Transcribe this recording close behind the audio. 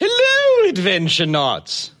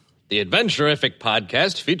Adventure-nauts! The Adventurific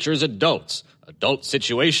podcast features adults, adult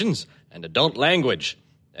situations, and adult language.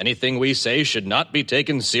 Anything we say should not be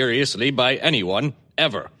taken seriously by anyone,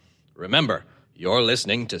 ever. Remember, you're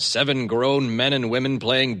listening to 7 grown men and women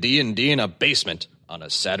playing D&D in a basement on a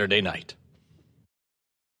Saturday night.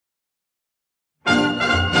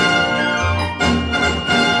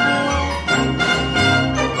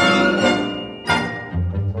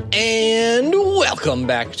 And welcome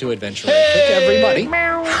back to Adventure everybody.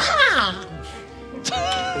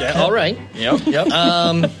 Yeah, all right.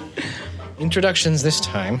 Yep. Introductions this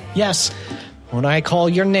time. Yes. When I call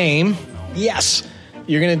your name, Yes.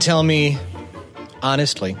 you're going to tell me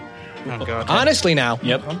honestly. Oh, God. Honestly now.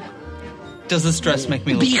 Yep. Does this dress make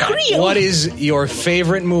me look Be bad? real. What is your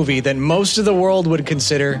favorite movie that most of the world would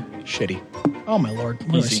consider shitty? Oh my lord.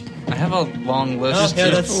 Easy. I have a long list. Yeah,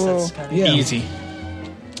 that's kind of easy.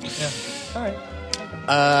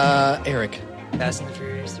 Eric. Fast and the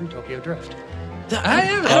Furious 3 Tokyo Drift. I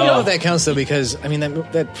don't know if that counts though, because I mean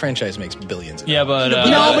that franchise makes billions. Yeah, but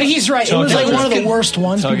No, but he's right. It was like one of the worst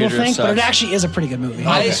ones Tokyo people Drift think, but it sucks. actually is a pretty good movie.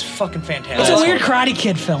 It's fucking fantastic. It's a weird Karate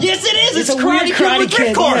Kid film. Yes, it is. It's a weird Karate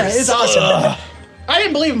Kid. Yeah, it's awesome. Ugh. I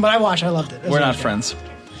didn't believe him, but I watched. I loved it. It was We're really not good. friends.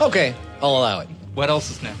 Okay, I'll allow it. What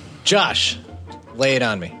else is new? Josh, lay it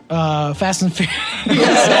on me. Fast and Furious.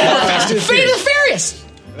 Fast and Fate of Furious. the Furious.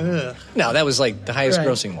 No, that was like the highest Right.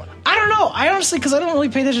 grossing one. I don't know. I honestly, because I don't really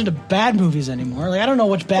pay attention to bad movies anymore. Like I don't know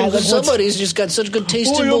what's bad. Like, what's- Somebody's just got such good taste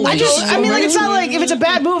in movies. I mean, like it's not like if it's a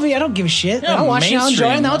bad movie, I don't give a shit. I don't watch it. I'll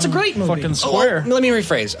enjoy it. Now it's a great movie. Fucking square. Let me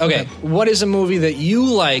rephrase. Okay, what is a movie that you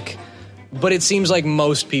like, but it seems like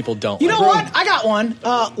most people don't? You know like? what? I got one.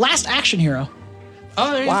 Last Action Hero.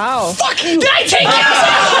 Oh, Wow. Fuck you! Did I take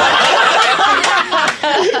it?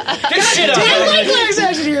 Get shit I out. like Last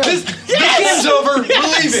Action Hero. This game's over. We're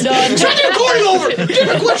leaving. Done. Turn the recording over.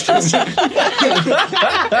 Different questions.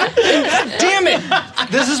 Damn it!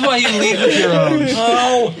 This is why you lead with your own.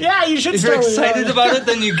 Oh, Yeah, you should If start you're with excited that. about it,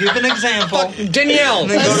 then you give an example. Danielle.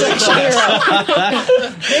 Then go to the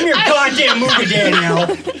class. Name your goddamn movie, Danielle.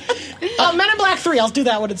 Men in Black 3. I'll do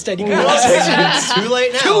that one instead. You can It's too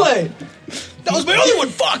late now. Too late. That was my other one.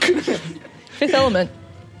 Fuck. Fifth Element.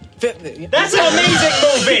 That's an amazing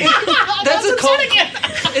movie. That's a cult.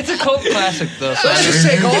 It's a cult classic, though. So Let's just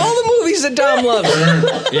take all the movies that Dom loves.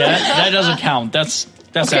 Yeah, that doesn't count. That's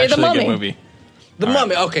Okay, The actually a Mummy. good movie. The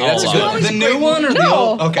Mummy. Okay, that's a I'll good allow one. the new one or the No,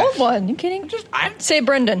 old? Okay. old one. You kidding? Say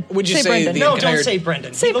Brendan. Would you say Brendan? the- No, entire- don't say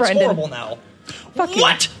Brendan. Say he looks Brendan. horrible now. Fuck you.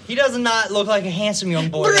 What? He does not look like a handsome young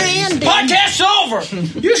boy. Brandon. Podcast's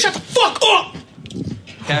over. You shut the fuck up.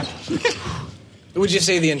 Okay. Would you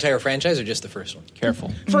say the entire franchise or just the first one?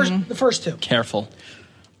 Careful. The first two. Careful.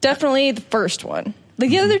 Definitely the first one.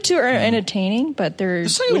 The other two are entertaining, but they're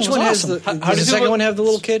Which one has the? How Does do the you second feel one have the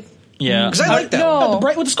little kid? Yeah. Because I like that. one. no.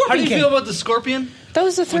 Right with the How Scorpion do you King. feel about the Scorpion? That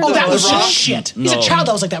was the third. Oh, that The was Rock? shit. He's a No. child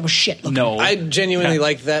that was like, that was shit. Look. No. I genuinely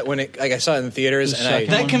liked that when it. Like I saw it in the theaters, and I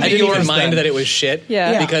That can I be didn't yours even mind then. that it was shit.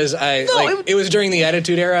 Yeah. Because it was during the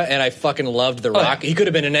Attitude Era, and I fucking loved The Rock. He could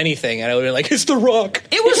have been in anything, and I would have been like, it's The Rock.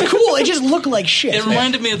 It was cool. It just looked like shit. It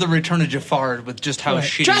reminded me of the Return of Jafar with just how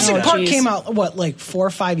shitty Jurassic it was. Park geez. came out, what, like 4 or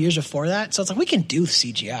 5 years before that? So it's like, we can do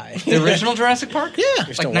CGI. The original Jurassic Park? Yeah. You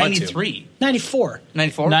Like still want to. 93. 94.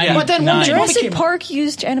 94? Nine- Yeah. But then when Nine. Jurassic Jurassic came out, Park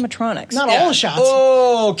used animatronics. not all the shots.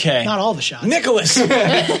 Okay. Not all the shots. Nicholas.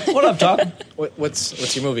 What up, dog?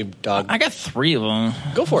 What's your movie, dog? I got 3 of them.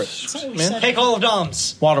 Go for it, man. Take all of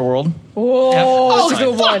Dom's. Waterworld. Whoa, Oh, that's a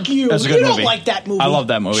good fuck one. you. That's a You good don't movie. like that movie. I love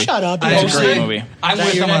that movie. Shut up. I You It's a don't. great movie. I'm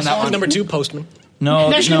with him on that one. Number 2, Postman. No,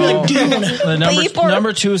 Next no. you're gonna be like Dune. The Beep or-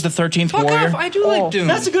 number 2 is the 13th Fuck Warrior. off. I do like Dune.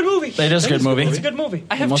 That's a good movie. It is a good movie. It's a good movie.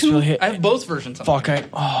 I have Most two. people hit- I have both versions of Fuck, I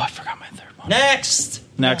forgot my third one. Next.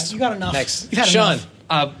 Next. You got enough. Next. You've had Sean.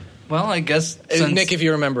 enough. it. Well, I guess since Nick, if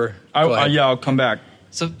you remember. Go ahead. Yeah, I'll come back.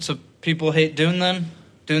 so people hate Dune then?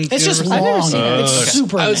 Dune. It's just Universe? long. seen it. It's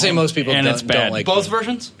super I would say long. most people And it's don't bad. like Both it.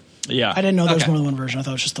 versions? Yeah. I didn't know there was Okay. more than one version. I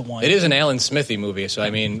thought it was just the one. It is an Alan Smithy movie, so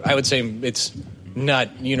I mean, I would say it's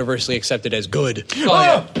not universally accepted as good.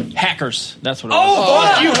 Oh, yeah. Hackers. That's what it Oh, was.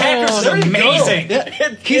 fuck you, Hackers is amazing.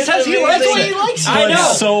 He says he likes That's why it. he likes it. I know.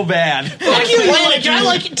 It's so bad. Fuck you, you like it. I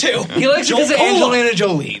like it too. He likes it because of Joel Cola. Angelina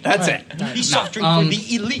Jolie. That's it. He's soft drink for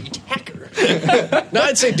the elite hacker. No,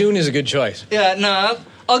 I'd say Dune is a good choice. Yeah, no,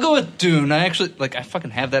 I'll go with Dune. I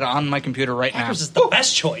fucking have that on my computer right Hackers now. is the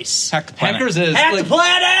best choice. Hack the planet. Hackers is Hack like, the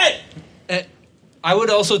planet! I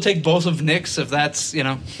would also take both of Nick's if that's All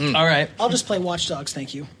right. I'll just play Watch Dogs,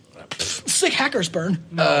 thank you. sick hackers burn.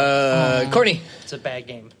 Courtney. It's a bad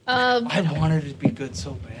game. I wanted it to be good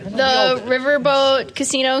so bad. The Riverboat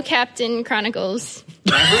Casino Captain Chronicles.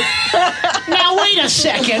 Now wait a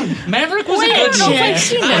second. Maverick was Wait, a good no, movie. I've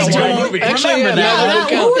seen That's that a one. good movie. Actually, Remember that.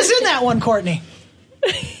 who was in that one, Courtney?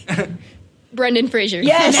 Brendan Fraser.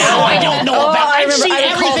 Yes. Now I don't know about. I I've remember- seen I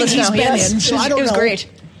recall everything this he's now. been Yes. in, so I don't It was know. great.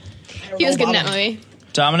 He was good in that movie.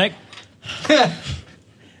 Dominic?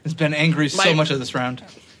 It's been angry so much of this round.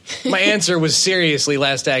 My answer was seriously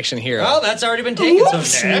Last Action Hero. Well, that's already been taken.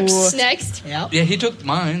 So next. Next. Yeah. Yeah, he took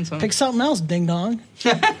mine. So. Pick something else, ding dong.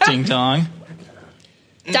 Ding dong.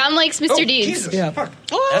 Dom likes Mr. Deeds. Jesus. Yeah. Fuck.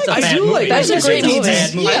 Oh, That's a I bad do movie. like That's a Mr. great Deeds. movie.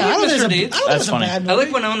 Bad movie. Yeah, I don't Mr. think Deeds. it's a That's funny. bad I like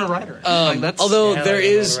movie. Winona Ryder. That's Although Yeah, there like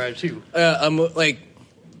is, Winona Ryder, too. like,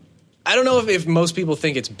 I don't know if most people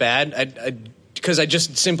think it's bad. Because I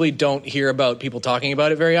just simply don't hear about people talking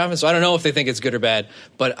about it very often. So I don't know if they think it's good or bad.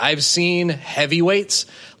 But I've seen Heavyweights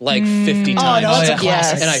like 50 Oh, times. no, that's a Yes.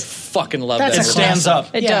 classic. And I fucking love That's that. a movie. Stands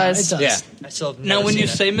up. It Yeah, does. It does. Yeah. I still have now never when you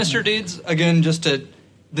seen say Mr. Deeds again, just to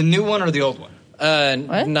the new one or the old one.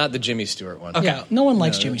 What? Not the Jimmy Stewart one. Yeah, no one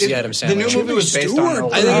likes Jimmy It's the Stewart. Adam Sandler. The new movie was based on.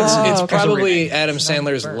 Stewart. I think it's okay. probably Adam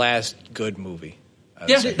Sandler's last good movie.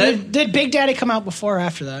 Yeah, that, Did Big Daddy come out before or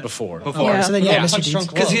after that? Before. Yeah. So then yeah, Yeah. Mr. Punch Deeds.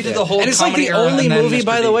 Drunk because he did the whole. And it's like comedy the era only and then movie, Mr.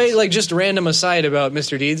 by the way, Deeds. like just random aside about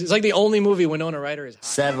Mr. Deeds. It's like the only movie Winona Ryder is hot.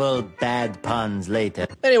 Several bad puns later.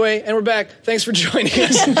 Anyway, and we're back. Thanks for joining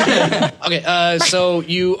us. Okay, so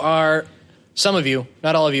you are, some of you,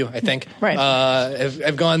 not all of you, I think, Right.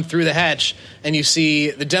 have gone through the hatch, and you see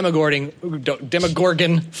the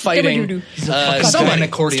Demogorgon fighting. Somebody Somebody,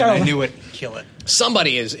 accordion. Start I over. knew it. Kill it.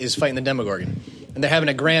 somebody is fighting the Demogorgon. And they're having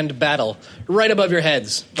a grand battle right above your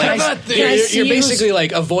heads. Like, Can I you're see basically who's-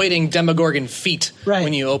 like avoiding Demogorgon feet Right.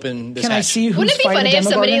 when you open this Can hatch. I see who's Wouldn't it be fighting funny the if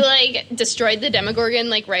somebody Demogorgon? like destroyed the Demogorgon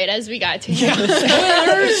like right as we got to him? You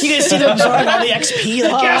can see them absorbing all the XP.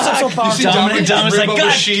 Like, yes, I'm so powerful. Dominic's like, Rip God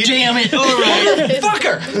over sheet. damn it. All right.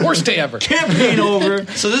 Fucker. Worst day ever. Campaign over.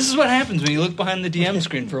 So this is what happens when you look behind the DM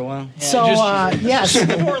screen for a while. So yes,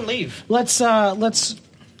 Or leave. let's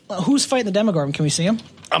who's fighting the Demogorgon? Can we see him?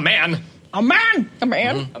 A man. A man. A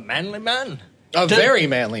man. A manly man. A very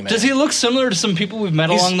manly man. Does he look similar to some people we've met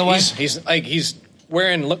along the way? He's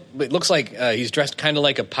wearing. It looks like he's dressed kind of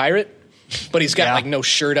like a pirate, but he's got like no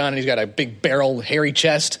shirt on. And he's got a big barrel, hairy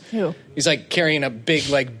chest. Ew. He's like carrying a big,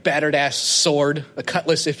 like battered ass sword, a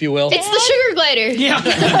cutlass, if you will. It's the sugar glider.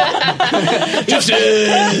 Yeah.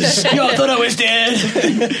 Justice. Y'all thought I was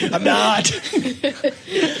dead. I'm not.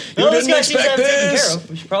 Well, this didn't guy seems to expect have it taken this. care of.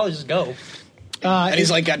 We should probably just go. And he's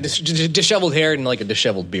like got disheveled hair and like a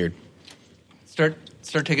disheveled beard. Start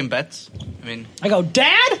taking bets. I mean, I go,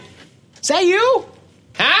 Dad. Is that you?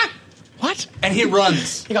 Huh? What? and he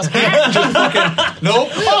runs. He goes, ah. Nope.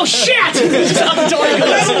 Oh shit! He's out the door. He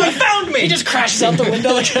goes, Found me. he just crashes out the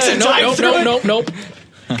window. Like, Nope.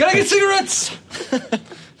 Can I get cigarettes?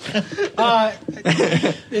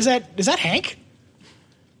 Is that Hank?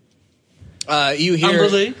 You hear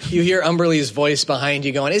Umberlee? you hear Umberlee's voice behind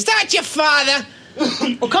you going, "Is that your father?"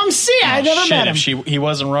 Well, come see. I never Shit, met him. if he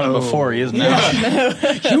wasn't running before, he is now.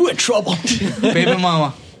 You in trouble. Baby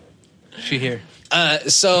mama. She here.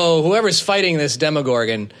 So whoever's fighting this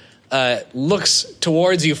Demogorgon looks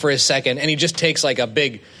towards you for a second, and he just takes like a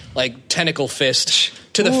big, like tentacle fist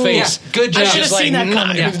to the face. Yeah, good job. And I should've just, like, seen that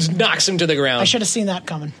coming. just knocks him to the ground. I should have seen that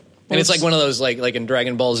coming. And it's like one of those like in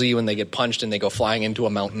Dragon Ball Z when they get punched and they go flying into a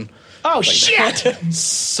mountain. Oh shit!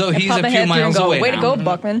 So he's Pop a ahead few through miles and go, away way now. to go,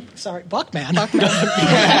 Buckman. Sorry, Buckman. Way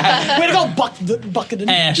to go, Buck.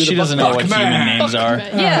 She doesn't know what human names are.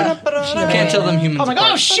 Yeah. Can't tell them humans. I'm like,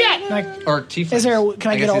 apart. oh shit! Like, Or tiefling. is there?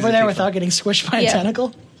 Can I guess get he's over a there tiefling. without getting squished by a Yeah.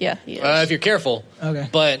 tentacle? Yeah. He is. If you're careful. Okay.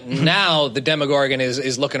 But now the Demogorgon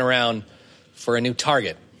is looking around for a new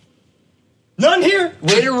target. None here.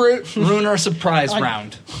 Way to ruin our surprise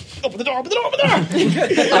round. Open the door! Open the door! Open the door!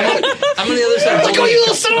 I'm on the other side. Let go, you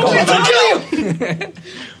little son of a bitch! I'll kill you!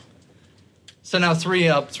 So now 3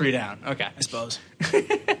 up, 3 down. Okay. I suppose.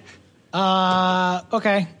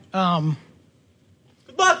 Okay.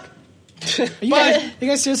 Good luck. You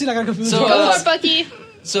guys seriously not gonna confuse So, me? Go for it, Bucky.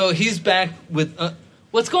 So he's back with.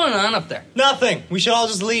 What's going on up there? Nothing. We should all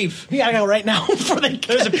just leave. We gotta go right now before they.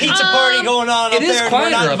 There's a pizza party going on up It is there, and we're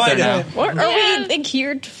quieter not up there invited. now. What, are Yeah. we like,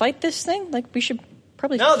 here to fight this thing? Like, we should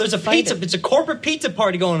probably. No, there's a fight pizza. it. It's a corporate pizza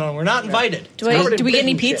party going on. We're not invited. Do we get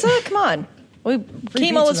any pizza? Come on. We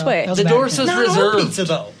came all pizza, this though. way. That was The bad. door says Not our reserved. pizza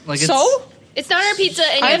though. Like So? It's not our pizza,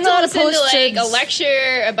 and you I'm have to not listen to opposed like to- a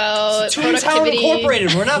lecture about Toontown productivity.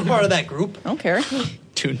 Incorporated. We're not part of that group. I don't care.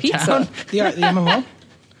 Toontown. Pizza. The MMO.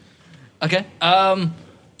 Okay.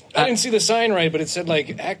 I didn't see the sign right, but it said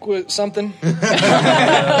like Aqua something.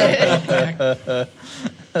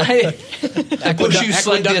 Push you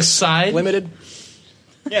slightly aside. Limited.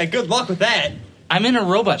 Yeah, good luck with that. I'm in a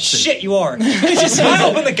robot suit. Shit, you are. I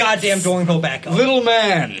open the goddamn door and go back up. Little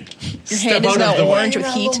man. Your hand is now orange with You're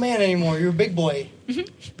not a heat. little man anymore. You're a big boy. I'm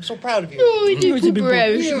so proud of you. Oh,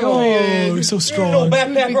 you're so strong. No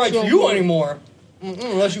backpack ride for you anymore.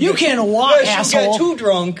 Unless You get can't walk, unless asshole. you get too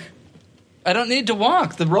drunk. I don't need to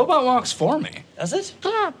walk. The robot walks for me. Does it?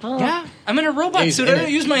 Yeah. I'm in a robot He's suit. in I don't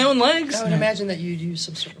it. use my own legs. I would imagine that you'd use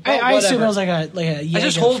some sort of... I assume whatever. it was like a I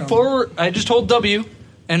just Jaeger hold from- forward. I just hold W,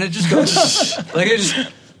 and it just goes like I just.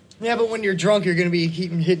 Yeah, but when you're drunk, you're going to be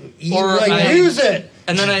hitting E. Or Like, I- use it!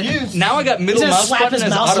 And then now I got He's middle gonna mouse slap button his as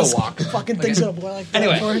mouse. auto His walk. fucking thing's gonna blow like that.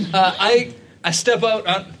 Anyway, I step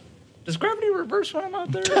out. Does gravity reverse when I'm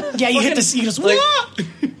out there? Yeah, you hit the. You just Like- Wah!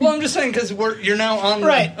 Well, I'm just saying because you're now on.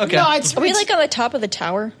 Right. Okay. No, it's, Are we it's- like on the top of the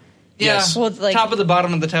tower? yeah. Yes. Well, like Top of the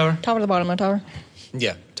bottom of the tower. top of the bottom of the tower?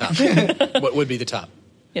 Yeah, top. What would be the top?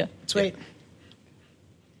 Yeah. Sweet.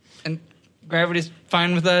 And gravity's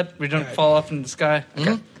fine with that. We don't fall off in the sky.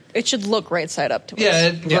 Okay. It should look right side up to us. Yeah,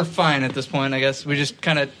 Yeah. we're fine at this point. I guess we just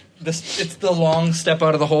kind of it's the long step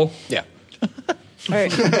out of the hole. Yeah. All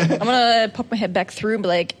right. I'm gonna pop my head back through and be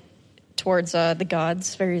like towards the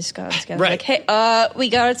gods, various gods. Right. Like, hey, we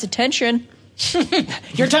got its attention.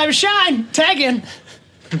 Your time to shine. Tag in.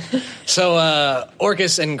 So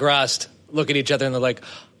Orcus and Grost look at each other and they're like,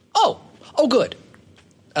 oh, good.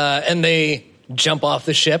 And they jump off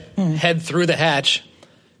the ship, head through the hatch,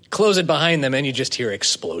 close it behind them, and you just hear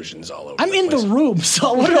explosions all over I'm in place. the room,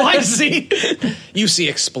 so what do I see? You see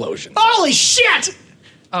explosions. Holy shit!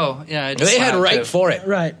 Oh yeah, They head right for it.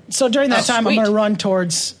 Right. So during that time, sweet. I'm gonna run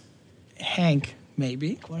towards Hank.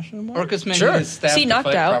 Maybe? Question mark. Orcus may Sure. need his staff Is he to knocked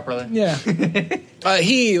fight out? properly. Yeah.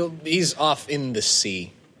 He's off in the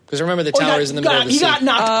sea. Because remember, the tower is in the middle of the he sea. got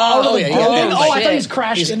knocked out of the yeah, yeah, building. yeah. Oh, I thought Shit. he's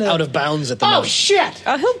crashed He's into. out of bounds at the Oh moment. shit!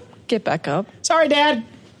 He'll get back up. Sorry, Dad.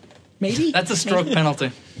 Maybe. That's a stroke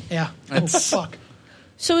penalty. Yeah. Oh, That's- fuck.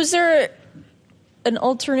 So is there an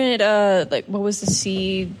alternate, like, what was the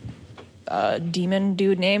sea demon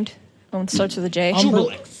dude named? One that starts with a J?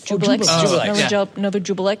 Jubilix. Jubilix. Oh, Jubilix, Another, yeah. another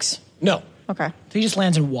Jubilix? No. Okay. He just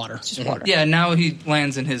lands in water. Just water. Yeah, now he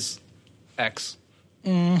lands in his X.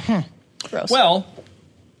 Gross. Well,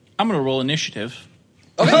 I'm going to roll initiative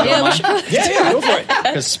yeah, we should Yeah, go for it.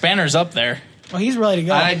 because Spanner's up there. Oh, he's ready to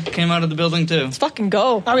go. I came out of the building too. fucking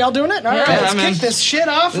go. Are we all doing it? All right, Yeah, let's man. kick this shit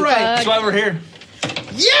off right. That's why we're here.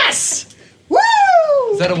 Yes! Woo!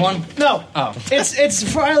 Is that a 1? No. Oh. It's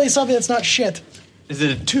finally something that's not shit. Is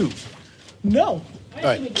it a 2? No. All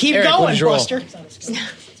right. Keep Eric, what going, did you roll? Buster.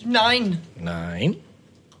 9. 9.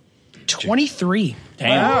 23.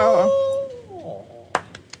 Damn.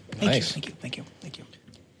 Nice. Thank you.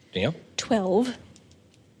 Daniel? 12.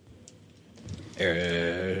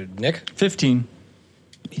 Nick? 15.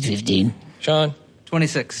 15. Sean?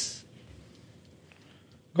 26.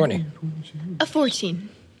 Courtney? A 14.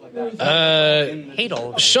 Hate all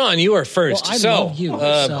of it. Sean, you are first. Well, I so, love you.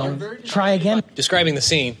 So try again. describing the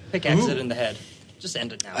scene. Pickaxe it in the head. Just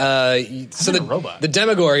end it now. So the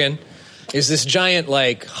Demogorgon is this giant,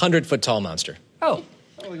 like, 100-foot tall monster. Oh,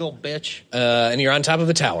 little bitch. And you're on top of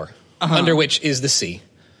the tower, under which is the sea.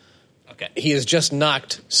 Okay. He has just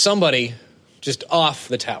knocked somebody just off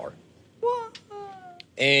the tower.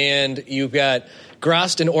 And you've got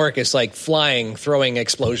Grost and Orcus, like, flying, throwing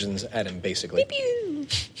explosions at him, basically.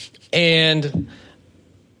 And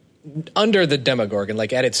under the Demogorgon,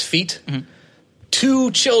 like at its feet,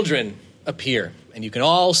 2 children appear, and you can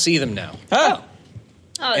all see them now. Oh,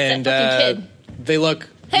 it's And that fucking kid. they look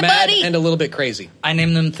Hey, mad buddy! and a little bit crazy. I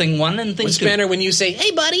named them Thing 1 and Thing With 2. Spanner, when you say,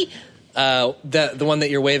 hey, buddy, the one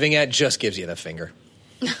that you're waving at just gives you the finger.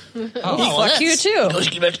 Fuck you, too.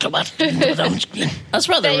 That's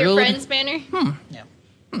rather rude. Your friend's banner?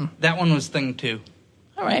 That one was Thing 2.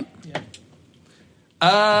 All right.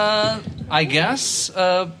 I guess.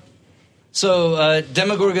 So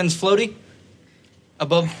Demogorgon's floaty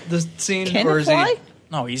above the scene, Can or it is fly?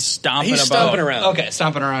 No, he's stomping He's about. stomping around. Okay,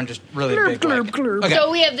 stomping around, just really big. Like. Okay.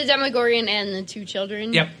 So we have the Demogorgon and the 2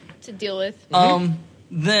 children Yep. to deal with.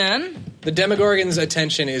 Then The Demogorgon's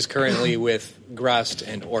attention is currently with Grost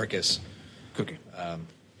and Orcus Cookie.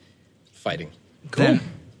 fighting. Then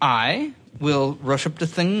I will rush up to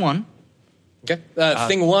Thing 1. Okay.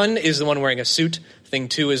 Thing 1 is the one wearing a suit. Thing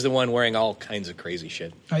 2 is the one wearing all kinds of crazy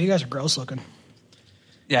shit. Oh, you guys are gross looking.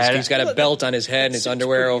 Yeah, He's got a belt on his head and his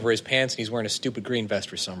underwear over his pants, and he's wearing a stupid green vest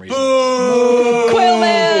for some reason. Quail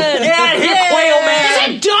Man! Quail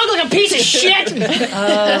Man! Is that dog like a piece of shit?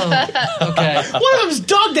 Okay. One of them's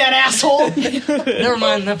dog that asshole. Never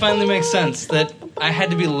mind. That finally makes sense. That I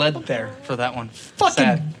had to be led there for that one. Fucking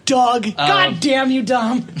Sad. dog. God damn you,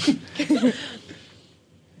 Dom.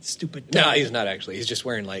 Stupid dog. No, he's not actually. He's just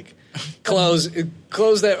wearing like clothes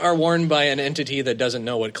that are worn by an entity that doesn't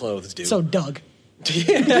know what clothes do. So Doug.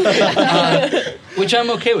 Which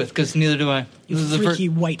I'm okay with, because neither do I. You This is the freaky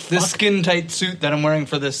white This fuck. skin-tight suit that I'm wearing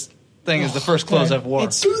for this thing is the first clothes I've worn.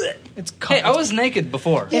 It's Hey, cupping. I was naked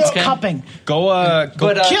before. It's okay? cupping. Go, But,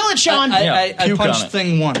 Kill it, Sean. I puke on punched it.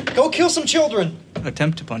 thing 1. Go kill some children.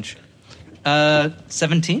 Attempt to punch.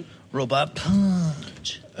 17? Robot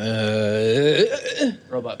punch.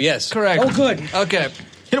 Robot. Yes. Correct. Oh, good. Okay.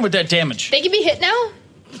 Hit him with that damage. They can be hit now?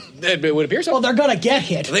 It would appear so. Well, they're gonna get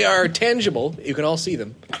hit. They are tangible. You can all see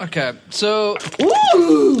them. Okay. So,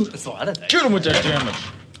 Ooh! that's a lot of things. Hit him with that damage.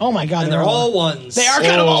 Oh my god, And they're all ones. They are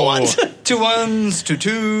kind of all ones. 2 1s, 2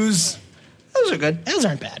 2s. Those are good. Those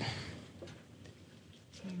aren't bad.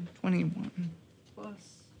 21 plus.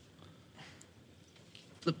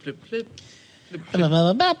 Flip, flip, flip.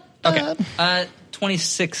 Okay.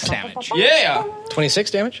 26 damage. Yeah.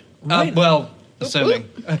 26 damage. Well, assuming.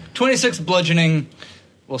 26 bludgeoning.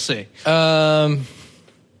 We'll see.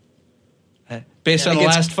 Based on the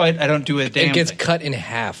gets- last fight, I don't do a damn It gets thing. cut in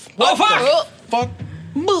half. Oh, fuck! Fuck.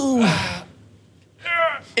 Move.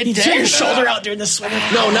 You tear your shoulder out during the swing.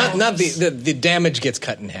 No, not the damage gets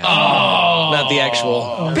cut in half. Not the actual.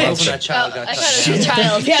 Bitch. That Oh, child got I cut. thought it was a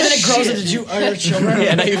child. Yeah, then it grows into other children.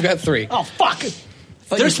 Yeah, now you've got 3. Oh fuck!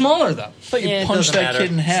 They're smaller, though. You punched that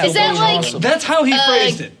kid in half. Is that like That's how he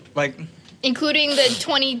phrased it. Like, including the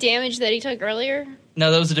 20 damage that he took earlier? no,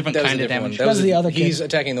 that was a different That was a kind of different one. damage. That was the other kid. He's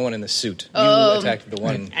attacking the one in the suit. You attacked the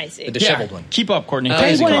one, I see. the disheveled one. Keep up, Courtney.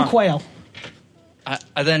 Penguin and quail.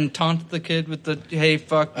 I then taunt the kid with the, hey,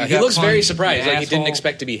 fuck. you He got looks very punched, surprised, you like he didn't asshole.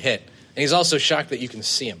 expect to be hit, and he's also shocked that you can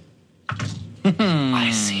see him.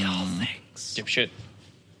 I see all things. Give shit.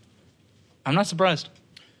 I'm not surprised.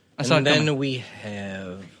 I saw And it then coming. we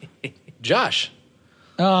have Josh.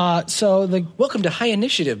 So the Welcome to High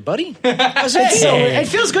Initiative, buddy. it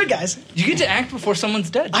feels good, guys. You get to act before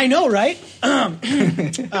someone's dead. I know, right? I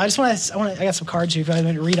just want to. I got some cards here. If I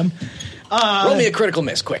want to read them. Roll me a critical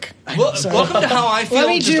miss, quick. Welcome to how I feel. Let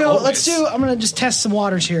me just do. always. Let's do. I'm gonna just test some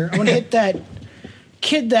waters here. I'm gonna hit that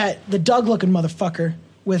kid, the Doug-looking motherfucker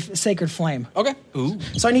with Sacred Flame. Okay. Ooh.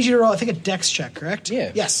 So I need you to roll. I think a Dex check, correct?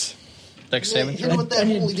 Yeah. Yes. Dex Hit damage. him with that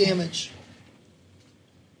holy damage.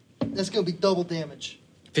 That's going to be double damage.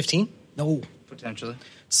 15. No. Potentially.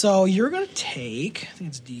 So you're gonna take. I think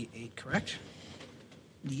it's D8, correct?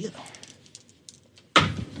 Yeah.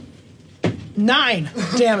 9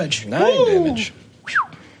 damage. 9 damage.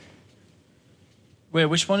 Wait,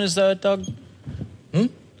 which one is Doug? Which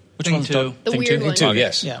Thing one's 2. Doug? The Thing weird two? one. Two, Okay.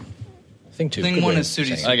 yes. Yeah. Thing 2. Thing Good 1 way is of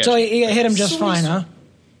Sudi's. saying I it. got So you. you hit him just fine, huh?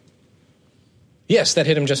 Yes, that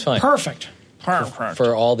hit him just fine. Perfect. Perfect.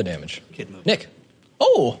 For all the damage. Kid move. Nick.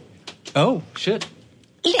 Oh. Oh, shit.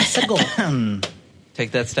 Let's go.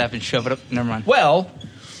 Take that staff and shove it up. Never mind. Well,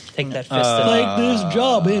 Take that fist and Like this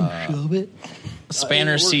job and shove it.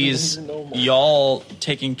 Spanner sees y'all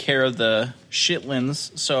taking care of the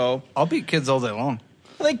shitlins, so I'll beat kids all day long.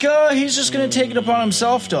 I think he's just gonna take it upon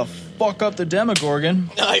himself to fuck up the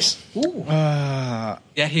Demogorgon. Nice. Yeah,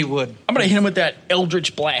 he would. I'm gonna hit him with that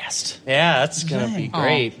Eldritch Blast. Yeah, that's gonna be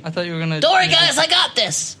great. I thought you were gonna. Don't worry, guys, I got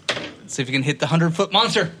this. See if you can hit the 100-foot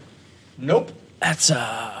monster. Nope. That's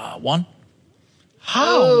 1.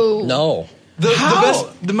 Oh. No.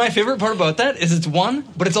 My favorite part about that is it's 1,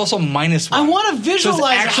 but it's also -1. I want to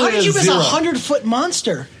visualize. How actually did you a miss a 0. 100-foot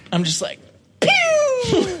monster? I'm just like,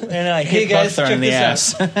 And I Hey hit guys, Buckthorn check in the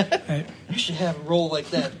this ass. out. You should have a roll like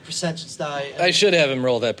that, percentage die. I should have him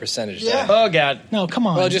roll that percentage. Yeah. die. Oh god. No, come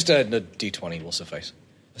on. Well, just a D20 will suffice.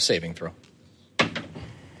 A saving throw.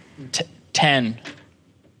 10.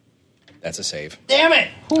 That's a save. Damn it!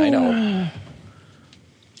 I know.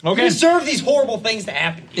 We Okay. deserve these horrible things to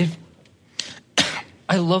happen.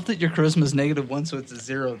 I love that your charisma is -1, so it's a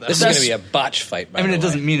 0. Though. This is going to be a botch fight, by I mean, the it way.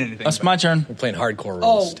 doesn't mean anything. That's my turn. We're playing hardcore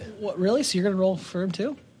Oh, rules. what, really? So you're gonna roll for him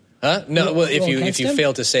too? Huh? No, well, if roll you against him?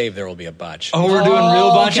 fail to save, there will be a botch. Oh, we're doing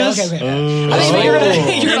real Okay, botches? okay, okay. I think you're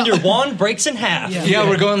gonna. And your wand breaks in half. Yeah. Yeah,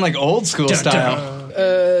 we're going like old school style.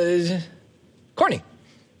 Courtney.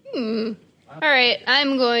 All right,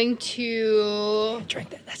 I'm going to Drink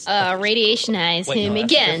that. That's radiationize Wait, him no,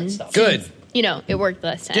 that's again. different stuff. Good. You know, it worked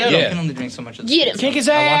last time. Yeah, Yeah. I can only drink so much of this. Get him. Kick his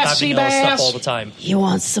I want ass, that sea vanilla stuff all bass. the time. You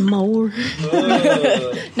want some more?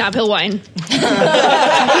 Not pill wine.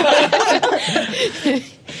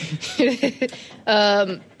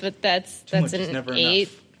 But that's much is an never 8.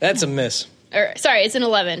 That's a miss. Or sorry, it's an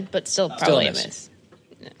 11, but still probably a miss.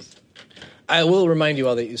 I will remind you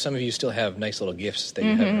all that some of you still have nice little gifts that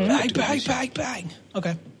you haven't really put to good use. Bang.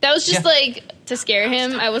 Okay. That was just to scare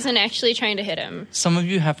him. I wasn't actually trying to hit him. Some of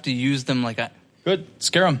you have to use them like a. Good.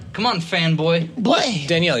 Scare him. Come on, fanboy. Boy.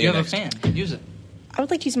 Danielle, You you're have next. a fan. Use it. I would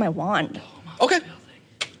like to use my wand. Okay.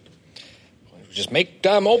 Just make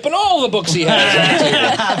open all the books he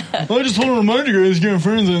has. I just want to remind you guys, get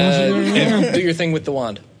friends. And do your thing with the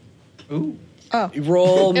wand. Ooh. Oh.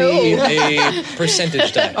 Roll me a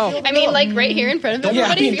percentage die. Oh. I mean, like right here in front of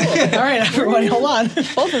everybody. If you want. All right, everybody, hold on.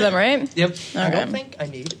 Both of them, right? Yep. I Okay. don't think I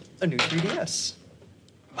need a new 3DS.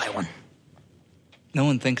 Buy one. No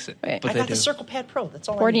one thinks it, Wait, but I they got do. the Circle Pad Pro. That's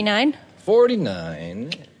all 49.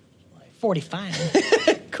 49.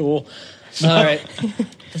 45. Cool. All right.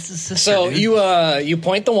 This is sister, So dude. you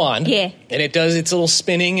point the wand. Yeah. And it does its little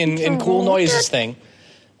spinning and cool noises thing.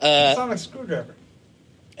 It's on a screwdriver.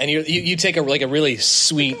 And you take a really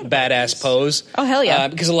sweet, badass pose. Oh, hell yeah.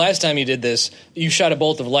 Because the last time you did this, you shot a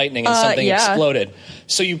bolt of lightning and something yeah. exploded.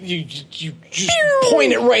 So you just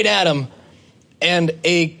point it right at him, and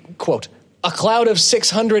quote, a cloud of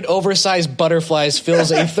 600 oversized butterflies fills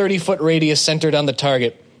a 30-foot radius centered on the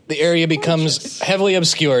target. The area becomes heavily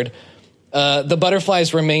obscured. The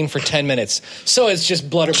butterflies remain for 10 minutes. So it's just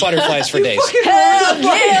butterflies for days.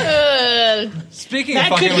 Speaking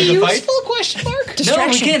That of fucking could be with the useful? fight, Question mark. no, we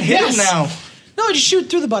Distraction. can't hit Yes. him now. No, just shoot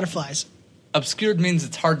through the butterflies. Obscured means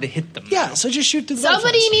it's hard to hit them. Yeah, so just shoot through the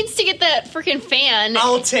Somebody butterflies. needs to get that freaking fan.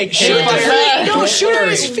 I'll take Shoot care at of the it. feet. No, shoot at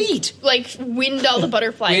his feet. Like wind all the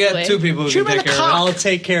butterflies We got away. 2 people who Shoot can him in take the care of cock. I'll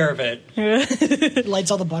take care of it.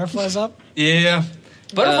 Lights all the butterflies up. it. Yeah.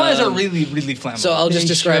 Butterflies are really, really flammable. So I'll just They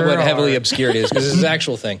describe sure what heavily are. obscured is, because this is an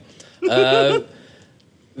actual thing.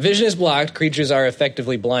 Vision is blocked. Creatures are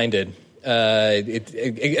effectively blinded.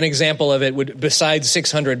 An example of it would, besides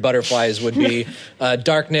 600 butterflies, would be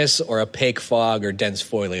darkness or opaque fog or dense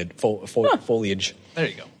foliage. There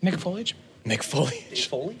you go. Make a foliage. Make foliage.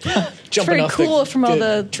 Foley? It's Jumping very off cool from all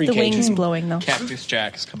the tree wings cages. blowing, though. Cactus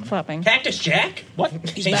Jack is coming. Flapping. Cactus Jack? What?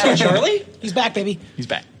 He's Thanks back. for Charlie? He's back, baby. He's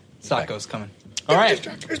back. Socko's coming. All right.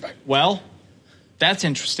 Well, that's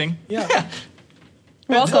interesting. Yeah.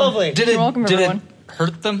 Welcome. lovely. Did You're welcome, did everyone. it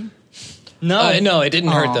hurt them? No, it didn't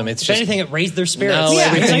hurt them. It's If just anything, it raised their spirits. No, Yeah,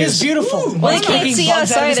 everything it's is- beautiful. Well, they can't see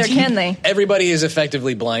us either, can they? everybody is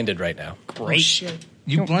effectively blinded right now. Oh, shit.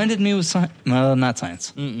 You blinded me with science. Well, not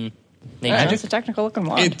science. It's a technical looking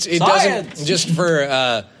wand. It doesn't, just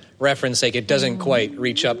for reference sake, it doesn't quite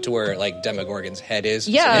reach up to where like Demogorgon's head is.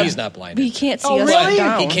 yeah. So he's not blinded. He can't see Oh, us really?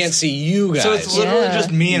 down. He can't see you guys. So it's literally Yeah.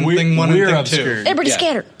 just me and thing 1 and We're thing obscured. 2. Everybody Yeah.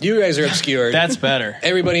 scatter. You guys are obscured. That's better.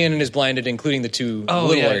 Everybody in it is blinded, including the 2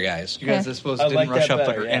 littler guys. You guys Yeah. are supposed I to like didn't rush that up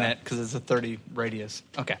better, but are in yeah. it because it's a 30 radius.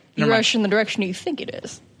 Okay. You Never mind. rush in the direction you think it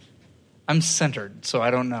is. I'm centered, so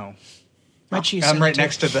I don't know. My chi. is I'm right centered.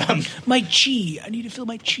 next to them. My chi. I need to feel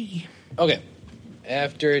my chi. Okay.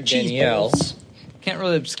 After Danielle. balls. Can't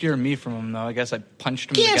really obscure me from him, though. I guess I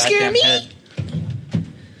punched him in Can't the obscure goddamn me. head.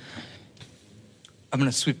 I'm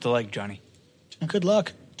going to sweep the leg, Johnny. Good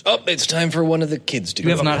luck. Oh, it's time for one of the kids to You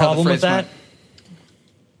go. have not Problem had with the that? phrase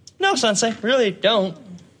No, Sensei. Really don't.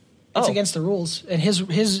 It's Oh. against the rules, and his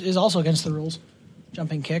is also against the rules.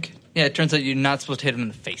 Jumping kick. Yeah, it turns out you're not supposed to hit him in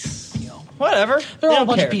the face. Whatever. They're They all a don't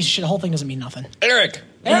bunch care. of pieces of shit. The whole thing doesn't mean nothing. Eric!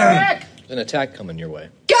 Eric! There's an attack coming your way.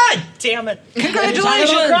 God damn it. Congratulations!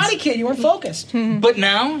 Karate Kid, you weren't focused. But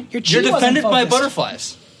now Your chi you're wasn't defended by focused.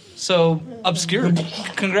 butterflies. So obscured.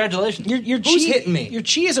 Congratulations. Your chi, Who's hitting me? Your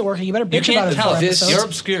chi isn't working. You better You bitch about can't it for tell. episodes. You're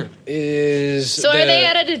obscured. Is So are the- they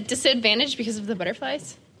at a disadvantage because of the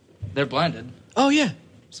butterflies? They're blinded. Oh, yeah.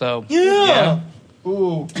 So Yeah.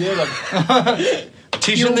 Ooh, get him.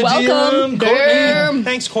 teaching You're the welcome. GM, Courtney. Damn.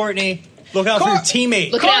 Thanks, Courtney. Look out for your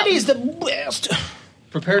teammate. Look out. Courtney's the best.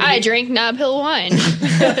 Prepare to I be- drink Knob Hill wine. On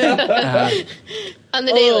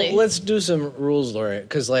the daily. Oh, let's do some rules, Laura,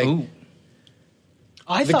 because like Ooh.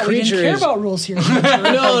 I The thought we didn't creature care is- about rules here. no.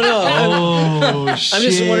 Oh, I'm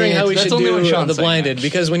just wondering how we That's should only when do Sean's the saying blinded, that.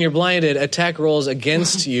 because when you're blinded, attack rolls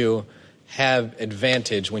against you have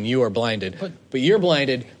advantage when you are blinded. But you're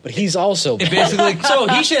blinded, but he's also It blinded. basically. So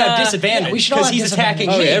he should have disadvantage we should all because have he's attacking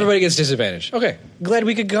disadvantage. me. Okay, everybody gets disadvantage. Okay, glad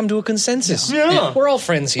we could come to a consensus. Yeah. We're all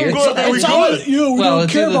friends here. It's all- yeah, we Well, don't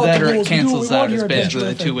it's care either about that the or it rules. cancels we want out. It's your basically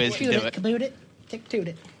adventure the two ways to do it. Kaboot it. Toot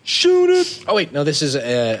it. shoot it. Oh wait, no, this is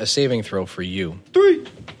a saving throw for you. 3.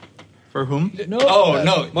 For whom? No. Oh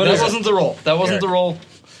no, What that is it? wasn't the roll. That wasn't the roll.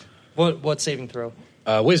 What saving throw?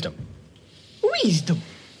 Wisdom. Wisdom.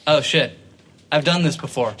 Oh shit. I've done this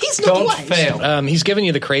before. He's not Don't wise. fail. He's giving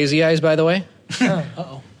you the crazy eyes, by the way.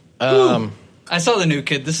 I saw the new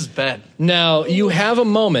kid. This is bad. Now, you have a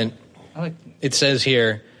moment. I like. It says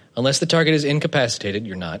here, unless the target is incapacitated,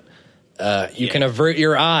 you're not. You can avert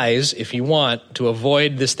your eyes if you want to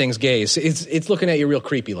avoid this thing's gaze. It's looking at you real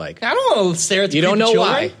creepy like. I don't want to stare at the You don't know creepy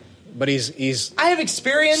children. why, but he's I have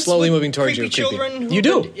experience slowly with moving towards creepy you. Creepy. children. Who You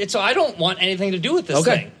do. would- so I don't want anything to do with this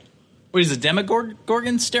Okay. thing. Wait, is the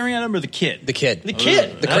Demogorgon staring at him or the kid? The kid. The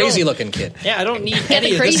kid. The I crazy don't- looking kid. Yeah, I don't need any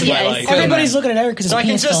of this crazy in my eyes. life. Everybody's looking at Eric because his So I can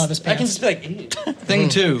penis fell off his just, I pants. can just be like, Thing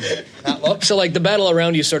two. So like the battle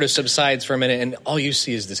around you sort of subsides for a minute, and all you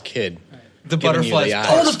see is this kid. The giving you butterflies. the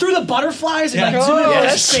eyes. Oh, through the butterflies and like zoom in on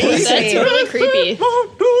Yes. his face. That's really creepy.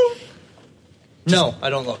 no, I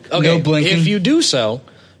don't look. Okay, No blinking. if you do so,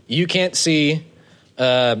 you can't see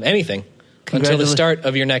anything until the start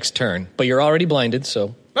of your next turn. But you're already blinded,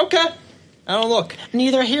 so Okay. I don't look.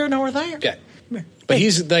 Neither here nor there. yeah. But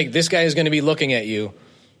he's like, this guy is going to be looking at you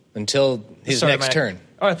until his Start of next my- turn.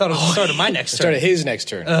 Oh, I thought it was the start of my next The start turn. of his next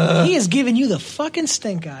turn. He is giving you the fucking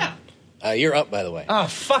stink eye. You're up, by the way. Oh,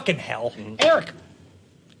 fucking hell. Eric,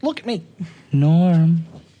 look at me. Norm.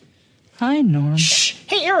 Hi, Norm. Shh.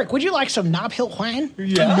 Hey, Eric, would you like some Knob Hill wine?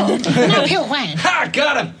 Yeah. Knob Hill wine. Ha!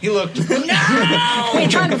 Got him. He looked. We're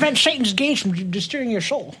trying to prevent Satan's gaze from destroying your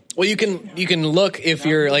soul. Well, you can look if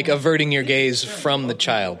you're like averting your gaze from the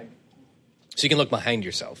child, so you can look behind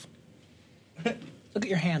yourself. Look at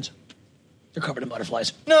your hands. They're covered in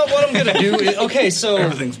butterflies. No, what I'm going to do is... Okay, so...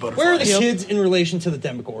 Everything's Where are the butterflies. kids in relation to the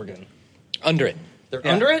Demogorgon? Under it. They're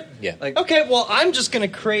under it? Yeah. Okay, well, I'm just going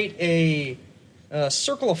to create a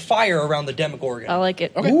circle of fire around the Demogorgon. I like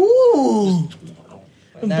it. Ooh.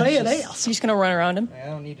 And that's Bad just- ass. He's gonna run around him. I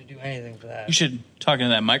don't need to do anything for that. You should talk into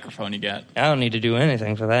that microphone you got. I don't need to do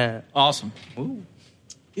anything for that. Awesome.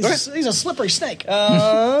 He's a slippery snake.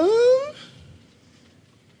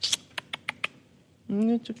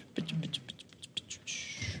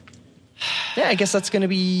 Yeah, I guess that's going to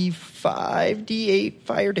be 5d8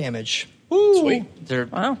 fire damage. Sweet. Is there,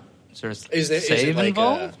 Wow. is there a Is it save like,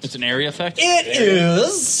 involved? It's an area effect? It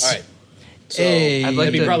is. All right. So Hey. I'd like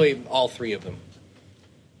that'd be to- probably all three of them.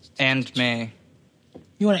 And May.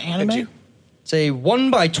 You want an anime? It's a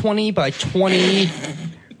 1 by 20 by 20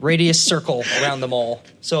 radius circle around them all.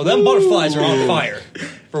 So them butterflies are on fire,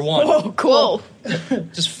 for one. Oh, cool.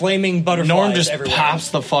 Just flaming butterflies Norm just everywhere. pops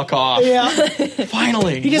the fuck off. Yeah.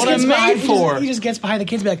 Finally, He just what I'm gets made behind, for. He just gets behind the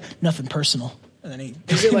kids and be like, nothing personal. And then he...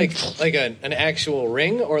 Is it like an actual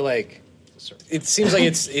ring or like? It seems like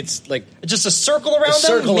it's like Just a circle around a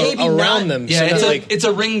circle them? Maybe around not. them. Yeah, so it's not a, like it's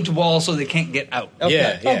a ringed wall so they can't get out.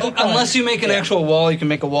 Okay. yeah. Unless you make an actual wall, you can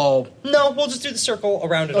make a wall. No, we'll just do the circle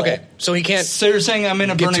around it all. Okay, so he can't. So you're saying I'm in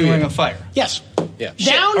a Get burning to you. ring of fire? Yes. Yeah.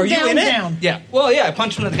 Down, Are you down, in it? down. Yeah. Well, yeah, I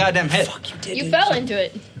punched him in the goddamn head. You fell into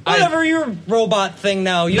it. Whatever your robot thing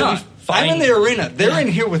now, you'll No, be fine. I'm in the arena. They're in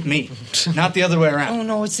here with me, not the other way around. Oh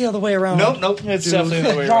no, it's the other way around. Nope. It's definitely the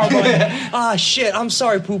other way around. Ah, shit. I'm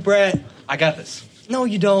sorry, Poop Rat. I got this. No,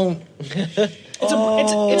 you don't. It's a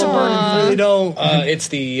burden. You really don't. It's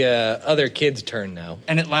the other kid's turn now.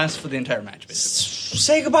 And it lasts for the entire match, basically.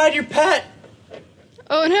 Say goodbye to your pet.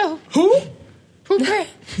 Oh no. Who? Poop rat.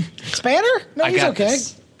 Spanner? No, I he's got okay.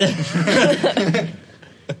 this.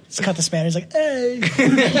 Just cut the spanner. He's like, hey.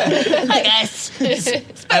 Hi guys.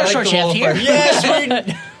 I like the wall of fire. Yes,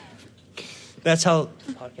 we're... That's how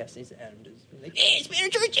the podcast needs to end. Like, hey, it's Peter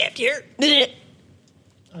George Shaft here.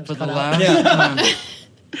 For the last time.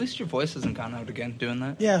 At least your voice hasn't gone out again doing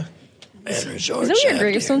that. Yeah. Is that what your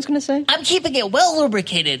gravestone's gonna say? I'm keeping it well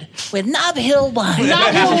lubricated with Knob Hill wine.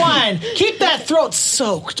 Knob Hill wine. Keep that throat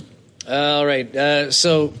soaked. All right.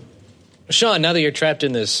 So, Sean, now that you're trapped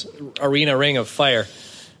in this arena ring of fire,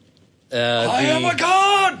 I am a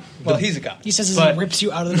god! Well, he's a god. He says as But- he rips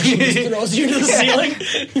you out of the machine and throws you to the ceiling.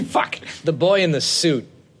 Fuck. the boy in the suit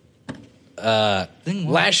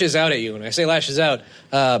lashes out at you. And I say lashes out,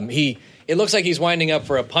 it looks like he's winding up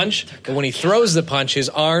for a punch, but when he throws the punch, his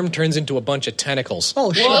arm turns into a bunch of tentacles.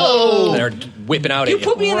 Oh, shit. That are whipping out You at you.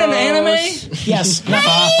 put me in an anime? Yes. The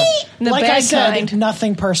Like bad I said, kind.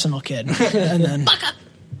 nothing personal, kid. And then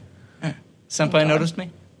Senpai noticed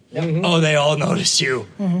me? Oh, they all noticed you.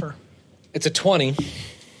 It's a 20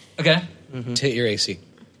 Okay. to hit your AC.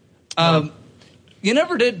 You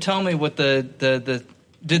never did tell me what the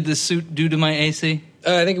did the suit do to my AC?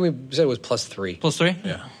 I think we said it was +3. +3?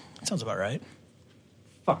 Yeah. sounds about right.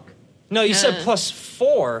 Fuck. No, you said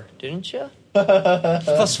 +4, didn't you?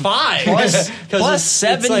 +5. Plus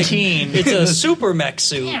 17. It's a super mech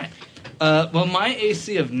suit. Well, my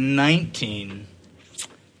AC of 19.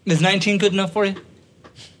 Is 19 good enough for you?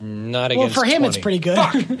 Not Well, against for him, 20. it's pretty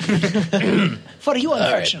good. For you,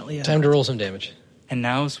 unfortunately. Yeah. Time to roll some damage. And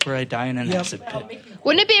now is where I die in an acid pit.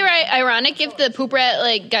 Wouldn't it be ironic if the poop rat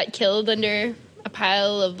like got killed under a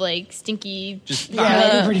pile of like stinky?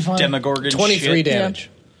 That'd be pretty fun. Demogorgon 23 shit. damage.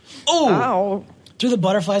 Oh! Ow. Through the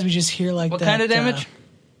butterflies, we just hear like What that, kind of damage?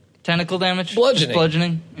 Tentacle damage? Bludgeoning. Just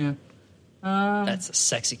bludgeoning? Yeah. That's a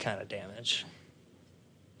sexy kind of damage.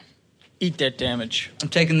 Eat that damage. I'm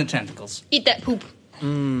taking the tentacles. Eat that poop.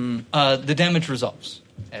 The damage resolves.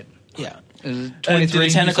 Ed. Yeah. Do 23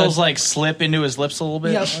 the tentacles you said? like slip into his lips a little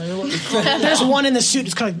bit? Yeah. There's one in the suit.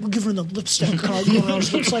 It's kind of like giving the lipstick kind of going around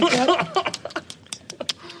his lips like that.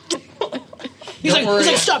 He's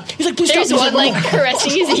like, stop. He's like, please There's stop. He's one like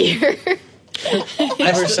caressing his ear.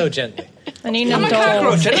 Ever so gently. I need I'm an a adult.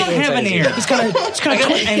 cockroach. I don't have an ear. He's kind of I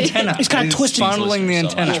got an antenna. He's kind of twisting. Fondling the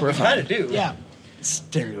antenna. Kind of do. Yeah.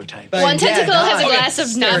 Stereotype. One tentacle has a glass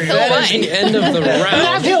of Knob Hill That is wine. the end of the round.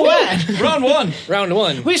 Knob-Hill wine. Round one. Round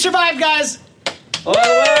one. We survived, guys. Oh,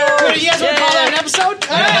 What, you guys want to call that an episode? All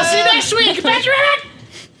right, I'll see you next week. Patrick!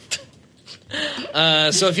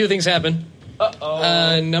 So a few things happen.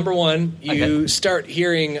 Number one, you start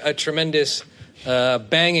hearing a tremendous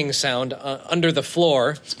banging sound under the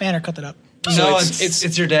floor. Spanner, cut that up. No,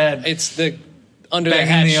 it's your dad. It's the under Banging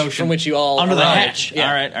the hatch the ocean. from which you all Under the arrived. hatch. Yeah.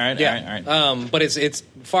 All right. Yeah. But it's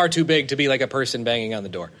far too big to be like a person banging on the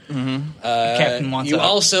door. Captain wants You out.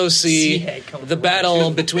 also see Sea-head coming the from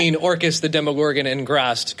battle between Orcus the Demogorgon and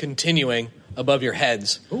Grast continuing above your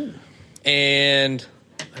heads. Ooh. And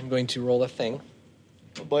I'm going to roll a thing.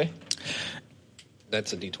 Oh boy.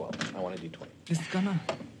 That's a D12. I want a D20. It's gonna.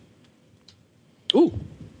 Ooh.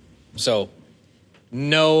 So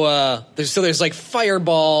no there's like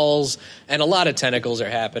fireballs and a lot of tentacles are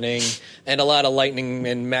happening and a lot of lightning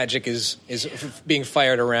and magic is being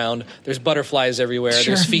fired around. There's butterflies everywhere.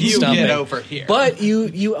 Sure. There's feet You stomping. get over here. But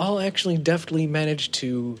you all actually deftly managed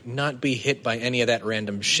to not be hit by any of that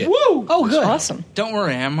random shit. Woo! Oh, good. Awesome. Don't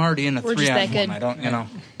worry, I'm already in a We're 3 just on that 1. good. I don't, you know.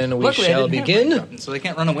 And we Luckily, I shall didn't have begin range weapons, so they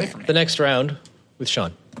can't run away from me. the next round with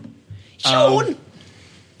Sean.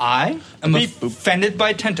 I am offended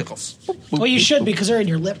by tentacles. Well, you should because they're in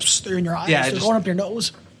your lips. They're in your eyes. Yeah, I they're just- going up your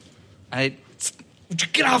nose. Would you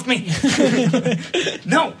get off me?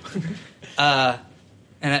 No. And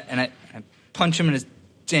I punch him in his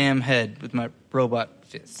damn head with my robot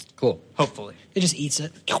fist. Cool. Hopefully. It just eats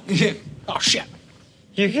it. Oh, shit.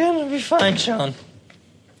 You're gonna be fine, Sean.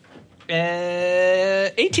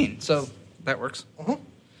 18. So that works.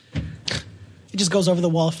 It just goes over the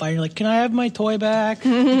wall of fire. You're like, can I have my toy back?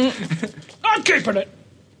 I'm keeping it.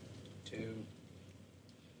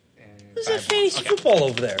 There's that fantasy football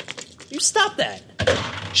over there. You stop that.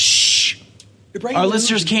 Shh. Our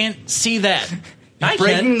listeners can't see that. I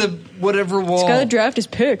Breaking can. the whatever wall. He's got to draft his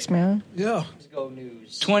picks, man. Yeah. Let's go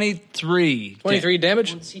news. 23. 23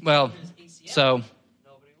 damage. Well, so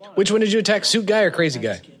Which one did you attack? Suit guy or crazy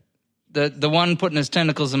guy? the one putting his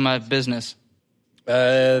tentacles in my business.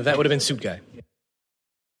 That would have been suit guy.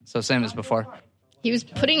 So same as before. He was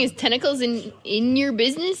putting his tentacles in your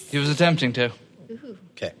business. He was attempting to.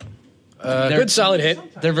 Okay. Good solid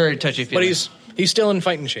hit. They're very touchy feely. But he's still in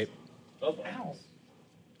fighting shape.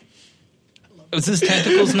 Is his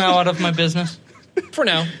tentacles now out of my business? For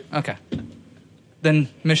now. Okay. Then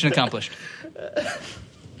mission accomplished.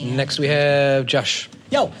 Next we have Josh.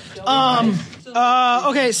 Yo.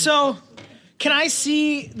 Okay, so can I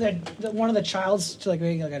see that one of the childs to like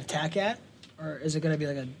make like an attack at? Or is it going to be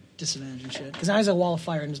like a disadvantage and shit? Because now he's a wall of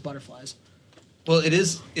fire and his butterflies. Well, it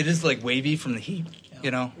is like wavy from the heat,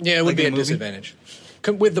 you know? Yeah, it would Like be in a the movie. disadvantage.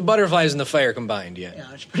 With the butterflies and the fire combined, yeah.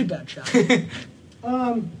 Yeah, it's a pretty bad shot.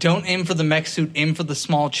 Don't aim for the mech suit, aim for the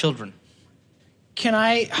small children. Can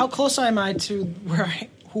I? How close am I to where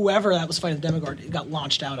whoever that was fighting the Demogorgon got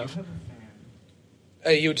launched out of?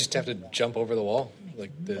 You would just have to jump over the wall.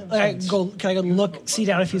 Can I go look, see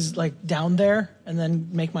down if he's like down there, and then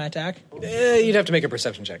make my attack? You'd have to make a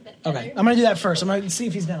perception check. Okay, I'm gonna do that first. I'm gonna see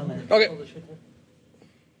if he's down there. Okay.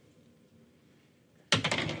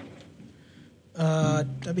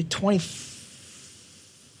 That'd be 20.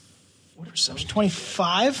 What perception?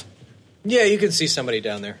 25. Yeah, you can see somebody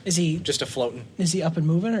down there. Is he just a floating? Is he up and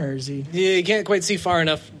moving, or is he? Yeah, you can't quite see far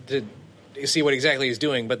enough to see what exactly he's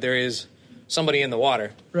doing, but there is somebody in the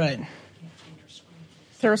water. Right.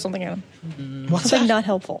 Throw something at him. What's something that? not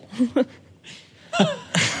helpful.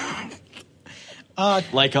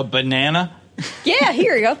 Like a banana? Yeah,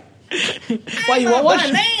 here you go. Why you want one?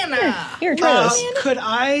 Here, try this. Could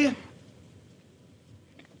I?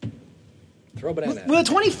 Throw a banana. Well,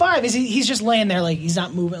 25 is he's just laying there like he's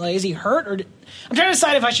not moving. Like, is he hurt or? I'm trying to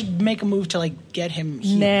decide if I should make a move to like get him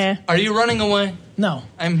healed. Nah. Are you running away? No.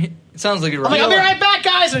 It sounds like you're I'm right. like, I'll be right back,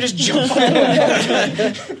 guys. And just jump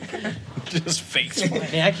on. Just face. Man,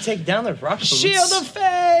 I can take down the rock boots. Shield of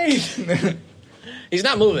faith. He's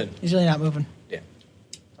not moving. He's really not moving.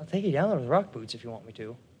 I'll take you down those rock boots if you want me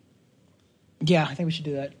to. Yeah, I think we should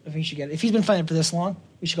do that. I think we should get it. If he's been fighting for this long,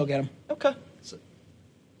 we should go get him. Okay.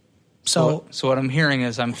 So what I'm hearing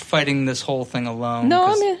is I'm fighting this whole thing alone. No,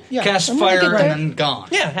 'cause Yeah, cast I'm gonna fire get there. and then gone.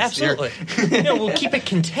 Yeah, absolutely. We'll keep it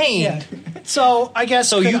contained. So I guess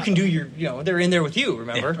So you can do your, they're in there with you,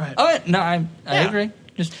 remember? Right. Oh, no, I Yeah. agree.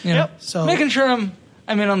 Just, you know, So making sure I'm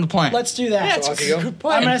in on the plan. let's do that. Yeah, it's a good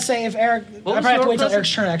plan. I'm gonna say if Eric, I was probably have to your wait till present?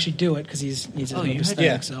 Eric's turn to actually do it because he's needs to move his thing.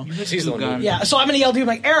 Yeah. So He's the one. Gun. yeah, so I'm gonna yell to him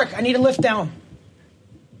like, Eric, I need a lift down.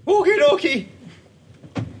 Okie dokie.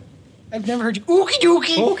 I've never heard you. Ookie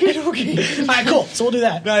dookie. Okie dokie. All right, cool. So we'll do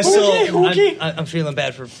that. No, I still, Okay. I'm feeling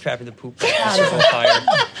bad for trapping the poop. It's on fire.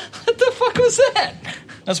 What the fuck was that?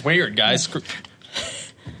 That's weird, guys.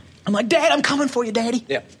 I'm like, Dad, I'm coming for you, Daddy.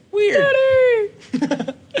 Yeah. Weird.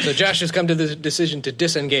 So Josh has come to the decision to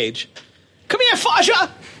disengage. Come here, Faja.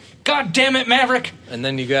 God damn it, Maverick! And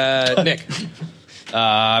then you got Nick.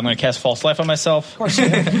 I'm going to cast False Life on myself. Of course.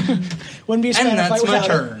 Wouldn't be a And fight that's my without it.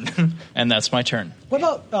 turn. And that's my turn. What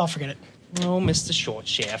about? Oh, forget it. Oh, Mr. Short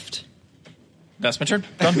Shaft. That's my turn.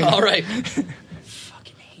 Done. All right.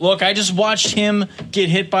 Look, I just watched him get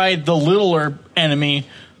hit by the littler enemy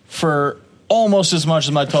for almost as much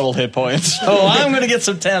as my total hit points. So I'm going to get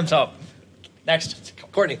some temps up. Next.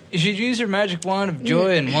 Courtney. You should use your magic wand of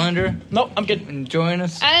joy and wonder. Nope, I'm good. And join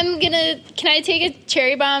us. Can I take a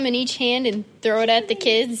cherry bomb in each hand and throw it at the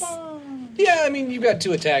kids? Yeah, I mean, you've got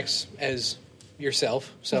 2 attacks as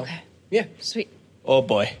yourself. So, Okay. yeah. Sweet. Oh,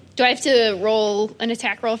 boy. Do I have to roll an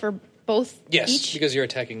attack roll for both Yes, each? because you're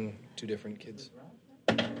attacking 2 different kids.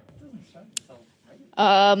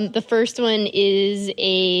 The first one is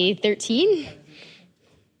a 13.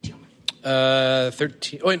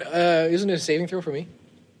 13. Oh, and, isn't it a saving throw for me?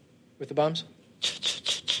 With the bombs?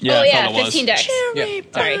 Yeah, oh, I yeah, thought it was. 15 dex. Yeah.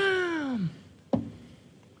 Sorry.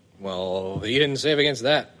 Well, he didn't save against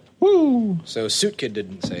that. Woo! So Suit Kid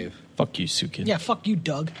didn't save. Fuck you, Suit Kid. Yeah, fuck you,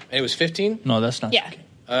 Doug. And it was 15? No, that's not. Yeah.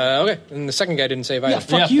 Okay. And the second guy didn't save either. Yeah,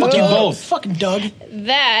 fuck Yeah, you, fuck you Doug. both. Fucking Doug.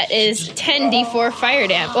 That is 10d4 fire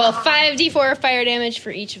damage. Well, 5d4 fire damage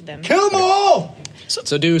for each of them. Kill them all!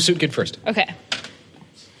 So do Suit Kid first. Okay.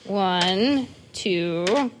 1,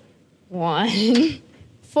 2, 1,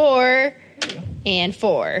 4, and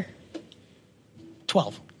 4.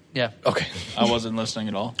 12. Yeah. Okay. I wasn't listening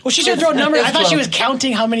at all. Well, she should throw numbers. I thought she was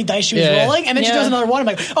counting how many dice she was Yeah. rolling, and then she Yeah. does another one. I'm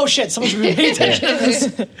like, oh shit, someone's really paying attention to this.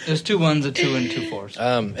 There's 2 1s, a 2, and 2 4s.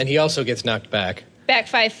 And he also gets knocked back. Back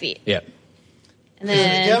 5 feet. Yeah. And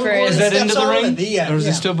then for Is that into the ring? Yeah. Or is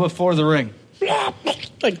it still before the ring?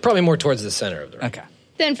 Like probably more towards the center of the ring. Okay.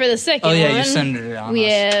 then for the second Oh, yeah, one, you centered it on we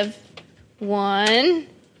us. have 1,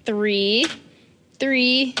 3,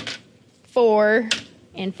 3, 4,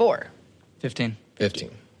 and 4. 15.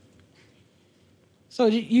 15. So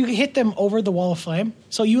you hit them over the wall of flame.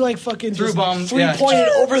 So you like fucking Threw just bombs, 3-pointed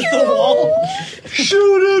over the wall.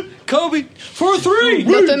 Shoot it! Kobe! For 3!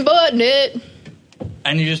 Nothing but it.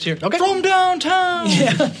 And you just hear, from downtown!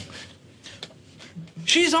 Yeah.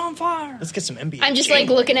 She's on fire! Let's get some NBA. I'm just like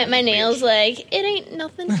looking at my nails like, it ain't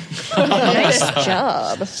nothing. Nice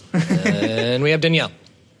job. And we have Danielle.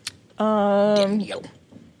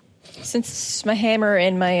 Since my hammer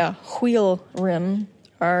and my wheel rim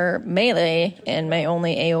are melee, and my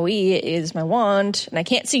only AoE is my wand, and I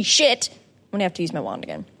can't see shit, I'm gonna have to use my wand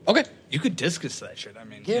again. Okay. You could discus that shit, I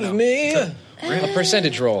mean. Give me a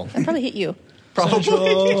percentage roll. I probably hit you.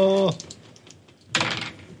 Probably.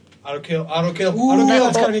 Auto kill, auto kill, Ooh, auto kill.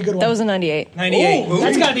 that's gotta be a good one. That was a 98. 98. Ooh,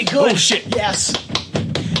 that's gotta be good. Oh, shit. Yes.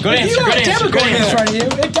 Good If you answer, got good a answer, good Demogorgon in answer. front of you,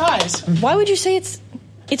 it dies. Why would you say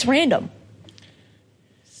it's random?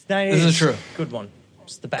 98 This is true. Good one.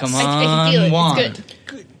 It's the best. Come I can on, feel it. wand. It's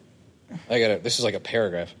good. I got it. This is like a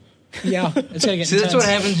paragraph. Yeah, it's gonna get See, that's intense. what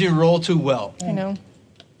happens when you roll too well. I know.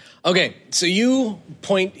 Okay, so you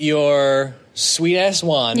point your sweet ass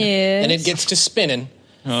wand, Yes. and it gets to spinning,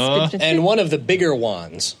 Spin. and one of the bigger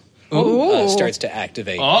wands Ooh. starts to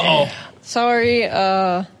activate. Sorry,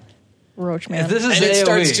 Roach Man. If this is And it AoE,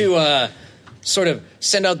 starts to sort of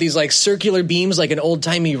send out these like circular beams, like an old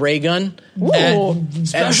timey ray gun. At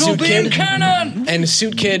Special Suit beam Kid. cannon! And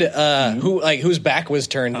Suit Kid, whose back was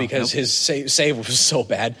turned because his save was so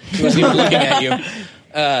bad, he wasn't even looking at you.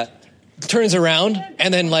 Turns around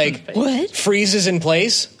and then What? freezes in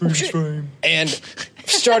place. And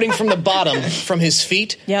starting from the bottom, from his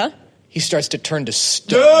feet, Yeah? he starts to turn to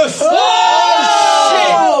stone.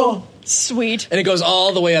 Oh! Sweet. And it goes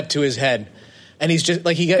all the way up to his head. and he's just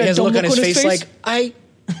like he has a look on his face like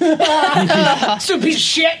Stupid piece of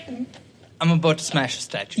shit. I'm about to smash a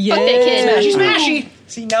statue. Fuck that kid. Smashy, smashy.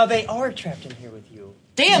 See, now they are trapped in here with you.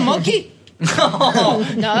 Damn, monkey.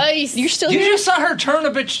 Nice. You're still You here? just saw her turn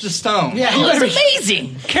a bitch to stone. Yeah, Oh, that's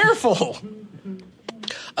amazing. Careful.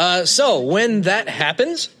 So when that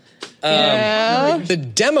happens,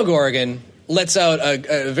 the Demogorgon lets out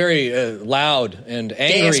a very loud and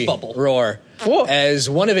angry bubble. roar as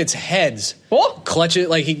one of its heads clutches,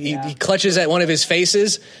 like he clutches at one of his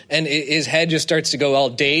faces, and his head just starts to go all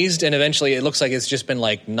dazed, and eventually it looks like it's just been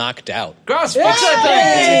like knocked out. Gross, fix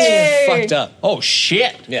that It's fucked up. Oh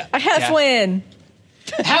shit! Yeah. I half win.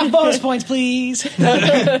 Half bonus points, please.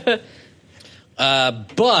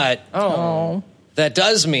 But that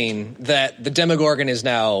does mean that the Demogorgon is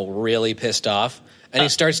now really pissed off, and he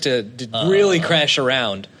starts to really crash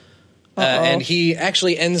around. And he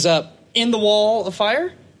actually ends up In the wall of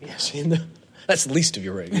fire? Yes, that's the least of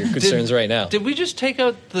your concerns right now. Did we just take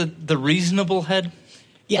out the reasonable head?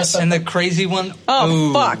 Yes. And the crazy one? Oh,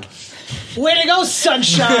 Ooh. fuck. Way to go,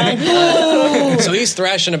 sunshine. So he's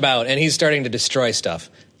thrashing about, and he's starting to destroy stuff,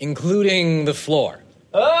 including the floor.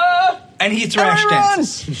 And he thrashed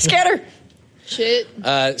dances. Scatter. Shit.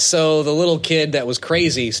 So the little kid that was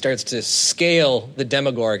crazy starts to scale the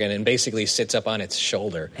Demogorgon and basically sits up on its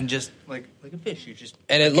shoulder. And just like a fish, you just.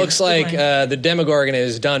 And it looks like the Demogorgon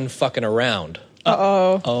is done fucking around.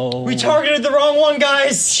 Oh. We targeted the wrong one,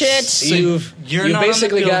 guys. Shit. You've you're not on the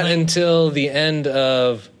basically got building. until the end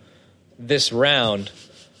of this round,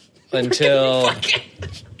 until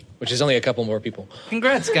which is only a couple more people,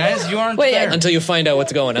 Congrats, guys. You aren't Wait, there. until you find out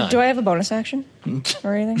what's going on. Do I have a bonus action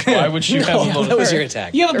or anything? Why would you have a bonus? That was your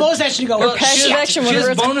attack. You have a bonus action to go. Well, passive she has- action, She whatever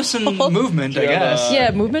has it's bonus and called. movement, I guess.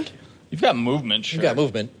 Yeah, movement. You've got movement. Sure. You got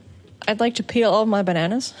movement. I'd like to peel all my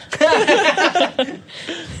bananas.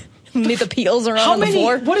 Need the peels around How on the many?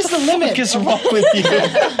 floor. What is the limit? What is wrong with you?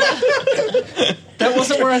 That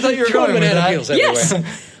wasn't where I thought you were Throw going with banana that. peels everywhere.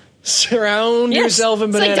 Yes. Surround Yes. yourself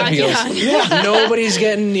in It's like banana Donkey peels. Kong. Yeah. Nobody's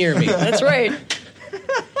getting near me. That's right.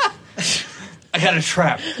 I got a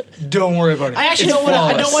trap. Don't worry about it. I actually It's don't want to. I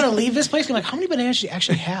flawless. don't want to leave this place. I'm like, how many bananas do you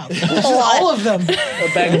actually have? Just all of them.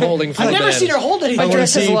 A bag of holding full I've of never bananas. seen her hold anything. My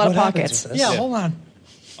dress has a lot of pockets. Yeah, hold on.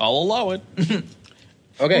 I'll allow it.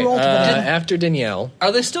 Okay, Roll to banana. after Danielle.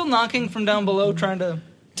 Are they still knocking from down below, trying to?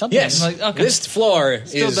 Something. Yes, Like, okay. this floor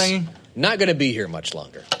Still is banging. not going to be here much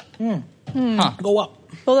longer. Go up.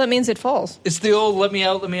 Well, that means it falls. It's the old "let me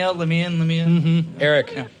out, let me out, let me in, let me in."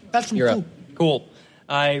 Eric, That's some you're cool. up. Cool.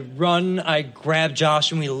 I run, I grab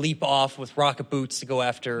Josh, and we leap off with rocket boots to go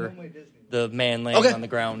after the man laying Okay. on the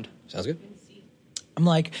ground. Sounds good. I'm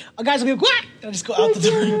like, guys, I'm gonna what? And I just go out the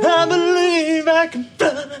door. I believe I can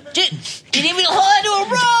fly. Didn't even hold to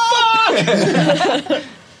a rock.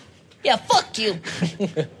 Yeah, fuck you.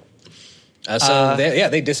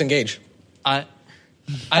 They disengage. I'd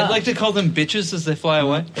like to call them bitches as they fly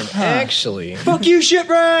away. Actually, Fuck you,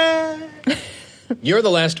 shipwreck! you're the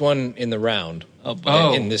last one in the round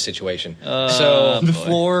Oh. in this situation. So The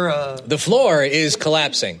floor, the floor is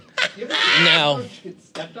collapsing.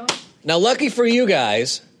 Now, lucky for you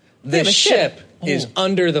guys, the have a ship. is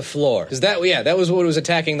under the floor. Because that was what was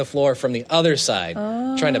attacking the floor from the other side,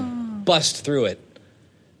 trying to bust through it.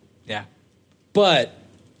 Yeah. But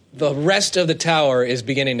the rest of the tower is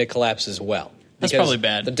beginning to collapse as well. That's Because probably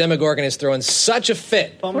bad. The Demogorgon is throwing such a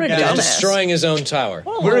fit. What a He's dumbass. destroying his own tower.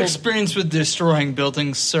 We're experienced with destroying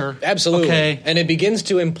buildings, sir. Absolutely. Okay. And it begins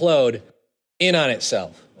to implode in on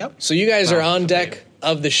itself. Yep. So you guys are on deck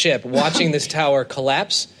of the ship watching this tower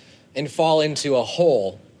collapse and fall into a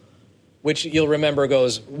hole, which you'll remember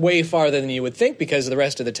goes way farther than you would think because the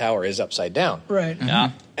rest of the tower is upside down. Right.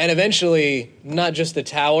 Yeah. And eventually, not just the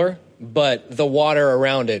tower, but the water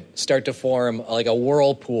around it start to form like a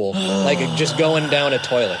whirlpool, like just going down a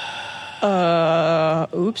toilet.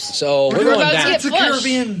 Oops. So we're going about to down. get It's a flush.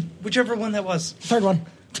 Caribbean, whichever one that was. Third one.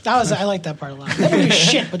 I like that part a lot. That movie was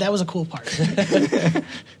shit, but that was a cool part.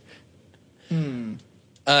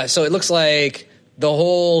 So it looks like the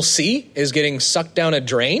whole sea is getting sucked down a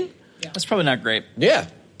drain. That's probably not great. Yeah.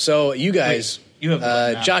 So you guys, you have the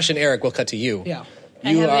button now. Josh and Eric will cut to you. Yeah.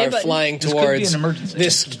 You have a are button. flying This could be towards an emergency.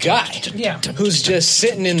 this guy Yeah. who's just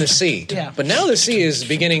sitting in the sea. Yeah. But now the sea is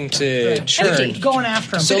beginning to churn. Going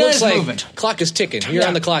after him. So it The looks guy's like moving. clock is ticking. You're Yeah.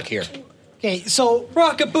 on the clock here. Okay, so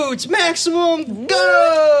rocket boots, maximum,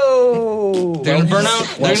 go! They're gonna burn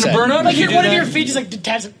out. Well They're said. gonna burn out. like if you your do one of that. your feet just like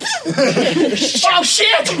detaches. Oh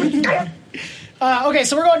shit! Okay,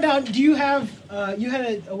 so we're going down. Do you have you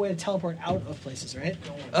had a way to teleport out of places, right?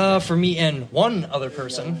 For me and one other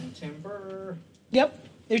person. Yep.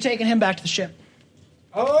 You're taking him back to the ship.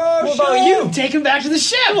 Oh, what about you? Take him back to the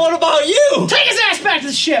ship. What about you? Take his ass back to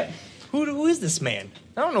the ship. Who is this man?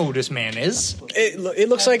 I don't know who this man is. It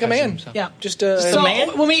looks like a man. Yeah. Just So, when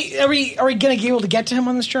are we gonna be able to get to him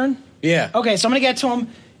on this turn? Yeah. Okay, so I'm gonna get to him.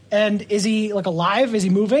 And is he like alive? Is he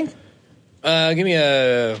moving? Give me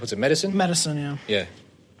a what's it? Medicine. Medicine. Yeah.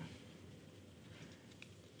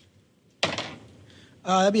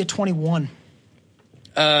 That'd be a 21.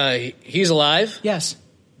 He's alive. Yes.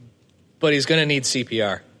 But he's gonna need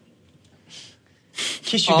CPR.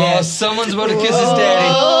 Kiss your dad. Someone's about to kiss his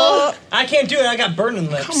daddy. I can't do it. I got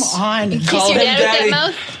burning lips. Come on. Kiss your dad with that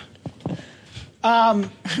mouth.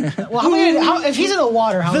 Well, if he's in the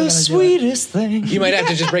water, how are we gonna sweetest thing. You might have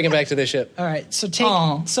to just bring him back to the ship. All right, so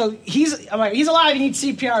So he's alive. He needs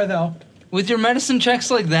CPR though. With your medicine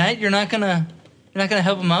checks like that, you're not gonna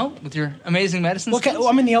help him out with your amazing medicine. Okay, well,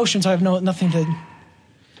 I'm in the ocean, so I have nothing to.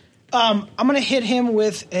 I'm gonna hit him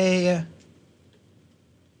with a.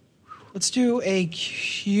 Let's do a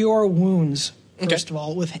cure wounds first of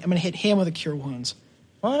all. I'm gonna hit him with a cure wounds.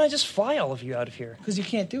 Why don't I just fly all of you out of here? Because you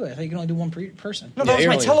can't do it. I thought you can only do one person. No, that was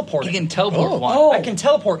my teleporting. You can teleport one. Oh. I can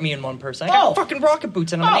teleport me in one person. I got fucking rocket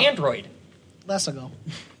boots and I'm an android. Less ago.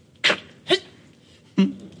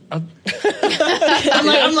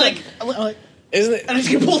 I'm like, Isn't it? and I just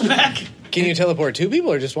get pulled back. Can you teleport two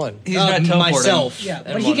people or just one? He's not teleporting. myself. Yeah,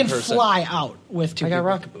 and but he one can person. fly out with two. I got people.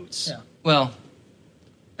 rocket boots. Yeah. Well,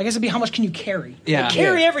 I guess it'd be how much can you carry? yeah.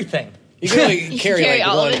 Carry everything. You can only carry carry like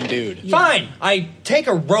all of one it. dude. Fine. I take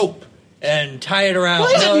a rope and tie it around.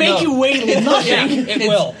 Why does it make you weigh nothing? Yeah, it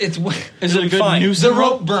will. It's Is it a good fine. noose? the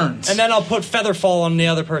rope burns. And then I'll put Featherfall on the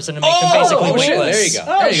other person and make them basically shit, weightless. there you go.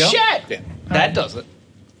 Oh There you go. shit! Yeah. that does it.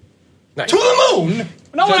 Nice. To the moon!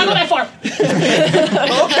 No, we're not going that far.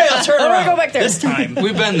 Okay, I'll turn I don't around. wanna go back there. This time.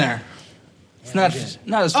 We've been there. It's not as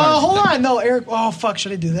far. as Hold you think. on, no, Eric. Oh fuck,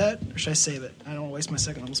 should I do that or should I save it? I don't want to waste my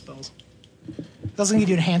second level spells. It doesn't give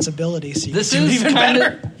you enhanced ability, so you This can do is even kinda-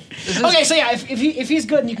 better. Okay, so yeah, if he's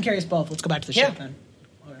good and you can carry us both, let's go back to the ship then.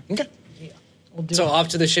 Okay. We'll do So it. off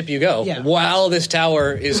to the ship you go. Yeah. While this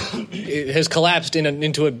tower has collapsed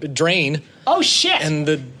into a drain, Oh shit! and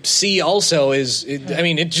the sea also is.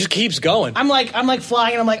 It just keeps going. I'm like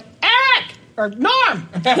flying, and I'm like, Eric or Norm,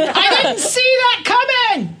 I didn't see that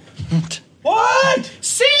coming. What?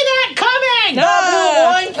 See that coming?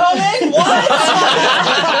 Wine coming? What?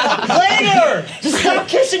 Later! Just stop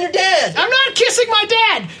kissing your dad! I'm not kissing my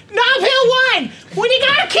dad. Knob Hill wine. When you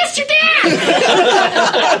gotta kiss your dad.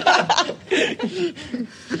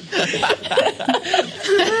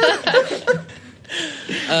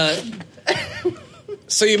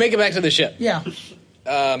 So you make it back to the ship. Yeah.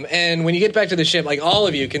 And when you get back to the ship, like all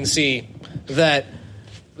of you can see that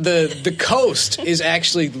the coast is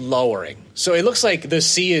actually lowering. So it looks like the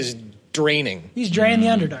sea is draining. He's draining the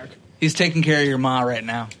Underdark. He's taking care of your ma right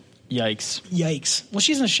now. Yikes. Yikes. Well,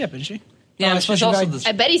 she's in a ship, isn't she? Yeah, I but suppose she's she also died-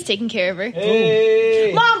 I bet he's taking care of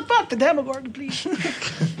her. Mom, fuck the Demogorgon, please.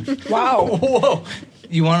 Wow. Whoa.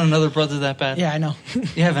 You want another brother that bad? Yeah, I know.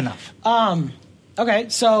 You have enough. Okay,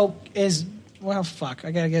 so well, fuck.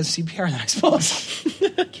 I gotta get CPR then, I suppose.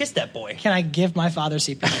 Kiss that boy. Can I give my father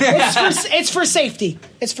CPR? It's for safety.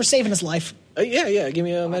 It's for saving his life. Yeah. Give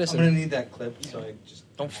me a medicine. I'm gonna need that clip, so I just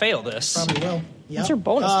Don't fail this. Probably will. What's your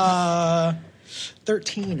bonus?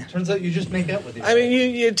 13 turns out you just make out with you.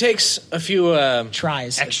 It takes a few.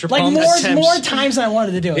 tries. Extra like pump more attempts. times than I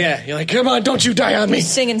wanted to do it. Yeah, you're like, come on, don't you die on me.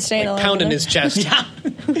 Singing, staying alive. Pounding over his chest. Yeah.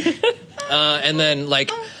 And then,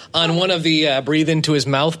 like, on one of the breathe into his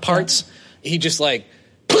mouth parts, he just, like,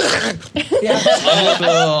 Yeah.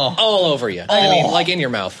 all over you. I mean, like in your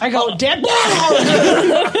mouth. I go, Dad.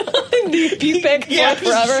 Puke back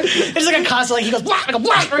forever. It's like a constant, like, he goes, blah, I go,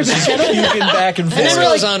 blah, right in his channel. Puking back and And forth. this we're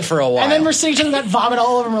goes like- on for a while. And then we're seeing each other that vomit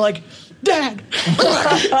all over, and we're like, Dad,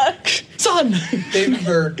 son. David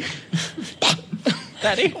Bird.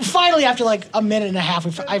 Daddy. Finally, after like a minute and a half,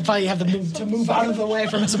 I finally have to move out of the way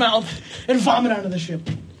from his mouth and vomit onto the ship.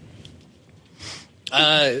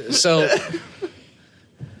 So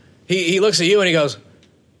he looks at you and he goes,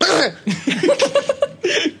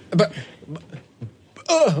 Buck?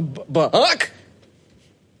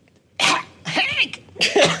 Hank!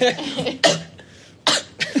 Hank!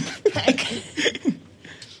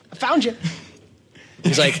 I found you.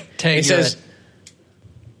 He's like, he says,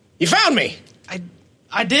 you found me.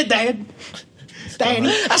 I did, Dad.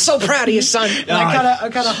 Danny. I'm so proud of you, son. And I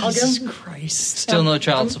kind of hug him. Jesus Christ. Still no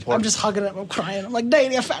child support. I'm just hugging him. I'm crying. I'm like,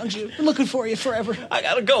 Danny, I found you. I'm looking for you forever. I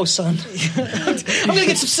gotta go, son. I'm gonna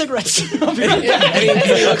get some cigarettes. And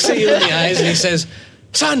he looks at you in the eyes and he says,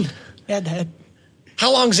 son, Yeah, Dad.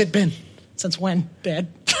 how long's it been? Since when, Dad?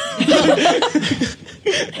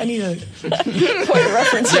 I need a point of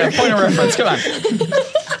reference here. Yeah, point of reference. Come on.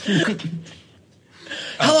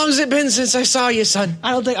 How long has it been since I saw you, son?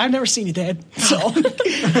 I don't think I've never seen you, Dad. So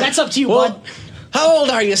that's up to you, bud. How old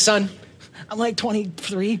are you, son? I'm like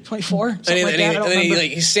 23, 24, And something like that. I don't remember.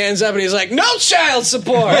 he stands up and he's like, "No child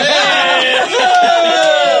support."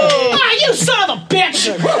 Ah, you son of a bitch!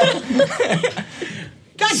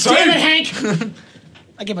 God damn it, Hank!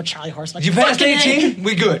 I give him a Charlie horse. Like, You passed fucking 18? Hank.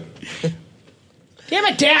 We good. Damn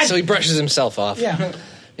it, Dad! So he brushes himself off. Yeah.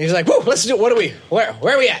 He's like, "Whoa, let's do. What are we? Where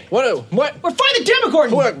are we at? What? We're fighting the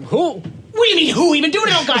Demogorgon. Who? What do you mean, who? We've been doing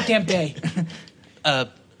it all goddamn day.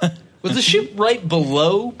 Was the ship right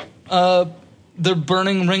below the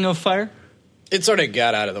burning ring of fire? It sort of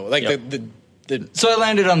got out of the way. Like the So I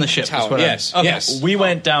landed on the ship. tower. is what Yes, okay. yes. We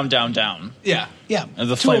went down, down, down. Yeah. Yeah. And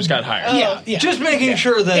the flames got higher. Yeah. Just making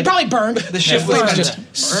sure that They probably burned. the ship Flames was just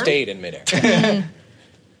stayed in midair.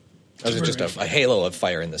 That was just a halo of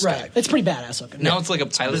fire in the sky. Right. It's pretty badass looking. Now it's like a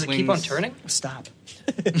pilot Does it keep on turning? Stop.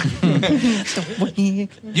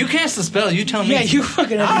 You cast the spell. You tell me. Yeah, you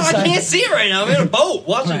fucking have to I decide. can't see it right now. I'm in a boat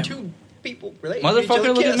watching Right. two people relate to each Motherfucker,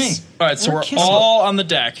 other look at me. kiss. All right, so We're we're kissing. all on the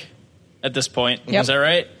deck at this point. Yep. Is that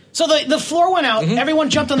right? So the floor went out. Everyone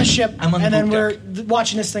jumped on the ship, I'm on and the then poop we're deck.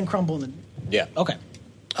 watching this thing crumble. Yeah. Okay.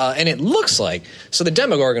 And it looks like the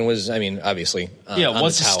Demogorgon was. I mean, obviously. Yeah, on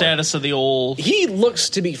what's the tower. status of the old... He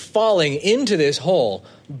looks to be falling into this hole,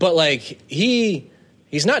 but like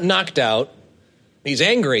he's not knocked out. He's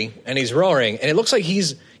angry and he's roaring, and it looks like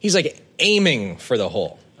he's like aiming for the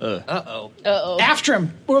hole. Uh-oh. After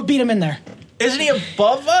him. We'll beat him in there. Isn't he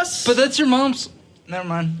above us? But that's your mom's. Never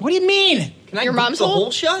mind. What do you mean? Can I Your boot mom's the hole?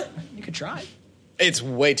 hole shut? You could try. It's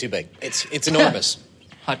way too big. It's enormous.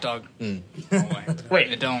 Hot dog. No way.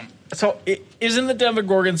 Wait. I don't. So isn't the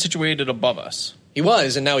Demogorgon situated above us? He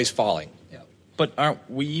was, and now he's falling. But aren't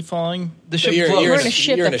we falling? The ship You're, floats. you're in a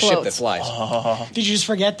ship you're in that a ship that floats. flies. Did you just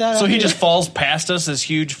forget that? So he just falls past us, this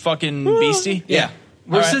huge fucking beastie? Yeah.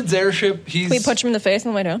 Where's All right. Sid's airship? He's We punch him in the face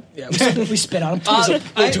on the way down. Yeah, we spit on him. A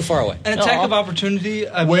little too far away. An attack of opportunity.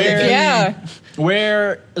 I Where- believe. Yeah.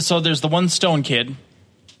 Where? So there's the one stone kid,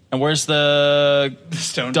 and where's the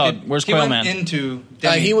Stone Doug? kid. Where's he went Quailman? into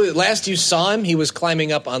Demi. He was last you saw him. He was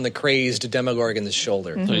climbing up on the crazed Demogorgon's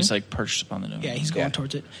shoulder. So he's like perched upon the dome. Yeah, he's going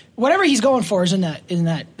towards it. Whatever he's going for is in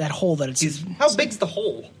that hole that it's How big's the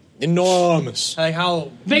hole? Enormous. Like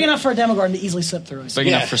how? big enough for a Demogorgon to easily slip through. Big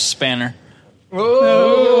enough for Spanner.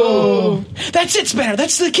 That's it, Spanner.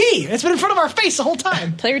 That's the key. It's been in front of our face the whole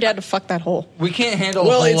time. Tell your dad to fuck that hole. We can't handle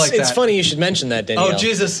Well, a hole it's like it's that. funny you should mention that, Danielle. Oh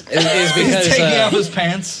Jesus! Is because He's taking off his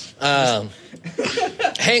pants.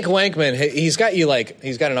 Hank Wankman, he's got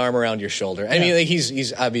an arm around your shoulder. I mean, like,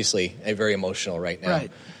 he's obviously very emotional right now.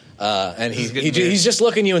 Right. And This is getting weird. he's just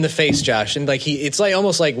looking you in the face, Josh, and like it's like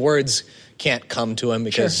almost like words can't come to him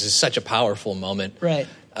because it's such a powerful moment. Right.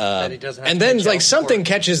 That he doesn't have And to then pay like child something support.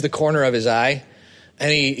 catches the corner of his eye,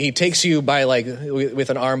 and he takes you by like with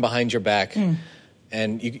an arm behind your back,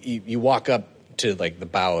 and you walk up to like the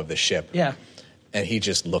bow of the ship. Yeah. And he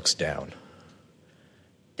just looks down.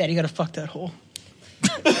 Dad, you gotta fuck that hole.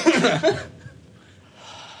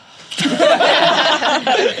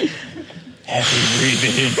 Heavy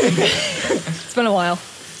breathing. It's been a while.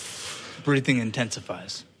 Breathing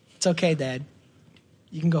intensifies. It's okay, Dad.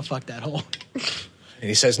 You can go fuck that hole. And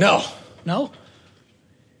he says, "No." No?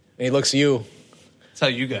 And he looks at you, That's how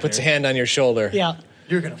you got puts a here. hand on your shoulder, Yeah.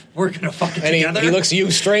 We're gonna fuck it and together. he looks at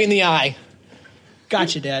you straight in the eye.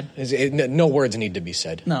 Gotcha, Dad. No words need to be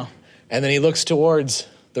said. No. And then he looks towards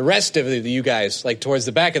the rest of you guys, like towards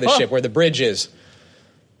the back of the ship where the bridge is.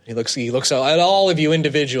 He looks at all of you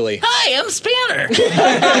individually. Hi, I'm Spanner.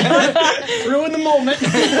 Ruin the moment.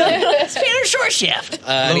 Spanner Short Shaft.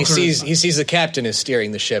 And he sees the captain is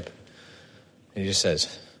steering the ship. And he just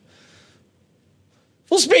says,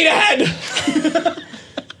 "Full speed ahead!"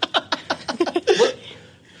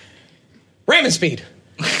 Ramming speed.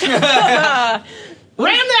 Ram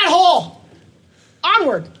that hole!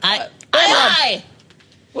 Onward! Aye.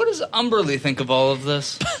 What does Umberly think of all of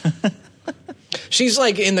this? She's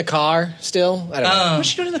like in the car still. I don't know. What's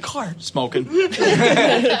she doing in the car? Smoking.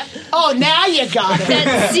 Oh, now you got it.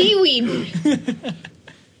 That seaweed.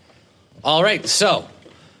 All right, so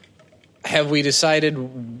have we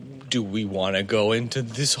decided, do we want to go into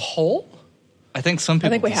this hole? I think some people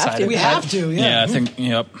think we have decided to. We have to, yeah. Yeah, I think,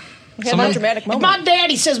 yep. We had that dramatic If moment. my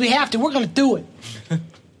daddy says we have to, we're gonna do it.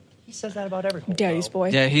 He says that about every hole. Daddy's boy.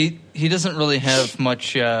 Yeah, he doesn't really have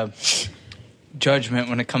much judgment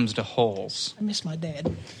when it comes to holes. I miss my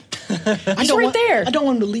dad. He's right there. I don't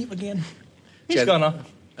want him to leave again. He's gonna.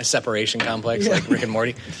 a separation complex like Rick and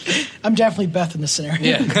Morty. I'm definitely Beth in this scenario.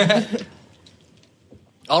 Yeah.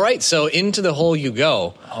 All right, so into the hole you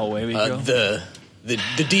go. Oh, away we go. The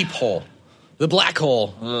deep hole. The black hole.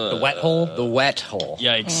 The wet hole. The wet hole.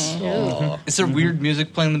 Yikes. Oh. Is there weird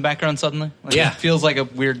music playing in the background suddenly? Like, Yeah. It feels like a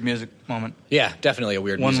weird music moment. Yeah, definitely a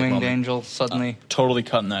weird music One-winged moment. angel suddenly. Totally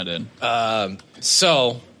cutting that in.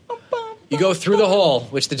 So, you go through the hole,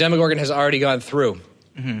 which the Demogorgon has already gone through.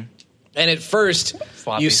 Mm-hmm. And at first,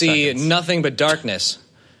 Floppy you see seconds. nothing but darkness,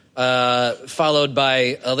 followed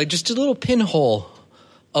by like just a little pinhole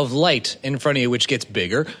of light in front of you, which gets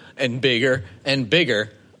bigger and bigger and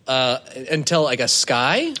bigger until like a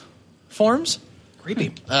sky forms.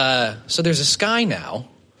 Creepy. So there's a sky now,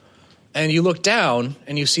 and you look down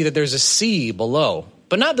and you see that there's a sea below,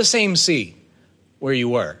 but not the same sea where you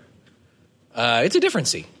were. It's a different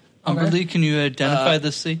sea. Umberlee, can you identify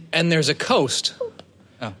this sea? And there's a coast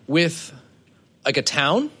with like a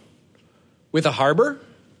town with a harbor.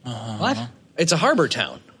 What? It's a harbor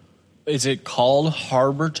town. Is it called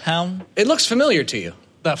Harbor Town? It looks familiar to you.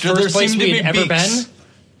 The there first place seem to we'd be ever beaks? been.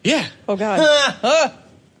 Yeah. Oh God.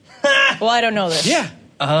 Well, I don't know this. Yeah.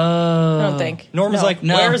 I don't think. Norman's No. like,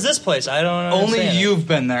 No. where is this place? I don't Only understand. you've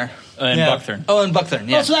been there. In Yeah. Buckthorn. Oh, in Buckthorn,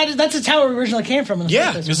 yeah. Oh, so that's the town where we originally came from. In the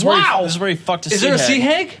Yeah. first This place. is where Wow. this is where he fucked a Is there a sea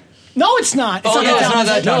hag. hag? No, it's not. It's Oh, not no, that it's town. not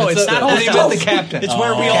that town. No, it's it's the, not oh, that you town. met the captain. It's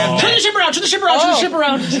where we all Turn met. the ship around. Turn the ship around. Turn the ship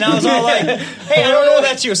around. And I was all like, hey, I don't know if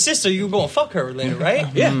that's your sister. You go and fuck her later, right?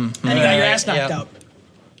 Yeah. And you got your ass knocked Yeah. out.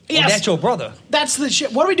 Well, Yes, that's your brother. that's the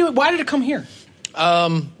shit. What are we doing? Why did it come here?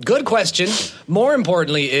 Good question. More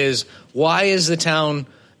importantly is, why is the town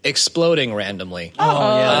exploding randomly?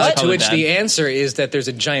 that's To probably which bad. the answer is that there's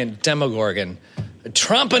a giant Demogorgon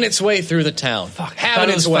tromping its way through the town. Thought Having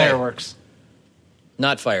it its was way. fireworks.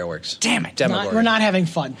 Not fireworks. Damn it. Demogorgon. We're not having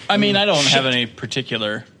fun. I mean, I don't have any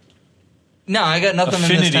particular No, I got nothing in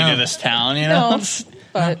affinity this town. to this town, you know? No,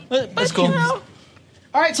 but That's cool.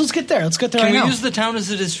 All right, so let's get there. Let's get there Can right we now. use the town as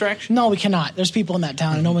a distraction? No, we cannot. There's people in that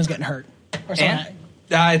town, and no one's getting hurt. Or something. And?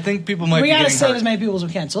 I think people might We be gotta getting save hurt. as many people as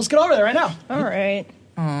we can. So let's get over there right now. all right.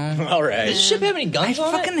 All right. Does this ship have any guns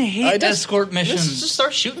on fucking it? hate escort missions. Let's just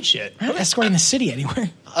start shooting shit. We're not escorting the city anywhere.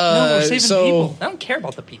 No, we're saving so people. I don't care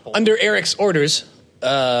about the people. under Eric's orders,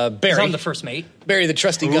 'Cause Barry, I'm the first mate. Barry the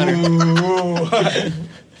trusty gunner,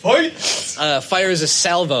 fires a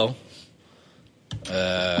salvo,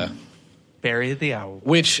 Bury the owl.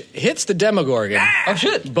 which hits the Demogorgon, Oh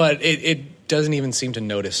shit! but it doesn't even seem to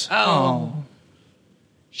notice. Oh.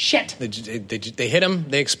 Shit. They hit him,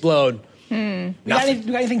 they explode. We got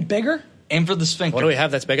anything bigger? Aim for the sphincter. What do we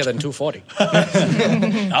have that's bigger than 240?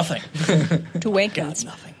 Nothing. To wake up.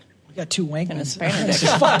 We got two wankers. Benedict.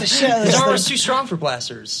 Fuck the shit. This armor's too strong for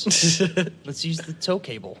blasters. Let's use the tow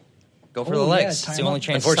cable. Go for the Oh, legs. yeah, it's tie the 'em only up.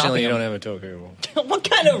 chance. Unfortunately, you of don't have a tow cable. stopping him. What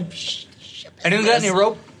kind of? Anyone got any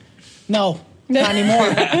rope? No, not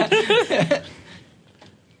anymore.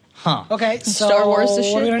 Huh. Okay, so Star Wars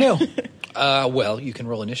this what are we shit? gonna do? Well, you can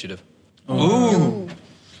roll initiative. Oh,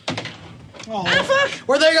 fuck!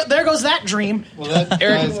 Where there goes that dream. Well, that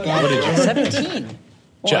Eric, guy's got what did you? 17.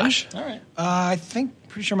 Josh. All right. I think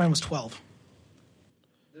pretty sure mine was 12.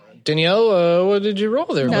 Danielle, what did you roll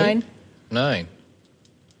there? buddy? 9.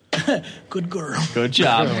 9. Good girl. Good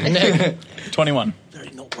job. Nick. 21.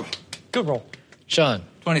 Very noble. Good roll. Sean.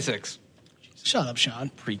 26. Shut up,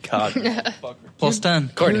 Sean. Precog. Plus 10.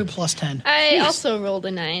 Courtney. You're plus 10. I also rolled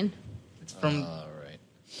a 9. It's from All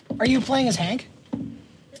right. Are you playing as Hank?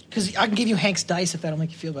 Because I can give you Hank's dice if that'll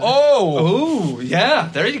make you feel better. Oh! Ooh, yeah,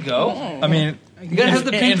 there you go. I mean, You gotta have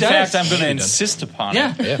the pink in dice. fact, I'm going to insist upon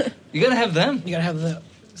Yeah. it. Yeah. You gotta have them. You gotta have the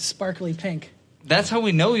sparkly pink. That's how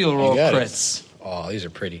we know you'll roll You got it. crits. Oh, these are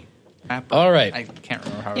pretty. Apple. All right. I can't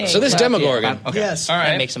remember how Yeah. So this Yeah. Demogorgon, Okay. Yes. All That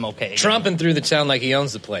right. makes him okay. tromping through the town like he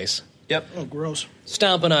owns the place, Oh, gross.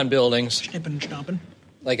 stomping on buildings Snipping and stomping.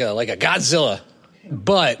 like a Godzilla.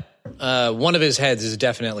 But one of his heads is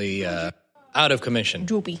definitely out of commission.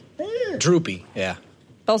 Droopy. Droopy, yeah.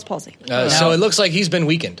 Bell's palsy. So it looks like he's been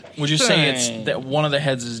weakened. Would you say it's that one of the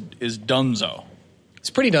heads is Dunzo? It's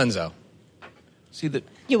pretty dunzo. See, the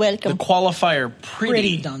You're welcome. qualifier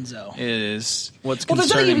Pretty pretty dunzo. is what's Well, there's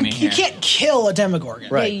not concerning even, me you here. can't kill a Demogorgon.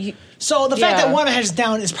 Right. Yeah, So the fact Yeah. that one of the heads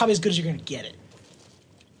down is probably as good as you're going to get it.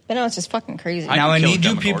 but no, it's just fucking crazy. I Now I can kill need a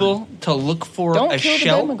you Demogorgon. people to look for Don't a kill the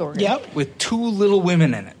shell Demogorgon. Yep. with 2 little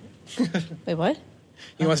women in it. Wait, what?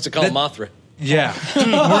 He wants to call Mothra. Yeah. We're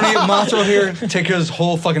gonna get Mothra here, take care of this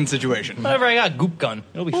whole fucking situation. Whatever, I got goop gun.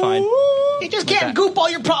 It'll be fine. You just can't goop all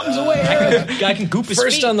your problems away. Guy can goop his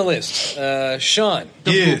First feet. on the list, Sean.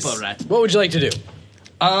 Yes. What would you like to do?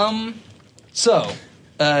 So,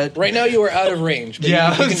 Right now you are out of range. But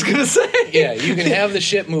Yeah, you I was gonna say. Yeah, you can have the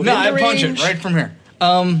ship move No, into I punch range. it right from here.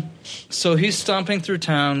 So he's stomping through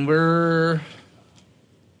town.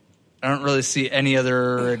 I don't really see any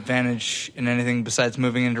other advantage in anything besides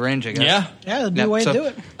moving into range, I guess. Yeah. Yeah, that'd be a way to do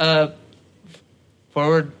it.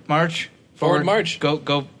 Forward march. Forward march.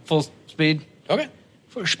 Go full speed. Okay.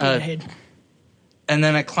 For speed ahead. And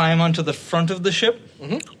then I climb onto the front of the ship.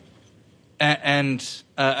 Mm-hmm. And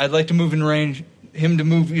I'd like to move in range, him to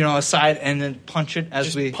move, aside and then punch it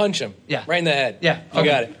as we punch him. Yeah. Right in the head. Yeah. You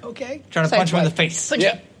got it. Okay. Trying to punch him in the face.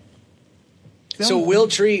 Yeah. So we'll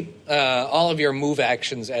treat all of your move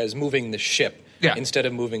actions as moving the ship instead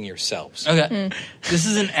of moving yourselves. Okay. This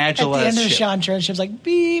is an At agile the end ass of the ship. shot, the ship's like,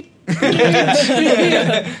 beep.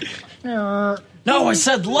 No, I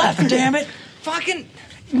said left, damn it. Fucking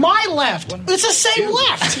my left. It's the same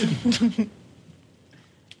left.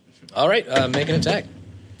 All right, make an attack.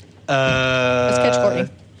 Let's catch Courtney.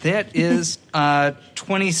 That is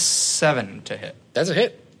 27 to hit. That's a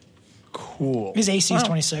hit. Cool. His AC is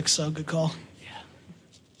 26, so good call.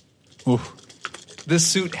 Oof. This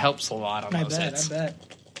suit helps a lot on I those bet. hits. I bet.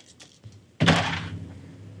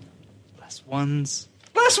 Last ones.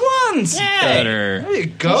 Better. There you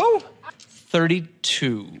go.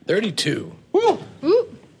 32. 32. Woo.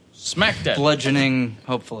 Smack dead. Bludgeoning,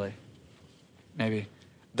 hopefully. Maybe.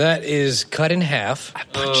 That is cut in half. I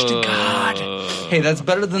punched a god. Hey, that's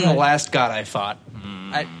better than the last god I fought.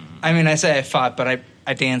 I mean, I say I fought, but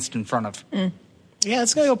I danced in front of. Yeah,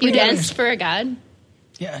 it's going to go You pretty good. danced for a god?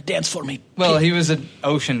 Yeah, dance for me. Well, he was an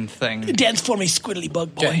ocean thing. Dance for me, squiddly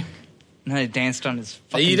bug boy. And I danced on his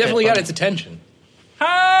fucking You definitely got head. its attention.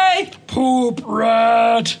 Hi! Poop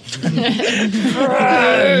rat.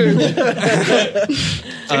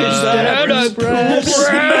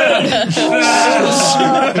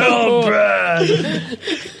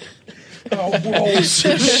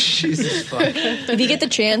 Jesus fuck. If you get the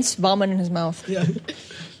chance, vomit in his mouth. Yeah.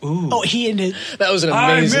 Ooh. Oh, he ended. That was an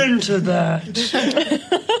amazing. I'm into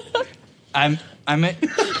that. I'm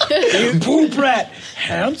You poop rat.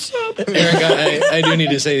 Handsome. Eric, I do need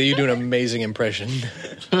to say that you do an amazing impression.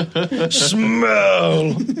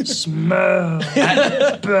 Smell.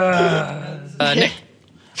 Nick.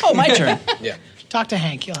 Oh, my turn. Yeah. Talk to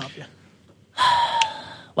Hank. He'll help you.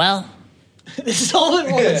 Well, This is all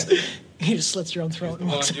it was. He just slits your own throat. And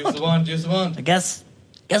walks out. Juice the wand. I guess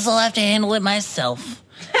I'll have to handle it myself.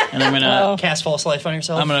 And I'm gonna Cast false life on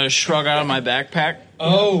yourself. I'm gonna shrug out of my backpack.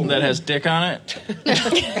 That has dick on it.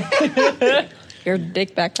 Your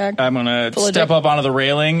dick backpack. I'm gonna Full of step dick. up onto the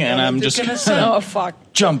railing and I'm just gonna Oh fuck!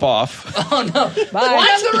 jump off.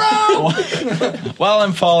 Bye. While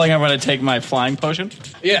I'm falling, I'm gonna take my flying potion.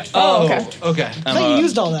 Yeah. Oh, okay. Okay. I thought you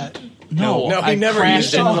used all that. No, he I never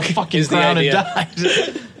crashed used it. into the fucking Is the ground and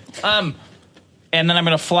idea. died. And then I'm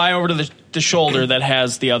gonna fly over to the shoulder that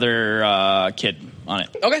has the other kid on it.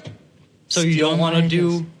 Okay. So you don't want to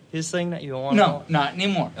do his thing that you don't want to No, not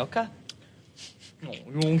anymore. Okay.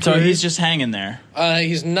 So he's just hanging there.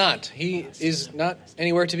 He's not. He is not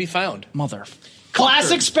anywhere to be found. Mother.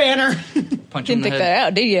 Classic spanner. Punch him Didn't in the think head. that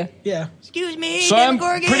out, did you? Yeah. Excuse me, So I'm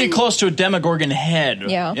Demogorgon. pretty close to a Demogorgon head.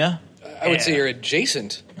 Yeah. Yeah? I would say you're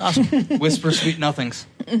adjacent. Whisper sweet nothings.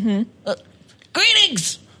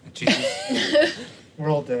 Greetings. We're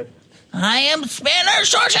all dead. I am Spanner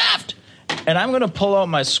Shoreshaft. And I'm going to pull out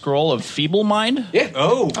my scroll of Feeble Mind Yeah.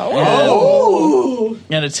 Oh.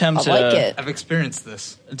 and attempt I like it. I've experienced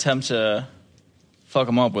this. attempt to fuck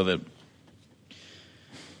him up with it.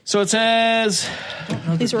 So it says,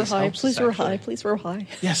 Please roll high. Please roll high. Please roll high.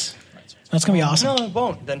 Yes. That's going to be awesome. No, it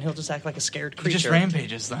won't. Then he'll just act like a scared He creature. just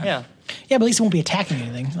rampages then. Yeah. Yeah, but at least he won't be attacking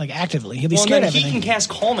anything, like actively. He'll be Well, scared then of he everything. can cast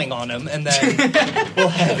calming on him, and then we'll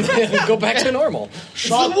have Go back to normal.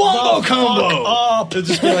 Shut the wombo combo. up. It'll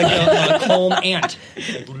just be like a calm ant.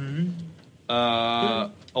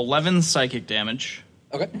 11 psychic damage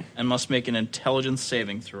Okay. and must make an intelligence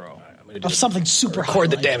saving throw. Of something super high.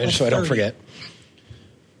 Record the like- damage like so I don't 30. forget.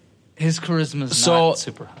 His charisma's So not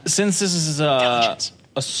super high. since this is a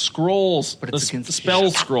scrolls, But it's a against spell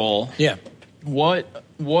you. scroll, Yeah. what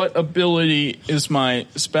ability is my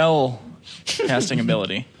spell casting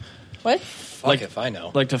ability? What? Fuck if I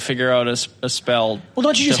know. Like to figure out a spell. Well,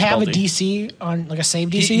 don't you just have a difficulty. DC on, like a save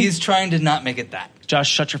DC? He's trying to not make it that. Josh,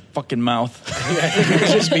 shut your fucking mouth. It would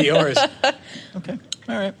just be yours. Okay.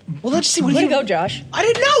 All right. well, let's see. What Way do to you go, Josh. I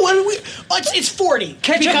didn't know. What did we? Oh, it's 40.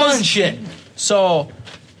 Catch up on shit. So,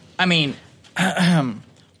 I mean,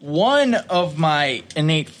 one of my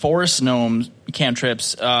innate forest gnome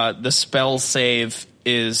cantrips, the spell save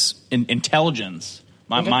is intelligence.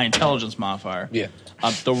 My intelligence modifier. Yeah.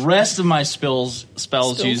 The rest of my spells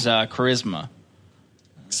use charisma.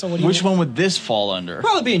 So what do you Which one would this fall under?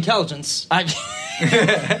 Probably be intelligence.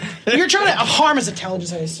 You're trying to harm his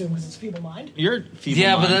intelligence, I assume, because it's feeble mind. You're feeble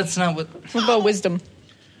Yeah, mind. but that's not what. What about wisdom?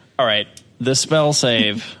 All right. The spell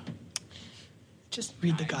save. Just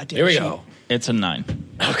read the goddamn Here we sheet. go. It's a 9.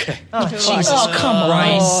 Okay. Oh, Jesus Christ.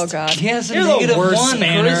 Oh god. He has a You're the negative worst 1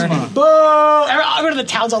 spanner. charisma. Boo! I go to the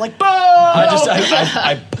towns all like, boo!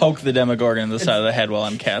 I poke the Demogorgon in the side of the head while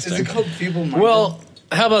I'm casting. Is it called feeble minded? Well,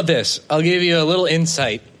 how about this? I'll give you a little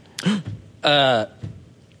insight. The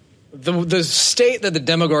state that the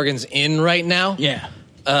Demogorgon's in right now, Yeah.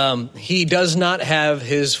 he does not have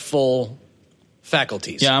his full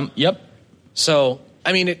faculties. Yeah. Yep. So,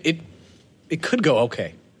 I mean, it could go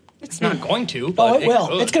okay. It's not going to, but Oh, it will.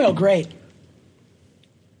 could. It's going to go great.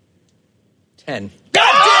 10.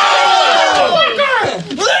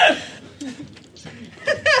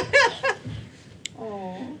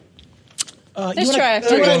 Nice try.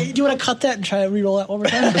 Do you want to cut that and try to re-roll that one more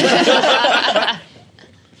time?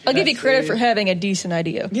 I'll give you credit for having a decent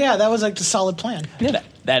idea. Yeah, that was like the solid plan.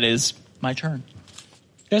 That is my turn.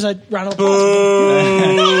 There's a round of applause.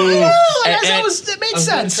 It made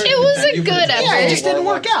sense. It was a good Yeah, it just effort. didn't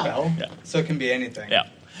work out. So it can be anything. Yeah.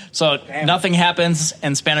 So nothing happens,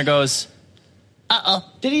 and Spanner goes,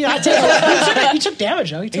 Did he not take? He took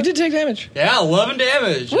damage. Though. He did take damage. Yeah, 11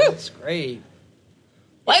 damage. That's great.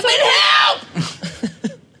 Wait, help!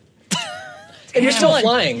 And you're still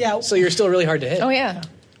flying, Yeah. so you're still really hard to hit. Oh yeah.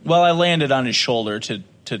 well, I landed on his shoulder to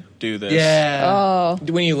do this. Oh.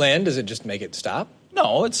 When you land, does it just make it stop?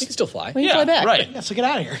 No, it's You can still fly. Well, you fly back. right. Yeah, so get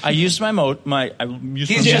out of here. I used my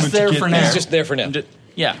He's just there for now. He's just there for now.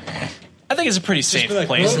 Yeah. I think it's a pretty safe be like,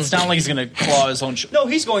 place. "Whoa." It's not like he's going to claw his own No,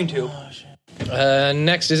 he's going to.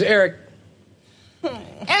 Next is Eric.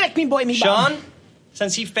 Eric, me boy, me Sean,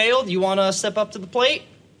 since he failed, you want to step up to the plate?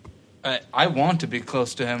 I want to be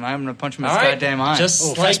close to him. I'm going to punch him in All his right. goddamn eye. Just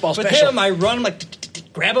Oh, like fastball with special. him, I run like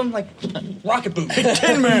grab him like rocket boot.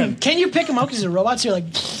 Tin Man. Can you pick him up because he's a robot? So you're like,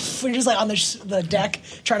 you're just like on the deck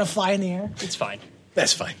trying to fly in the air. It's fine.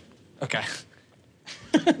 That's fine. Okay.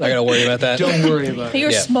 Not gonna worry about that. Don't worry about it. You're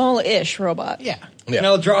a Yeah. small-ish robot. Yeah. Yeah. And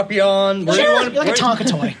I'll drop you on. Where do you want You're like a Tonka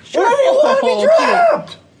toy.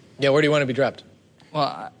 Yeah, where do you want to be dropped?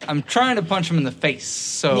 Well, I'm trying to punch him in the face.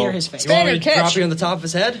 So Near his face. You want me Standard to drop catch. you on the top of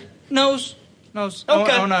his head? Nose. Okay.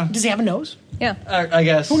 I wanna, Does he have a nose? Yeah. I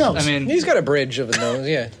guess. Who knows? I mean, He's got a bridge of a nose,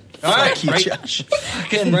 yeah. All right.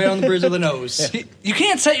 Getting right on the bridge of the nose. you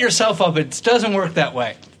can't set yourself up. It doesn't work that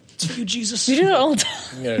way. It's for you, Jesus. You do it all the time.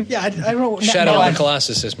 I'm gonna Yeah, I don't know. Shadow no, of the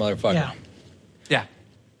Colossus, this motherfucker. Yeah. Yeah.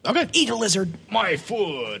 Okay. Eat a lizard. My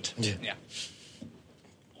foot. Yeah.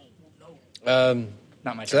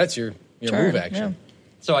 Not my So that's your Turn, move action.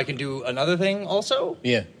 So I can do another thing also?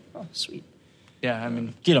 Yeah. Oh, sweet. Yeah, I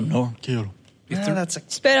mean, Get him, Norm. Get him. That's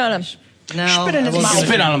Spit on him. now. Spit in his I won't mouth. do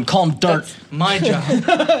Spit on him. Call him Dirt. my job.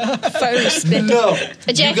 Fiery spit. No.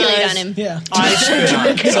 Ejaculate guys- on him. Yeah. I spit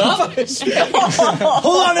on him.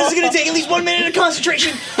 Hold on, this is going to take at least 1 minute of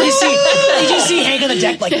concentration. You just see Hank on the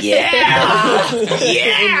deck like, yeah.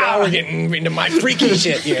 Now we're getting into my freaky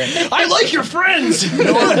shit here. I like your friends.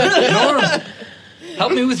 Norm,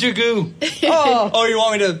 help me with your goo. Oh, you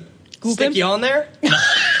want me to stick him? you on there?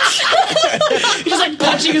 He's just like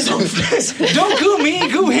punching his own face. Don't goo me,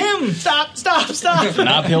 goo him. Stop. An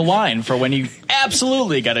uphill line for when you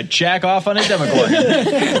absolutely got to jack off on a Demogorgon.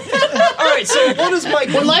 All right, so what is my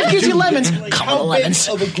When life gives you lemons, come on, how the big lemons.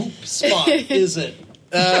 of a goop spot is it?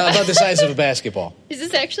 About the size of a basketball. Is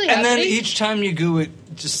this actually And then happening? each time you goo it,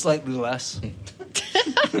 just slightly less.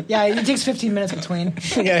 Yeah, it takes 15 minutes between.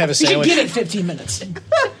 You gotta have a You can sandwich. get it 15 minutes.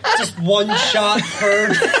 Just one shot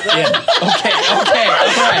per. Yeah.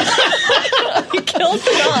 He killed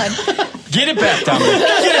John. Get it back, Dominic.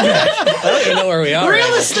 I don't even know where we are. Reel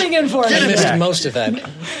this thing in for I me. missed most of that.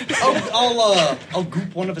 I'll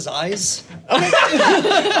goop one of his eyes. That's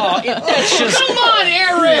just, Come on,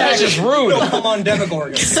 Eric. that's just rude. No, come on,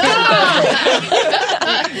 Demogorgon.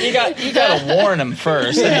 You got to warn him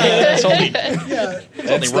first. I mean, that's only,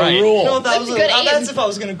 that's only right. No, that That's was good aim. that's if I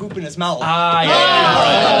was gonna goop in his mouth. Ah,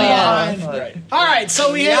 yeah. Right. All right,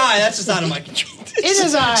 so we Yeah, have that's just out of my control. in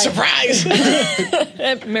his eye. Surprise!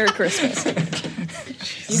 Merry Christmas.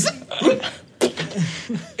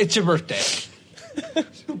 It's your birthday.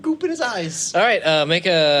 Goop in his eyes. All right, make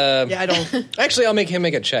a. Yeah, I don't. Actually, I'll make him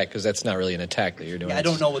make a check because that's not really an attack that you're doing. Yeah, I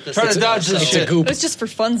don't know what this Try is. to dodge this It's a shit. goop. It was just for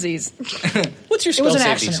funsies. What's your It was spell an save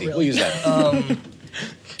accident, DC? really. We'll use that.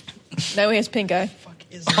 Now he has pink eye.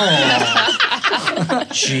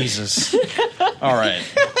 Jesus. All right.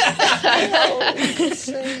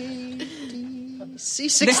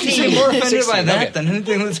 C16. Nick, you seem more offended by that Okay. than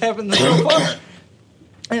anything that's happened so far.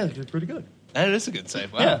 Yeah, you did pretty good. That is a good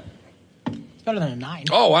save. Wow. Yeah. It's better than a 9.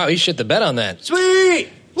 Oh wow, he shit the bed on that. Sweet.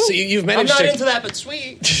 So you've I'm managed not to into that, but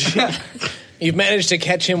sweet. you've managed to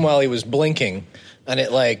catch him while he was blinking, and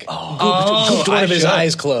it like gooped one of his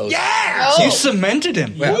eyes closed. Yeah. You cemented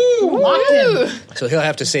him. Yeah. Locked in. So he'll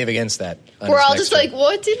have to save against that. on We're his all next just turn. like,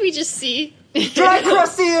 what did we just see? Dry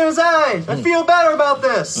crusty in his eyes. I feel better about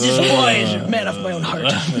this. This boy is a man of my own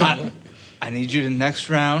heart. I need you to next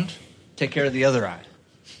round take care of the other eye.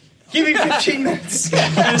 Give me 15 minutes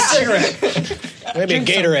and a cigarette. Maybe a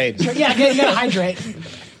Gatorade. Yeah, you gotta hydrate.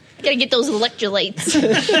 Gotta get those electrolytes.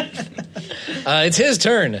 It's his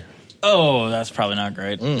turn. Oh, that's probably not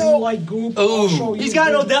great. No, like goop. Oh, He's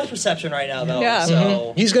got no depth perception right now, though. Yeah.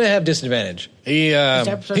 So He's going to have disadvantage. He's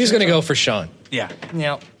going to go for Sean. Yeah.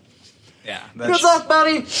 yeah. Yeah. Good luck,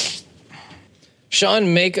 buddy.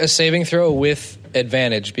 Sean, make a saving throw with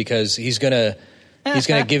advantage because he's gonna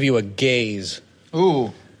give you a gaze.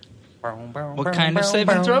 Ooh. What kind of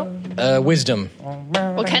saving throw? Wisdom.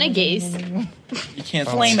 What kind of gaze? You can't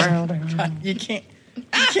Flame. You can't.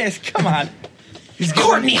 Come on.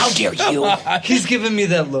 Courtney, how dare you? He's giving me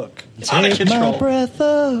that look. It's out of control. Breath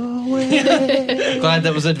away. Glad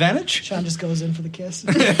that was advantage. Sean just goes in for the kiss.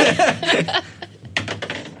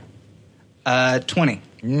 20.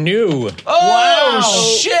 New.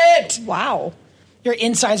 Oh, shit! Wow. Your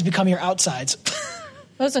insides become your outsides.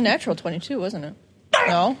 That was a natural 22, wasn't it?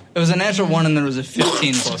 No? It was a natural 1 and there was a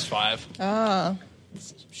 15 plus 5. Ah.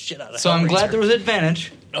 Shit out of So I'm glad there was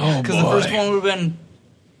advantage. Oh, Because the first one would have been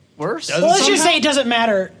worse. Well, let's just say it doesn't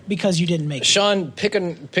matter because you didn't make it. Sean, pick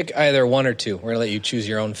either 1 or 2. We're going to let you choose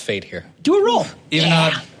your own fate here. Do a roll. Even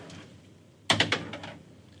though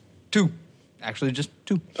 2. Actually, just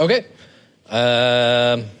 2. Okay.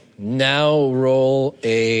 Now roll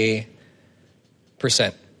a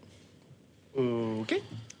percent. Okay.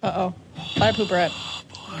 Uh-oh. Bye, Poop Rat.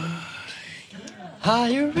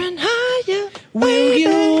 Higher and higher. Will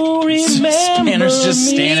you remember Spanner's just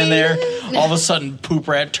standing me? there. All of a sudden, Poop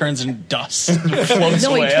Rat turns into dust. And floats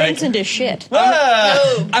No, he away. turns into shit.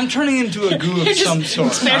 I'm turning into a goo of some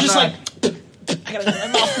sort. Spanner's just I'm like, not- I gotta go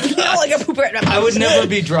in my mouth. Oh, like a Poop Rat. I would never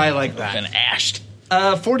be dry like that. And ashed.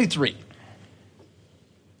 43.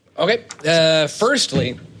 Okay.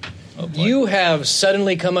 Firstly, you have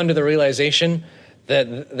suddenly come under the realization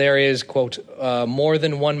that there is, quote, more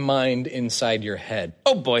than one mind inside your head.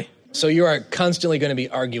 Oh, boy. So you are constantly going to be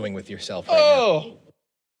arguing with yourself right now.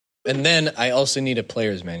 And then I also need a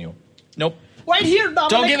player's manual. Nope. Right here, Dominic.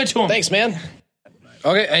 Don't give it to him. Thanks, man.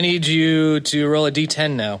 Okay, I need you to roll a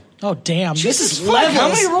d10 now. Oh, damn. This is fuck, levels. how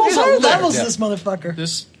many rolls These are are there? levels, Yeah. this motherfucker.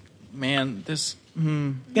 This, man, this.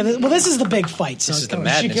 Yeah, well, this is the big fight. So This is the come on.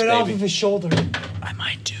 madness, She get off baby. of his shoulder. I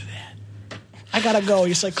might do that. I gotta go.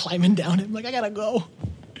 He's like climbing down him. Like, I gotta go.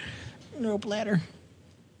 Rope ladder.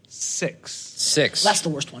 6. That's the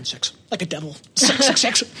worst one. 6. Like a devil.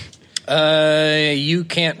 6. You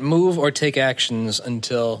can't move or take actions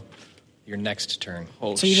until your next turn.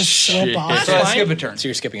 Oh, So you just shit. slope off. So I skip a turn. So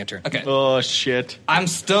you're skipping a turn. Okay. Oh, shit. I'm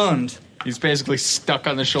stunned. He's basically stuck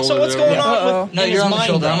on the shoulder. So what's there. going on with No, in you're his on the mind,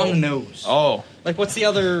 shoulder. bro? I'm on the nose. Oh. Like, what's the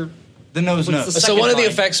other... The nose What's nose. the So second one of the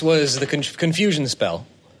mind? effects was the confusion spell,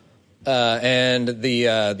 and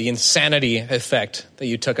the insanity effect that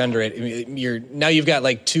you took under it. Now you've got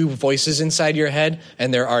like 2 voices inside your head,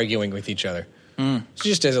 and they're arguing with each other. So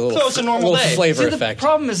just as a little, So it's a normal little day. flavor See, the effect.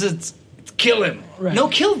 problem is it's kill him. Right. No,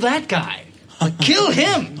 kill that guy. Like, kill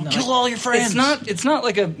him. Kill all your friends. It's not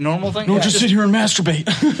like a normal thing. No, It's just sit here and masturbate.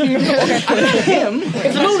 him.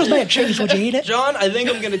 If the moon was made of cheese, would you eat it? John, I think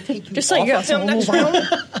I'm going to take you Just like off you of got some him next move on.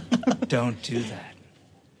 round. Don't do that.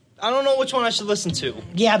 I don't know which one I should listen to.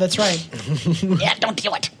 Yeah, that's right. Yeah, don't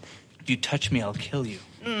do it. If you touch me, I'll kill you.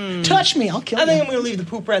 Touch me, I'll kill I you. think I'm going to leave the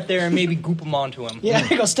poop rat there and maybe goop him onto him. Yeah,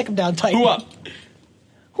 go stick him down tight. Who up?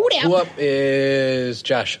 Who down? Who up is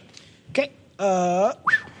Josh? Okay.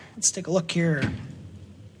 Let's take a look here.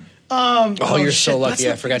 Oh, you're so shit, lucky. I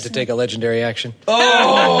that's forgot to take a legendary action.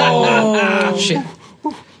 Shit.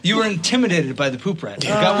 You were intimidated by the poop rat. You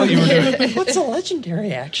got what you were doing. What's a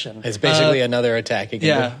legendary action? It's basically another attack. You can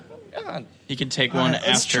Yeah. God. He can take All one right,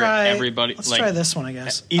 let's after try, everybody. Let's like, try this one, I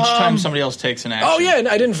guess. Each time somebody else takes an action. Oh, yeah, and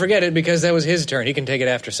I didn't forget it because that was his turn. He can take it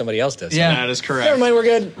after somebody else does. Yeah. That is correct. Never mind, we're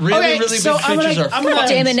good. Really, Okay, really so big I'm creatures gonna- are I'm gonna- fun.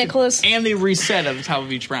 Damn it, Nicholas. And they reset at the top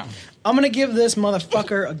of each round. I'm going to give this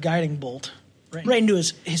motherfucker a guiding bolt. Right into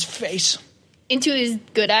his face. Into his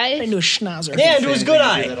good eye. Right into his schnauzer. Yeah, into his good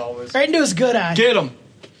eye. Right into his good eye. Get him.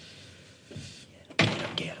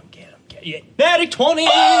 Natty 20!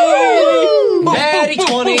 Oh! Natty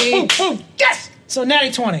 20! Yes! So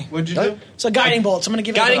natty 20. What'd you do? So guiding bolt. So I'm gonna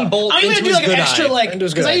give it Guiding bolt I'm gonna into do his like an good extra eye. like Into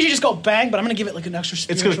his because good I eye. usually just go bang, but I'm gonna give it like an extra.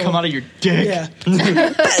 It's going to come out of your dick. Yeah.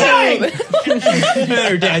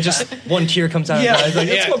 Your dad just one tear comes out Yeah. of his eyes. Like,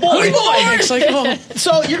 it's Yeah. my boy. It's like, oh,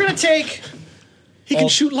 So you're gonna take. he can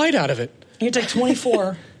shoot light out of it. You're gonna take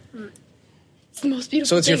 24. It's the most beautiful.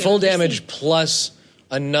 So it's your thing full I've ever damage seen. plus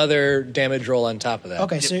another damage roll on top of that.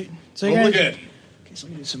 Okay, so you're Roll gonna. again. Okay, so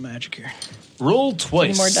let me do some magic here. Roll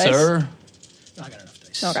twice, more dice? sir. Oh, I got enough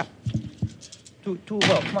dice. Okay. Too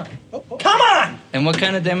well. Come on. Oh. Come on. And what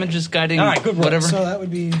kind of damage is guiding? All right, good roll. Whatever. So that would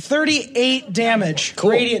be 38 damage, Cool.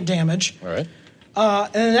 radiant damage. All right.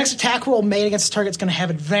 And the next attack roll made against the target is going to have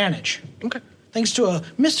advantage. Okay. Thanks to a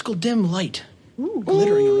mystical dim light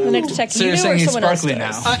glittering around. The next attack So you you're do or saying he's someone else sparkly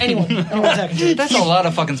does? now? Anyone attacking you. That's a lot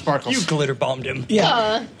of fucking sparkles. You glitter bombed him.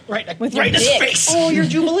 Yeah. Right, With right in your his dick. face. Oh, you're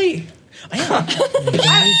Jubilee. I am.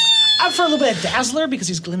 I'm for a little bit of Dazzler because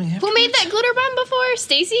he's gleaming. Who made that glitter bomb before?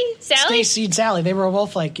 Stacy? Sally? Stacy and Sally. They were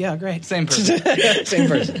both like, yeah, great. Same person. Same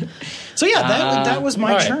person. So yeah, that was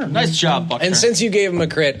my all right. turn. Nice job, Buckner. And since you gave him a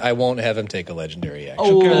crit, I won't have him take a legendary action.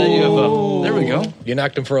 Okay, there we go. You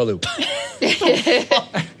knocked him for a loop.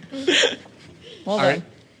 Well All right.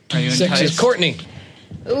 Are you Six is enticed? Courtney.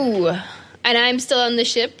 Ooh. And I'm still on the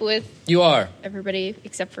ship with You are. everybody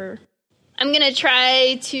except for... I'm going to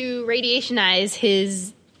try to radiationize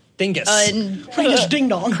his Dingus. Just ding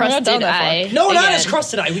dong. crusted eye. no, not again. his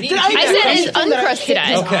crusted eye. We need Did to I, keep I that said crusted. his uncrusted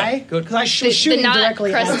eye. Okay, good. Because I was The shooting not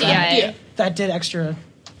directly at crusty that. eye. Yeah. That did extra.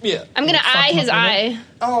 Yeah. I'm going to eye his eye.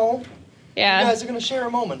 Oh, you Yeah. guys are gonna share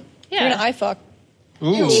a moment. You're gonna Yeah. eye fuck.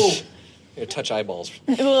 You touch eyeballs.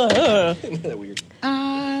 Isn't that weird?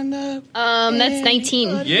 That's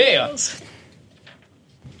 19. yeah.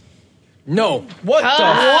 No. What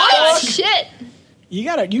Oh, shit. You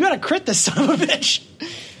gotta crit this son of a bitch.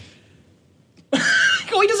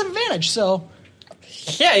 Oh, he does have advantage, so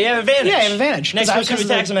Yeah, you have advantage. Yeah, you have advantage. Next 'Cause I- person who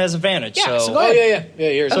because attacks him has advantage. Yeah, so go Oh, ahead. yeah.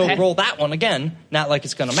 Yours. So Okay. roll that one again. Not like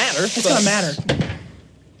it's gonna matter. It's gonna matter.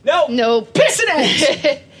 No. Nope. Piss it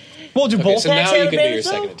ass. We'll do Okay, both so attacks now have you can do your advantage,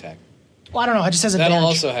 though? second attack. Well, I don't know. It just has That'll advantage.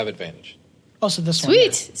 also have advantage. Oh, so this one.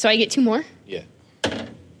 Sweet. So I get 2 more? Yeah.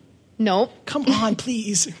 Nope. Come on,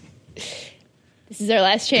 please. This is our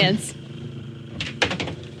last chance.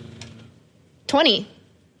 20.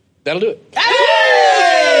 That'll do it.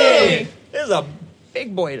 Hey! This is a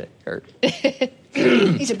big boy to hurt.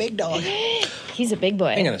 He's a big dog. He's a big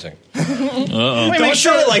boy. Hang on a second. Don't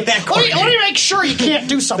show it like that, Courtney. Let me make sure you can't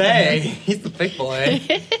do something. Hey, he's the big boy.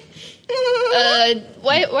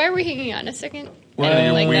 Why are we hanging on a second? One I of don't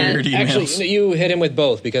your like weird that. emails. Actually, you hit him with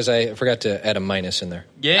both because I forgot to add a minus in there.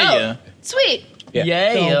 Yeah. Sweet.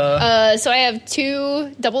 Yeah. So I have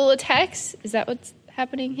 2 double attacks. Is that what's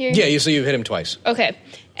happening here? Yeah, so you hit him twice. Okay.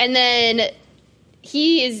 And then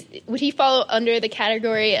would he fall under the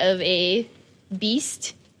category of a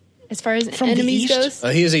beast as far as From the enemies east?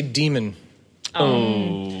 goes? He is a demon.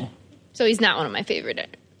 Oh. So he's not one of my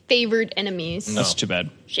favored enemies. That's too bad.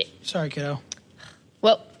 Shit. Sorry, kiddo.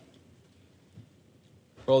 Well,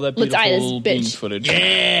 Roll that Let's eye this beautiful bean bitch. footage.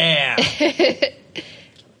 Yeah.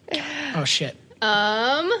 Oh shit. Is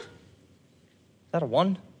that a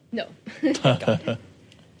 1? No.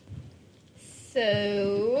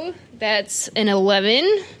 So that's an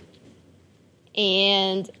 11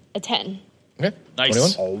 and a 10. Okay.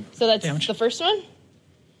 Nice. 21. So that's Damage. the first one.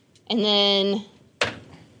 And then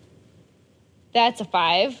that's a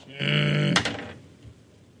 5.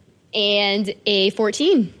 And a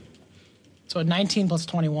 14. So 19 plus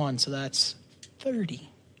 21, so that's 30.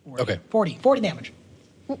 40. Okay. 40 damage.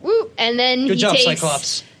 Woo, woo. And then Good he job, takes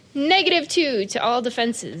Cyclops. -2 to all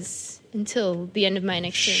defenses until the end of my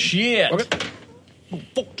next turn. Shit.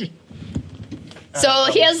 So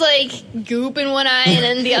he has like goop in one eye, and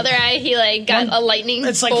then the other eye he like got a lightning.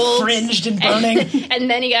 It's like bolt, fringed and burning. and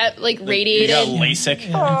then he got like You radiated. got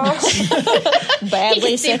LASIK. Badly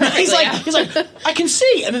He sick. can see He's perfectly like, I can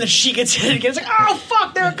see, and then the she gets hit again. It's like, oh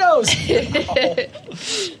fuck, there it goes.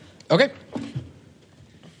 Okay.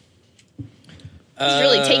 He's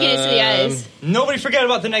really taking it to the eyes. Nobody forget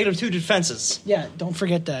about the -2 defenses. Yeah, don't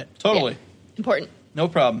forget that. Totally. Important. No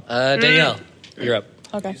problem. Danielle, you're up.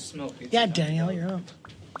 Okay. Yeah, Danielle, you're up.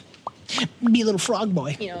 Be a little frog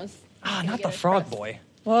boy. You know. Not the frog boy.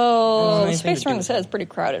 Well, anything space to do around with his head is pretty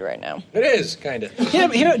crowded right now. It is, kind of.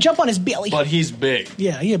 Jump on his belly. But he's big.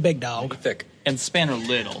 Yeah, he's a big dog. Thick. And Spanner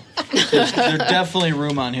little. There's definitely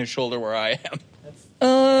room on his shoulder where I am.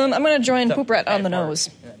 I'm gonna join Poop Rat on the nose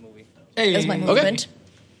Hey. as my movement.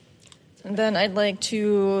 And then I'd like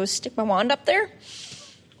to stick my wand up there.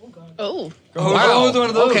 Oh. Wow. With one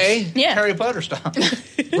of those. Okay. Yeah. Harry Potter style.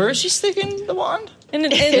 Where is she sticking the wand? In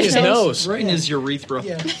His nose. Right in his urethra.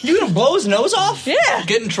 Yeah. You gonna blow his nose off? Yeah.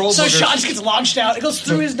 Getting troll So boogers. Sean just gets launched out. It goes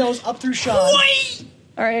through his nose, up through Sean.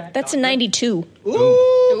 All right, that's a 92.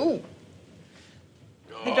 Ooh.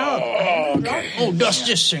 Hey, dog. Oh, dust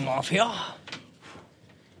this thing off here.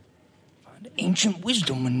 Find ancient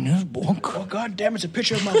wisdom in this book. Oh, God damn, it's a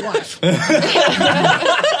picture of my wife.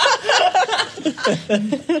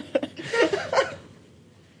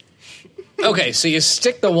 Okay, so you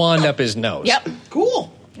stick the wand up his nose. Yep.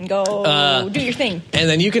 Cool. Go do your thing. And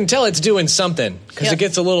then you can tell it's doing something because Yep. it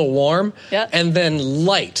gets a little warm. Yep. And then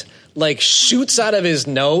light shoots out of his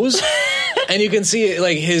nose, and you can see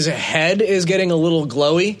like his head is getting a little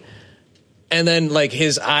glowy, and then like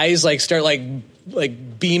his eyes start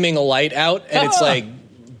beaming a light out, and it's like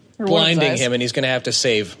Or one of his blinding eyes. him, and he's going to have to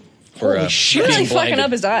save for Holy shit. being Really fucking blinded.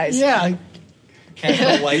 up his eyes. Yeah.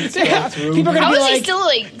 Can't the lights go through? People are going How to be is he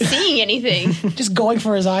like, still seeing anything? just going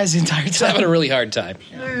for his eyes the entire He's having a time. really hard time,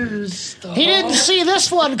 He didn't see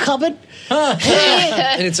this one coming.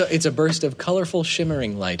 and it's a burst of colorful,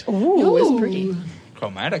 shimmering light. Ooh, it's pretty.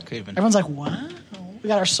 Chromatic, even. Everyone's like, wow. We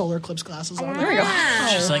got our solar eclipse glasses on. There we go.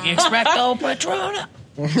 She's like, expecto Patrona.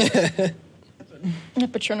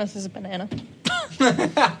 Patronus is a banana.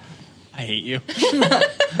 I hate you.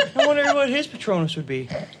 I wonder what his Patronus would be.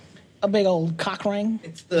 A big old cock ring.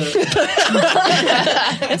 It's the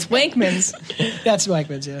It's Wankman's. That's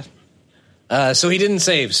Wankman's, yeah. So he didn't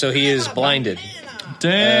save, so he is blinded.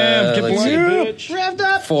 Damn, get let's blinded, see. bitch. Revved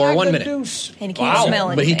up. For like 1 the minute. Deuce. And he can't smell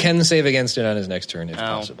anything. But he can save against it on his next turn if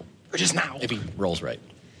Ow. possible, Which is now. if he rolls right.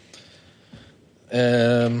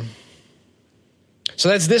 So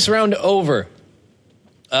that's this round over.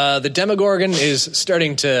 The Demogorgon is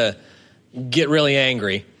starting to get really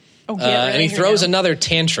angry. Oh, get really and he angry throws now. another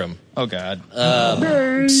tantrum. Oh God.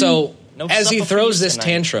 So No as he supper throws feast this tonight.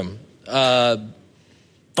 tantrum,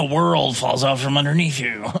 the world falls out from underneath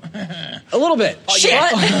you. a little bit, Shit.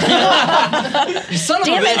 You son of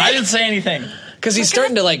a Damn it. bitch. I didn't say anything. because he's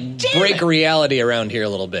starting to break reality around here a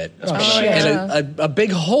little bit, and a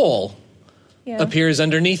big hole Yeah. appears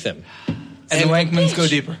underneath him, And the Wankmans go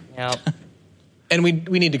deeper. Yep. and we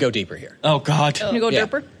need to go deeper here. Oh God. You go Yeah.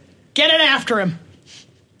 derper? Get in after him.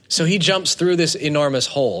 So he jumps through this enormous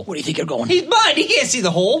hole. Where do you think you're going? He's blind. He can't see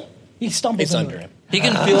the hole. He stumbles It's into under it. him. He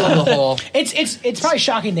can feel the hole. It's probably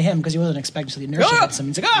shocking to him because he wasn't expecting, so the inertia hits him.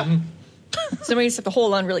 He's like, ah! Somebody stuck the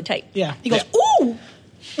hole on really tight. Yeah. He goes, ooh!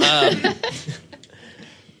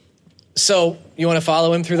 So you want to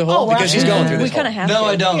follow him through the hole Oh, because he's going through We this kind hole. of have No, to.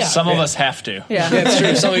 I don't. Some of us have to. Yeah. That's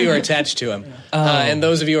true. Some of you are attached to him, and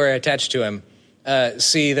those of you who are attached to him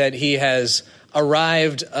see that he has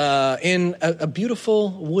arrived in a beautiful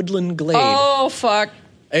woodland glade. Oh, fuck.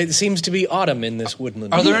 It seems to be autumn in this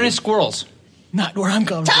woodland. Are there glade. any squirrels? Not where I'm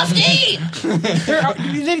going. Tufty!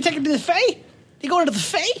 Did he take him to the Fae? You going to the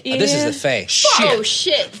Fae? This is the Fae. Oh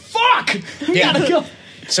shit! Fuck! We Yeah. gotta go.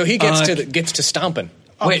 So he gets to stomping.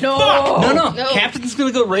 Wait, no. fuck! No. No. Captain's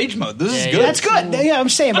gonna go rage mode. This is Yeah, good. That's good. Yeah, I'm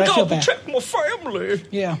saying, but I feel bad. protect my family.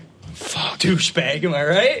 Yeah. Fuck, douchebag. Am I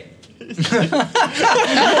right?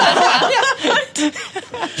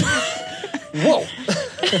 Whoa!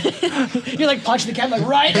 You're like punching the cat, like,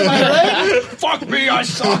 right? Am I right? Fuck me, I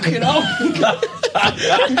suck. You know?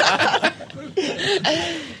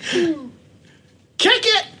 Kick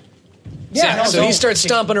it! Yeah, So he starts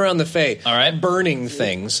stomping around the Fae. All right. Burning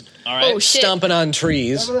things. All right. Oh shit! Stomping on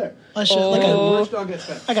trees. like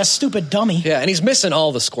a stupid dummy. Yeah, and he's missing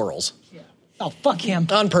all the squirrels Oh, fuck him.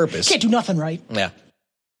 on purpose. Can't do nothing right. Yeah.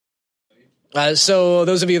 So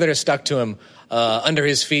those of you that are stuck to him, under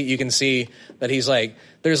his feet, you can see that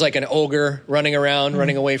there's like an ogre running around,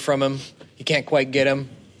 running away from him. You can't quite get him.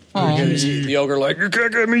 Because the ogre you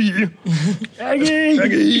can't get me. And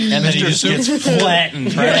then he just gets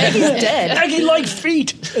flattened. Right? He's dead. Aggie like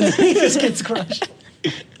feet. And then he just gets crushed.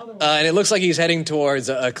 And it looks like he's heading towards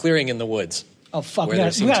a clearing in the woods. Oh, fuck. Where We there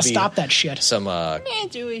gotta, seems we gotta to be stop that shit. Some Go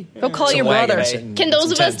call some your brother. wagons and Can those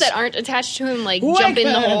some of us tents. that aren't attached to him Whack jump in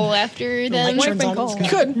the man. hole after them? Like turns on call.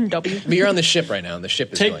 this guy. W. But you're on the ship right now, and the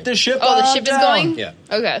ship is Take going. the ship. Oh, the on ship is down. going. Yeah.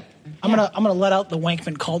 Okay. I'm gonna let out the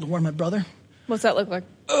Wankman call to warn my brother. What's that look like?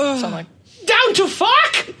 Sound like? Down to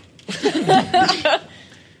fuck!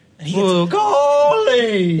 And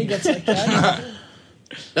he gets like that.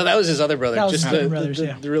 No, that was his other brother. That was Just his the, other brothers, the,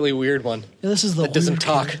 yeah. the really weird one. This is the That doesn't weird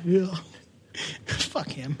talk. kid. Yeah. Fuck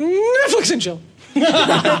him. Netflix and chill.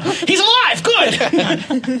 He's alive!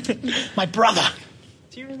 Good! My brother.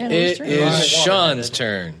 It is Sean's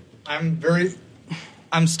turn. I'm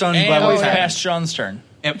stunned by And we've what's happening. passed Sean's turn.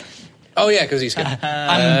 Yep. Oh yeah, because he's good.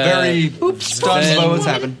 I'm very stunned by what's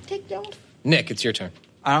happened. Nick, it's your turn.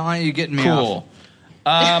 I don't want you getting me off.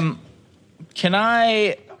 Cool. Can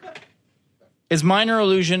I... Is Minor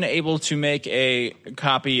Illusion able to make a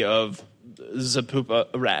copy of Zapupa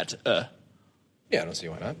Rat? Yeah, I don't see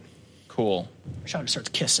why not. Cool. Sean starts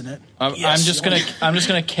kissing it. I'm just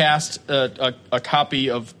gonna cast a copy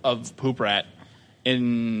of Poop Rat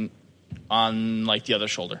on like the other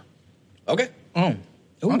shoulder. Okay. Oh.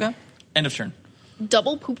 Okay. End of turn.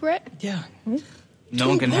 Double poop rat? Yeah. No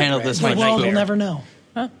one can handle this much. Well, we'll never know.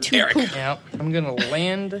 Two poop. Yeah, I'm gonna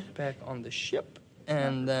land back on the ship,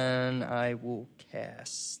 and then I will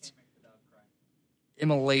cast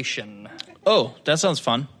Immolation. Oh, that sounds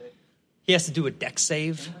fun. He has to do a dex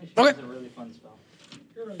save. Okay.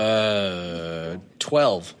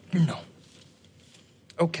 12. No.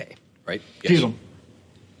 Okay. Right? Yes. Yes.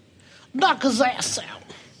 Knock his ass out.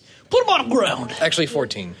 Put him on the ground. Actually,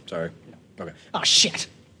 14. Sorry. Okay. Oh, shit.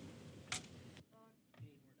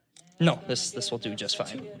 No, this will do just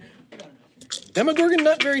fine. Demogorgon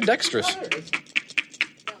not very dexterous.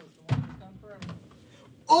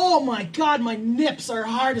 Oh my god, my nips are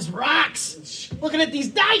hard as rocks. Looking at these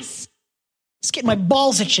dice. It's getting my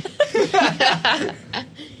balls itching.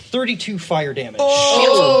 32 fire damage.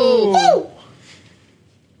 Oh!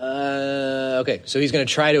 Okay, so he's going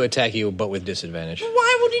to try to attack you, but with disadvantage.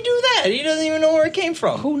 Why would he do that? He doesn't even know where it came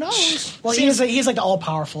from. Who knows? Well, he's like the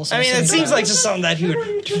all-powerful. So I mean, it seems like just something that he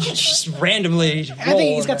would just randomly roll. I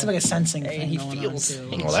think he's got some like a sensing thing he going feels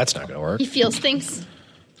on, too. Well, that's not going to work. He feels things.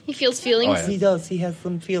 He feels feelings. Oh, yeah. He does. He has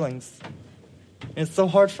some feelings. It's so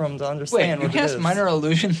hard for him to understand Wait, you what it cast is. Minor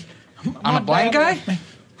Illusion on a blind guy?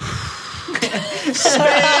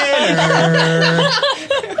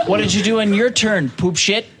 What did you do in your turn, poop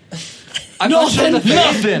shit? I punched him in the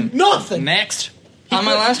face. Nothing. Next. On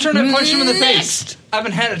my last turn, I punched him in the face. I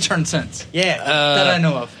haven't had a turn since. Yeah, that I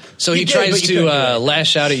know of. So he You did, tries but you to couldn't do it.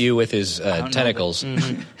 lash out at you with his tentacles,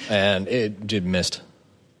 Mm-hmm. and it did missed.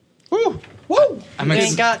 Woo! I'm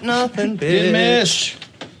Ain't got nothing, bitch. Did miss.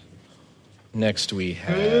 Next we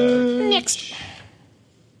have Next.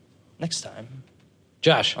 Next time.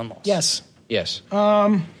 Josh. Yes. Yes.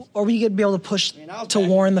 Or we could be able to push to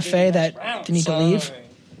warn the Fae that they need to leave.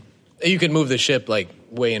 You could move the ship like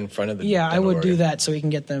way in front of the. Yeah, I would do Demogorgon. that so we can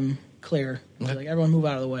get them clear. Like everyone move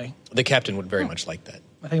out of the way. The captain would very much like that.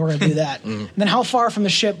 I think we're going to do that. And then how far from the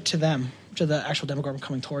ship to them, to the actual Demogorgon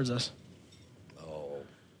coming towards us?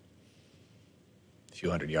 A few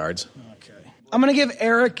hundred yards. Okay. I'm going to give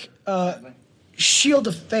Eric Shield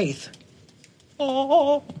of Faith,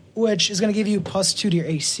 which is going to give you +2 to your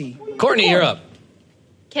AC. Courtney, you're up.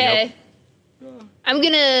 Okay. I'm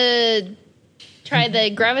gonna try the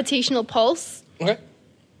gravitational pulse. Okay.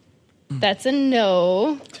 That's a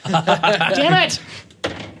no. Damn it!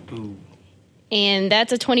 And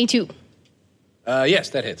that's a 22. Yes,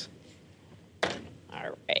 that hits. All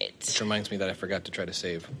right. Which reminds me that I forgot to try to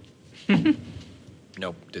save.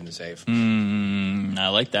 Nope, didn't save. I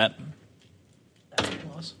like that.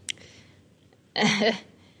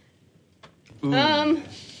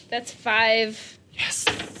 That's 5.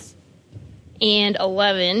 Yes. And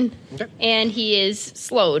 11. Okay. And he is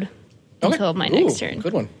slowed until my next turn.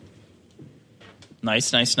 Good one. Nice.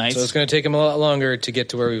 So it's going to take him a lot longer to get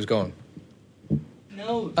to where he was going.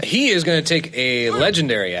 No. He is going to take a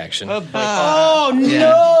legendary action. Oh,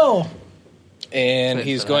 no! And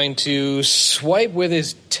he's going to swipe with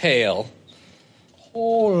his tail.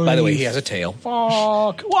 Holy By the way, he has a tail.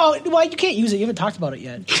 fuck. Well, you can't use it. You haven't talked about it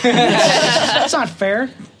yet. That's not fair.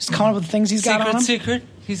 Just coming up with the things he's got on him. Secret.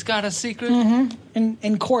 He's got a secret.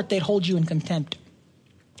 In court, they'd hold you in contempt.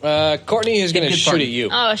 Courtney is going to shoot at you.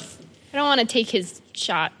 Oh, I don't want to take his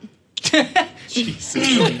shot. Do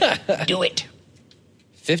it.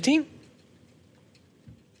 15?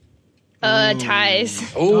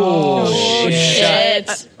 Ties. Oh,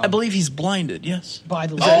 shit. I believe he's blinded. Yes. By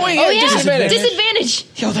the way. Oh, wait, Oh, yeah. disadvantage. Disadvantage.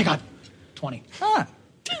 Yo, they got 20. Ah,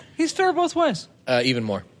 he's fair both ways. Even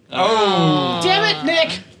more. Damn it,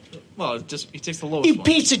 Nick! Well, he takes the lowest You one.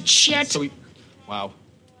 piece of shit! Wow.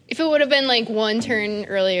 If it would have been like one turn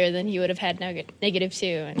earlier, then he would have had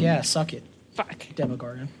 -2. And Yeah, suck it. Fuck.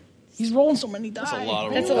 Demogorgon. He's rolling so many dice. That's a lot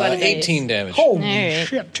of That's a lot of dice. 18 damage. Holy Alright.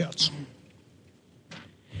 shit, Toots.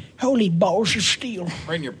 Holy balls of steel.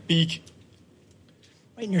 Right in your beak.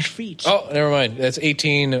 Right in your feet. Oh, never mind. That's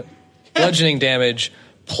 18 bludgeoning damage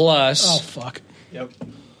plus. Oh, fuck. Yep.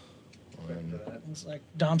 It's like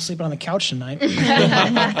Dom sleeping on the couch tonight. Oh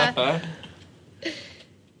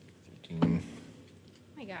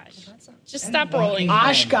my gosh. Just stop rolling.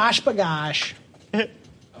 Osh, gosh, bagosh.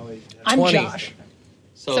 I'm 20. Josh.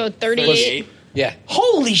 So 38. Yeah.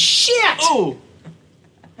 Holy shit! Oh!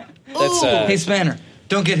 That's Hey, Spanner.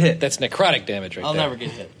 Don't get hit. That's necrotic damage right I'll there. never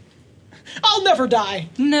get hit. I'll never die.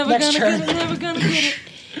 Next turn. Never gonna get it.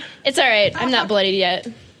 It's all right. I'm not bloodied yet.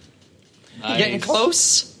 Getting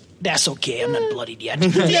close. That's okay. I'm not bloodied yet. No,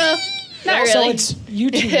 not Also, really. it's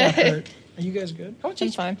you two got hurt. Are you guys good?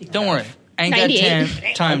 It's fine. Don't worry. I ain't got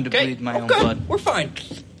 98. time to bleed my own blood. We're fine.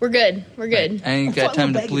 We're good. We're good. I ain't got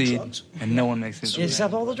time to bag of bleed, drugs. and no one makes it.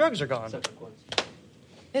 Except all the drugs are gone.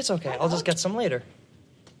 It's okay. I'll just get some later.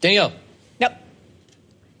 Danielle. Yep.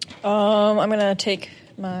 I'm gonna take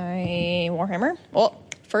my Warhammer. Well,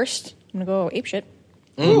 first I'm gonna go apeshit.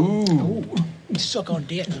 You suck on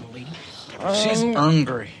dick, little lady. She's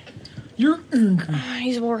angry. You're angry.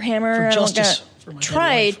 He's a Warhammer. For I'm justice gonna for my dead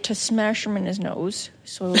try wife. to smash him in his nose.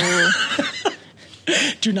 So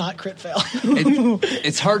Do not crit fail.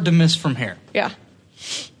 It's hard to miss from here. yeah.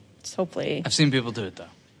 It's hopefully I've seen people do it though.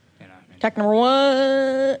 attack number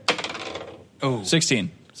 1. Oh,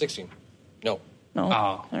 16. 16. No. No. Oh.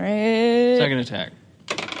 All right. Second attack.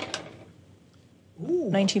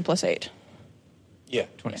 19 plus 8. Yeah.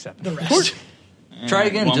 27. The rest. Try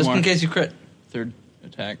again, One just more. in case you crit. Third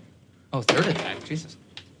attack. Oh, third attack. Jesus.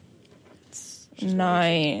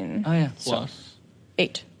 9 Oh yeah. Plus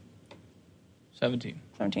 8. 17.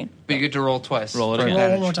 17. But you get to roll twice. Roll it for again. Roll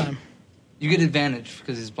advantage. one more time. You get advantage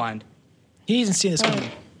because he's blind. He hasn't seen this coming.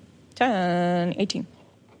 10, 18.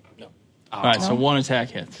 All right, so one attack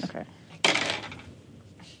hits. Okay.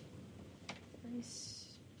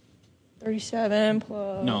 37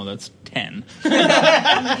 plus. No, that's 10.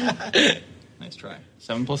 Nice try.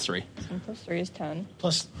 7 plus 3. 7 plus 3 is 10.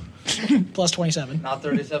 Plus 27. Not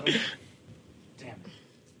 37.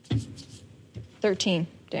 13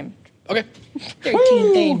 damage. Okay.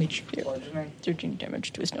 13 damage. 13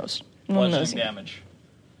 damage to his nose. Bludgeoning damage.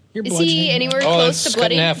 You're Is he bludgeoning. anywhere Oh, close it's to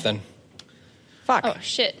cut in bloody? half then. Fuck. Oh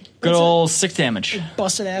shit! Good old 6 damage.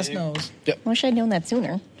 Busted ass nose. Wish I'd known that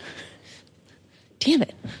sooner. Damn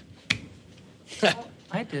it.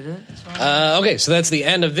 I did it. Okay, so that's the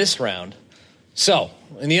end of this round. So,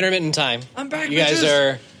 in the intermittent time, I'm back, you guys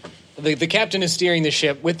bitches. are... The captain is steering the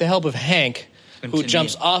ship with the help of Hank, who Continue.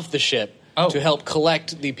 jumps off the ship Oh. to help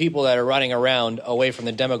collect the people that are running around away from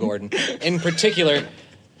the Demogorgon. In particular,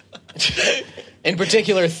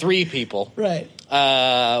 3 people. Right.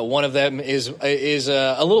 One of them is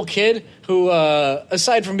a little kid who,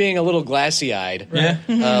 aside from being a little glassy-eyed,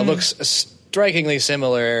 looks strikingly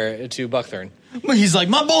similar to Buckthorn. He's like,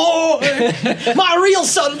 my boy! My real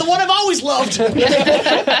son, the one I've always loved.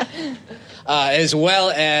 As well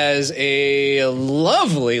as a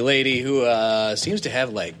lovely lady who seems to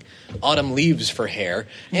have like autumn leaves for hair,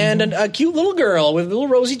 and a cute little girl with little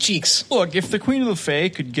rosy cheeks. Look, if the Queen of the Fae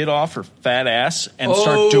could get off her fat ass and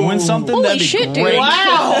start doing something, Holy that'd be shit, dude. great.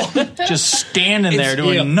 Wow. Just standing there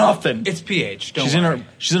doing nothing. It's PH. Don't She's worry.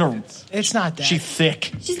 in a. It's not that. She's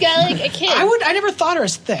thick. She's got like a kid. I never thought her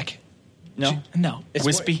as thick. No, No. It's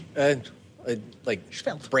wispy. like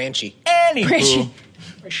Svelte. branchy. Anywho,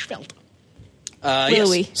 Svelte.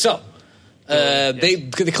 Willowy. Yes. So they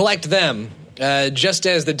collect them just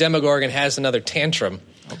as the Demogorgon has another tantrum,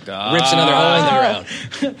 oh god, rips another hole in the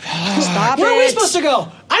ground. Stop Where are we it. supposed to go?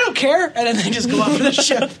 I don't care. And then they just go off the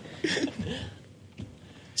ship.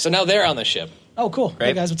 So now they're on the ship. Oh, cool. Hey,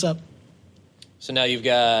 Right. guys, what's up? So now you've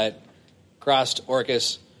got Grost,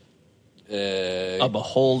 Orcus, a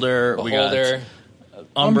beholder. We Beholder, got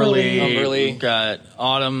Umberly. Umberly. We got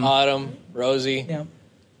Autumn. Autumn, Rosie. Yeah.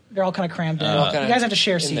 They're all kind of crammed in. kinda You guys have to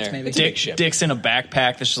share in seats, there. maybe. It's a big ship. Dick's in a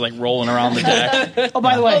backpack that's just like rolling around the deck. Oh,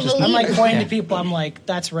 by the way, Oh, I'm like believer. pointing to people. I'm like,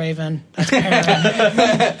 that's Raven. That's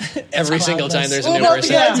Perrin. Every single time there's a new Well,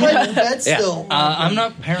 person. yeah, it's right. That's Yeah. still. I'm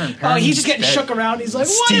not Perrin. Oh, he's just getting shook around. He's like,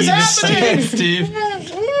 what is happening? Steve.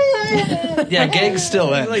 Yeah, Geg's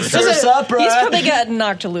still in. Like, for sure. there's a- He's probably gotten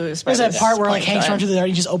knocked to loose. by There's that this part where like point Hank's in running time. through the door.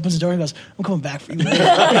 He just opens the door and goes, "I'm coming back for you." No,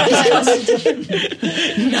 I'm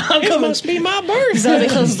It coming. must be my bird. Zombie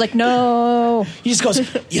closes like, no. He just goes,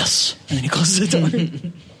 "Yes," and then he closes the door.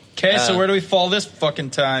 Okay, so where do we fall this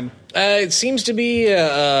fucking time? It seems to be you're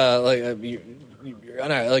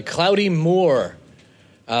on a cloudy moor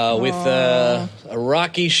with a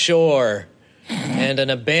rocky shore and an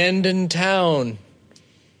abandoned town.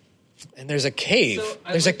 And there's a cave.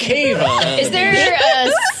 There's a cave on. Is there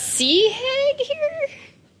a sea hag here?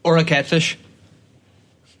 Or a catfish.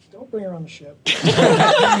 Don't bring her on the ship.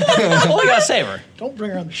 Well, we gotta save her. Don't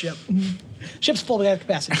bring her on the ship. Ship's full of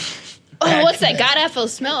capacity. Oh, what's that god awful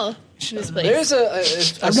smell in this place? There's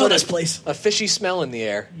a I know sort this of place. a fishy smell in the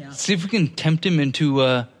air. See if we can tempt him into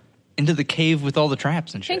the cave with all the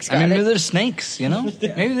traps and shit. Hank's I mean, got maybe it. there's snakes, you know?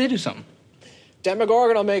 Maybe they do something.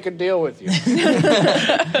 Demogorgon, I'll make a deal with you.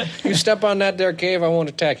 You step on that there cave, I won't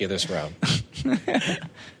attack you this round.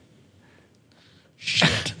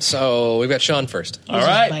 Shit. So we've got Sean first. All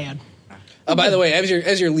right. Bad. By the way,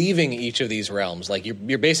 as you're leaving each of these realms, like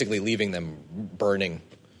you're basically leaving them burning.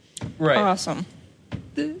 Right. Awesome.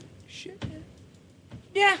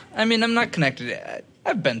 Yeah, I mean, I'm not connected.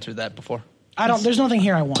 I've been through that before. There's nothing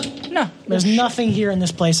here I want. No. There's nothing here in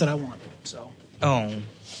this place that I want. So. Oh.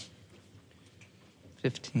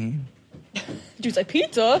 15. Dude's like,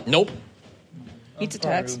 pizza? Nope. Pizza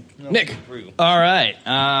tax. Nick. All right.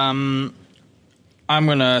 I'm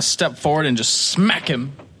going to step forward and just smack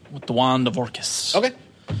him with the Wand of Orcus. Okay.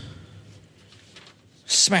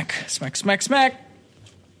 Smack, smack, smack, smack.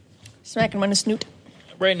 Smack him on his snoot.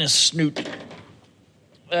 Right in his snoot.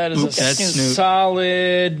 That is Oops, a that's snoot.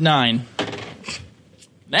 solid 9.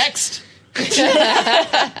 Next.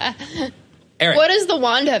 Eric. What does the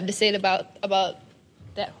wand have to say about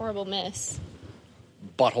that horrible miss?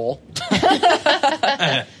 Butthole.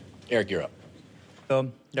 Eric, you're up.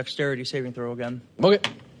 Dexterity saving throw again. Okay.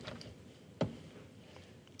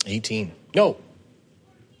 18. No.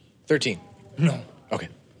 13. No. Okay.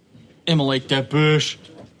 Immolate that bush.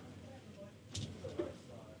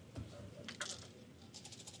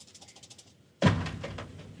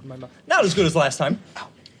 Not as good as last time.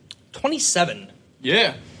 27.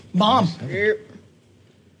 Yeah. Mom.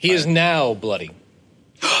 He is now bloody.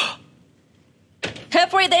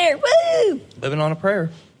 Halfway there. Woo! Living on a prayer.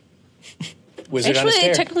 Wizard on a Actually,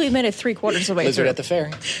 stair. technically made it 3/4 of the way Lizard through. at the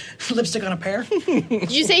fair. Lipstick on a pear.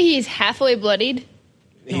 Did you say he's halfway bloodied?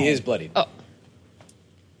 He is bloodied. Oh.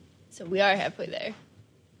 So we are halfway there.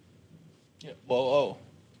 Yeah. Whoa.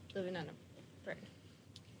 Living on a prayer.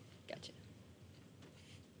 Gotcha.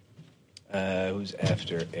 Who's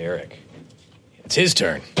after Eric? It's his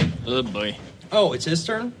turn. Oh, boy. Oh, it's his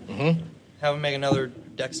turn? Mm-hmm. Have him make another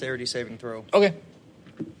dexterity saving throw. Okay.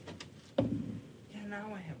 Yeah, now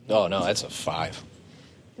I have. Oh, no, that's a 5.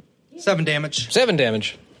 7 damage. 7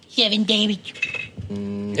 damage. 7 damage.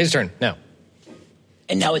 His turn. Now.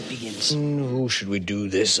 And now it begins. Who should we do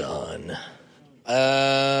this on?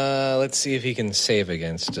 Let's see if he can save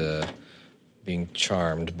against being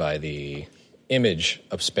charmed by the image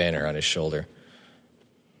of Spanner on his shoulder.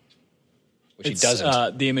 Which It's, he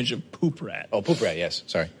doesn't. The image of Poop Rat. Oh, Poop Rat, yes.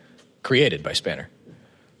 Sorry. Created by Spanner.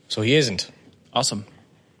 So he isn't. Awesome.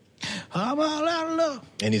 I'm all out of love.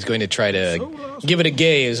 And he's going to try to give it a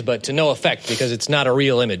gaze, but to no effect because it's not a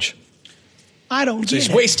real image. I don't So get he's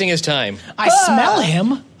it. wasting his time. I smell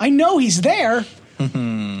him. I know he's there.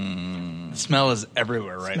 The smell is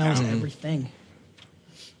everywhere right Smells now. everything.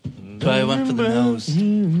 But I went for the nose.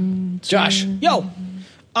 Josh. Yo,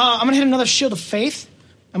 I'm gonna hit another Shield of Faith.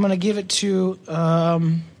 I'm gonna give it to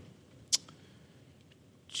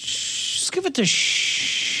just give it to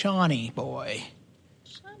Shawnee boy.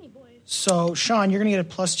 Shawnee boy. So Sean, you're gonna get a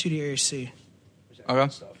 +2 to your AC. Okay.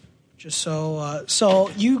 Just so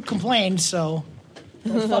you complained, so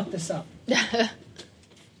don't fuck this up.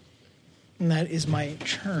 And that is my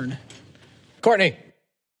turn. Courtney.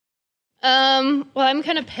 Well, I'm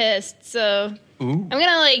kind of pissed, so I'm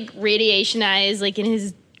gonna radiationize in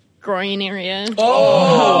his groin area.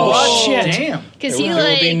 Oh shit! Damn. Because There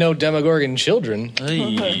will be no Demogorgon children.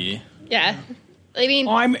 Yeah. I mean,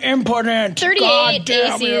 I'm impotent. 38 God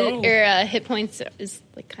damn AC you. or hit points is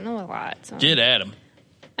kind of a lot. So Get at him.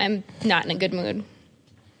 I'm not in a good mood.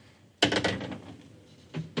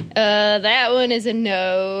 That one is a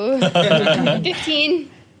no. 15.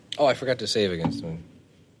 Oh, I forgot to save against him.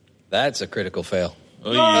 That's a critical fail.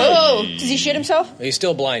 Oh, does he shit himself? He's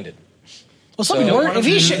still blinded. Well, something worse. If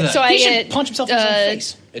he should, So he I should get, punch himself in his own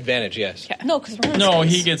face. Advantage, yes. No, because No,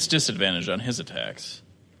 he gets disadvantage on his attacks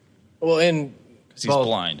Well, and because he's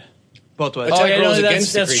blind. Both ways. Attack rolls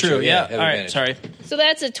against the that's creature, true. Yeah. have All right. advantage. Sorry. So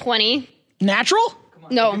that's a 20. Natural?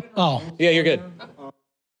 No. Oh, Yeah, you're good.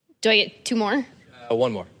 Do I get 2 more?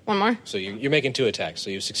 One more. One more? So you're making 2 attacks. So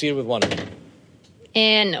you succeeded with one of them.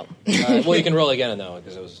 And no. Well, you can roll again though,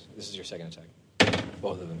 because this is your second attack.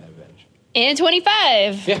 Both of them have advantage. And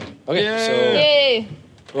 25. Yeah. Okay. Yay.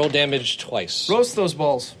 So roll damage twice. Roast those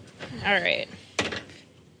balls. All right.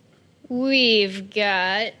 We've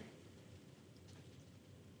got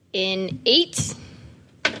an 8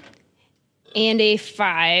 and a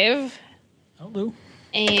 5 that'll do.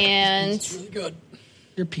 and Really good.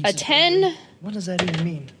 Your piece. a 10 What does that even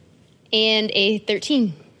mean? and a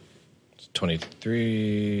 13.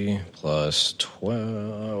 23 plus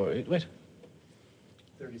 12. Wait.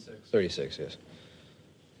 36. 36. Yes.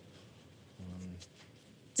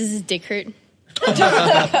 Does his dick hurt?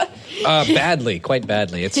 Badly, quite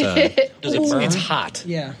badly. It's Does it burn? it's hot.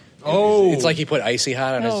 Yeah. Oh, it's like he put icy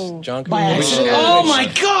hot on Oh. his junk. By accident. Oh my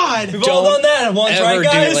god! We've all done that once, Ever right, do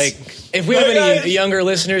guys? If we have any younger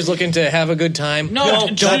listeners looking to have a good time,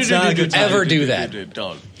 don't ever do that.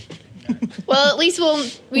 Don't. Well, at least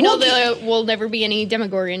we know there will never be any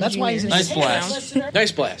Demogorgon. That's why he's in Nice his blast.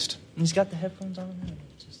 Nice blast. He's got the headphones on.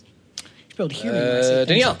 You'll be able to hear me when I say things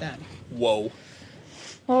Danielle. like that. Whoa.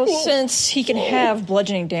 Well, since he can have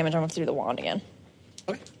bludgeoning damage, I'm going to do the wand again.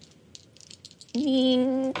 Okay.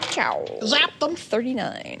 Ciao. Zap them.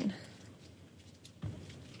 39.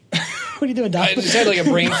 What are you doing, Doc? I just had like a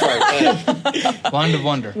brain fart. Wand of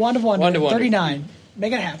Wonder. Wand of Wonder. Wand of Wonder. 39.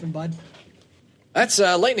 Make it happen, bud. That's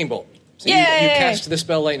Lightning Bolt. So you cast the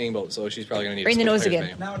spell Lightning Bolt, so she's probably going to need Right in a the nose spell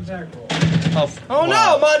again. Now it's attack roll. Oh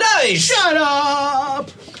no, my dice! Shut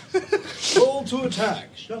up! Roll to attack.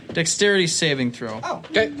 Dexterity saving throw.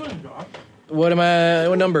 Okay. What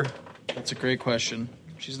number? That's a great question.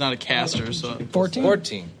 She's not a caster, so 14?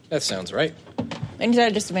 14. That sounds right. And he's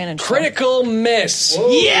at a disadvantage. Critical miss.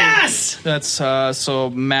 Yes! that's so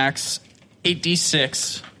max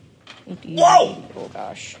 8d6. Whoa! Oh,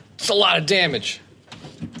 gosh. It's a lot of damage.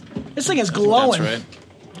 This thing is glowing. That's right.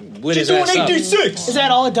 Lit his doing ass up. 86. Is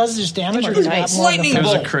that all it does? Is just damage, or does it have more of the It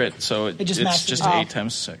was a bolt? crit, so It just it's maxes just it out. 8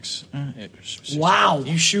 times 6. Wow.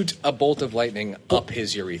 You shoot a bolt of lightning up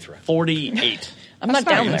his urethra. 48. I'm not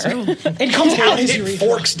down there. It comes out his It urethra.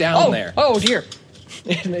 forks down there. Oh, dear.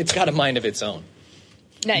 It's got a mind of its own.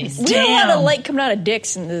 Nice. We got a lot of light coming out of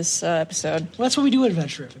dicks in this episode. Well, that's what we do at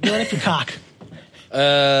Adventure. We let up your cock.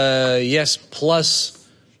 Yes, plus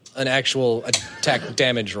an actual attack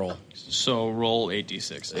damage roll. So roll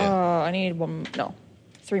 8d6. I need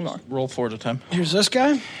 3 more. Roll 4 at a time. Here's this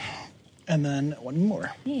guy, and then one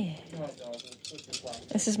more. Yeah.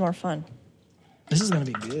 This is more fun. This is going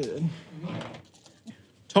to be good.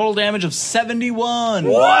 Total damage of 71.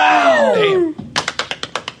 Wow! Damn.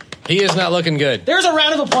 He is not looking good. There's a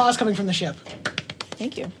round of applause coming from the ship.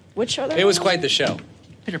 Thank you. Which other It was one? quite the show.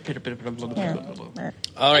 Pitter, pitter, pitter, pitter, blah, blah, blah, blah, blah.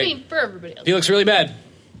 All I right. mean, for everybody else. He looks really bad.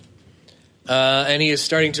 And he is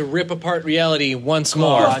starting to rip apart reality once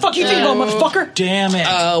more. What the fuck you think about, motherfucker? Damn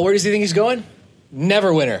it. Where does he think he's going?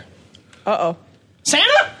 Neverwinter. Uh-oh.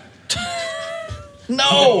 Santa? No!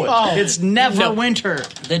 Oh. It's never winter.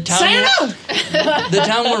 The town, Santa? the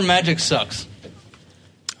town where magic sucks.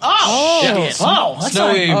 Oh! Yeah. Oh, that's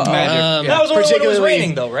Snowy not... magic. That was only when it was particularly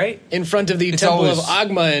raining, though, right? in front of the It's Temple of always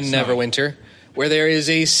Agma in Neverwinter, where there is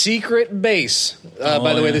a secret base.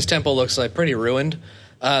 By the way, this temple looks like pretty ruined.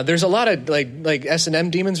 There's a lot of like S&M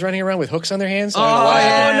demons running around with hooks on their hands. I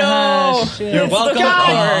don't know why. Oh, no! You're welcome.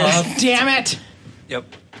 God damn it! Yep.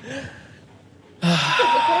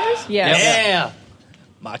 Yeah. Yeah.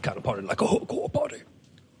 My kind of party, like a hardcore party.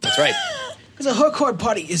 That's right. Because a hook horde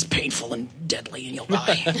party is painful and deadly, and you'll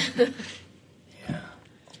die.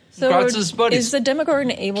 So Gratz's buddies. is the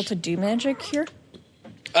Demogorgon able to do magic here?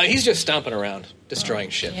 He's just stomping around,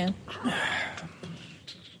 destroying shit. Yeah.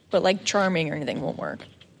 But like charming or anything won't work.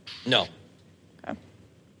 No.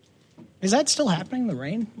 Is that still happening, the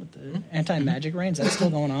rain? With the anti-magic rain? Is that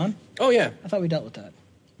still going on? Oh, yeah. I thought we dealt with that.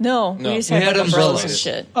 No, No. we just We had had like umbrellas and umbrellas.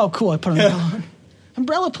 shit. Oh, cool. I put an umbrella on.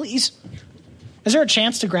 Umbrella, please. Is there a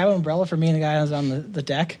chance to grab an umbrella for me and the guy who's on the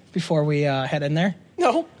deck before we head in there?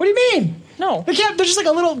 No. What do you mean? No. There's just like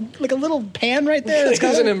a little pan right there. That's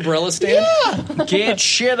There's got an umbrella stand. Yeah. Get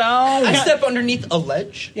shit on. I step underneath a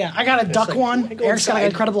ledge. Yeah, I got a duck one. Eric's got like an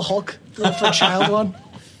Incredible Hulk for a child one.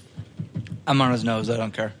 I'm on his nose. I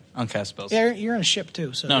don't care. I don't cast spells. Yeah, you're in a ship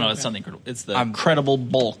too. So No, okay. it's something incredible. It's the incredible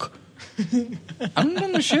bulk. I'm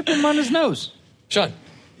on the ship. I'm on his nose. Sean.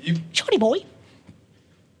 Shorty boy.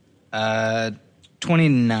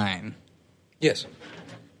 29. Yes.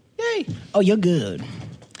 Yay. Oh, you're good.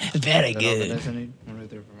 Very good.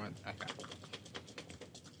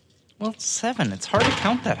 Well, it's 7. It's hard to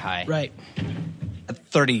count that high. Right.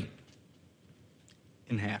 30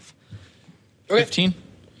 in half. Okay. 15.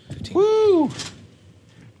 Woo.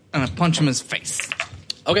 And I punch him in his face.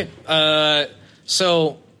 Okay.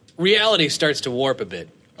 So reality starts to warp a bit.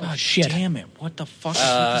 Oh, shit. Damn it. What the fuck is with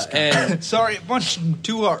this guy? And Sorry, I punched him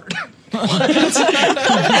too hard. Punch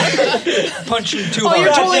him too Oh, hard.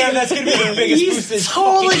 you're totally. Damn, that's gonna be the biggest boost. He's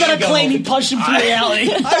totally gonna claim he punched him through reality.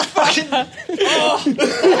 Guys,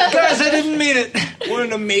 I didn't mean it. What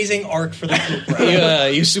an amazing arc for the group, bro.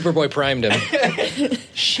 you Superboy primed him.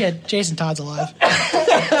 Shit, Jason Todd's alive.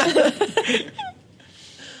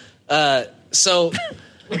 So,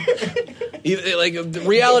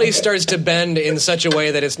 reality starts to bend in such a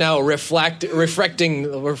way that it's now refracting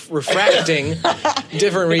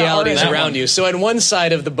different realities around you. So, on one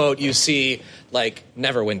side of the boat, you see like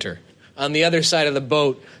Neverwinter. On the other side of the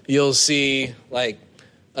boat, you'll see like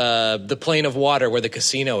the plane of water where the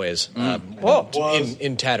casino is.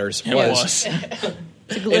 In tatters. It was.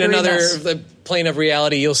 In glittery another mess. plane of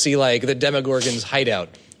reality, you'll see like the Demogorgon's hideout,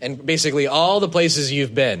 and basically all the places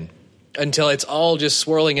you've been until it's all just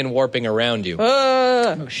swirling and warping around you.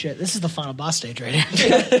 Oh shit! This is the final boss stage right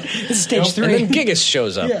here. This is stage 3. And then Gigas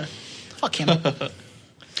shows up. Yeah, fuck him.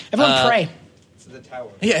 Everyone pray.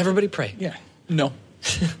 Yeah, everybody pray. Yeah, No.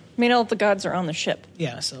 I mean, all the gods are on the ship.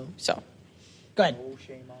 yeah. So So go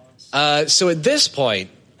ahead. So at this point,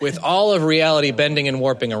 with all of reality bending and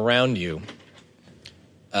warping around you,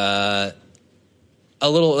 the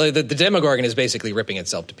Demogorgon is basically ripping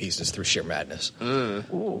itself to pieces through sheer madness.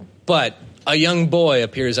 But a young boy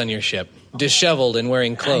appears on your ship, disheveled and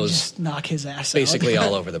wearing I clothes, just knock his ass basically out.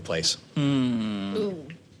 all over the place.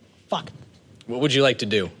 Fuck. What would you like to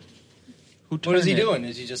do? What is he doing?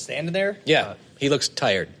 Is he just standing there? Yeah, he looks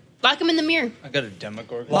tired. Lock him in the mirror. I got a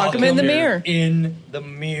Demogorgon. lock him in the mirror. In the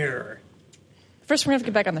mirror. First, we're gonna have to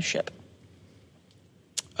get back on the ship.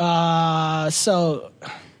 So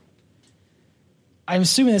I'm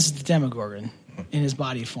assuming this is the Demogorgon in his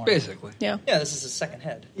body form. Basically. Yeah. Yeah, this is his second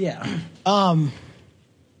head. Yeah.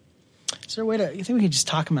 Is there a way to? You think we could just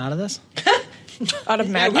talk him out of this? Out of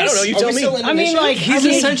madness. I don't know. You Are tell we me. still in I mean, initiative? like He's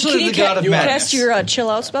essentially Can you the god of cast madness. your chill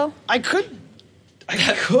out spell? I could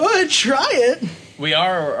try it. We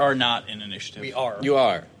are or are not in initiative. We are. You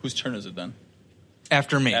are. Whose turn is it then?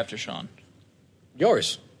 After me. After Sean.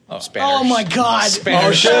 Yours. Spanish. Oh my god!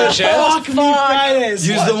 Spanish shit. Fuck me, Fridays.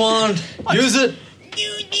 Use the wand. Use it.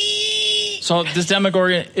 So this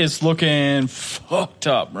Demogorgon is looking fucked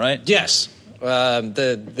up, right? Yes.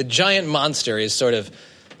 The giant monster is sort of.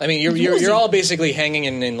 I mean, you're all basically hanging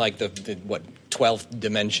in like the 12th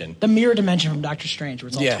dimension. The mirror dimension from Doctor Strange, where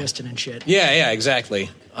it's all Yeah. twisted and shit. Yeah, exactly.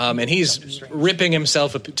 And he's ripping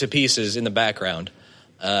himself to pieces in the background.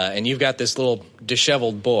 And you've got this little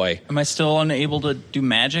disheveled boy. Am I still unable to do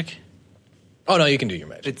magic? Oh no, you can do your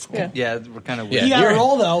magic. It's we're kind of Yeah. weird. You gotta You're-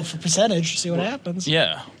 roll though for percentage. See what happens.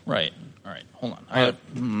 Yeah, right. All right, hold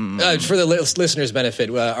on. For the listeners'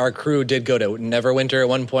 benefit, our crew did go to Neverwinter at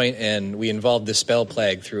one point, and we involved the spell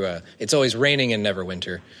plague through it's always raining in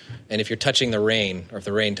Neverwinter, and if you're touching the rain, or if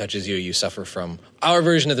the rain touches you, you suffer from our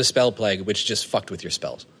version of the spell plague, which just fucked with your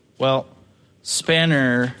spells. Well,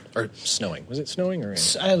 Spanner, Or snowing. Was it snowing or rain?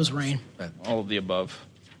 It was rain. all of the above.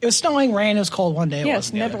 It was snowing, rain. It was cold one day. It Yes,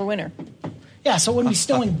 wasn't the never other. winner. Yeah, so it wouldn't be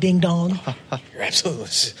snowing. Ding dong. You're absolutely.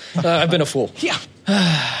 I've been a fool. Yeah.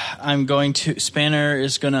 I'm going to. Spanner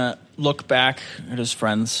is gonna look back at his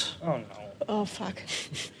friends, Oh no. Oh fuck.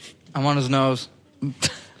 I'm on his nose.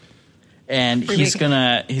 and he's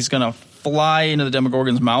gonna fly into the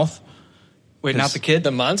Demogorgon's mouth. Wait, not the kid?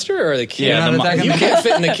 The monster or the kid? Yeah, You're not attacking you the can't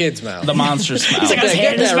fit in the kid's mouth. The monster's mouth.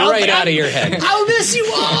 Get that right out of your head. I'll miss you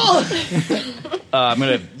all. I'm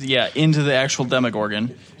gonna into the actual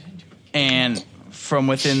Demogorgon, and from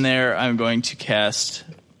within there, I'm going to cast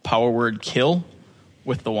Power Word Kill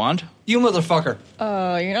with the wand. You motherfucker.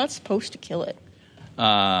 You're not supposed to kill it.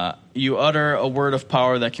 You utter a word of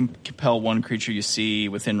power that can compel one creature you see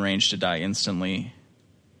within range to die instantly.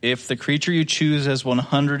 If the creature you choose has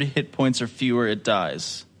 100 hit points or fewer, it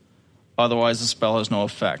dies. Otherwise, the spell has no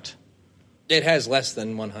effect. It has less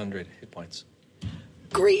than 100 hit points.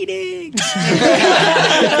 Greetings.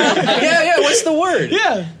 Yeah. What's the word?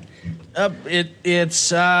 Yeah.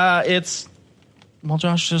 It's well,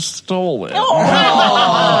 Josh just stole it.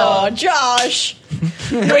 Oh, Josh.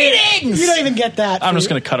 Greetings. You don't even get that. I'm just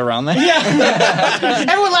gonna cut around that. Yeah.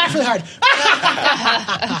 Everyone laugh really hard.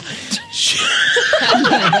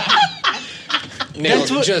 Nailed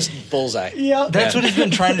That's what- just bullseye. Yeah. That's what he's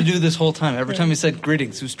been trying to do this whole time. Every time he said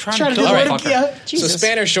greetings, he was trying Trying to to kill do the it. fucker. Yeah. So Jesus.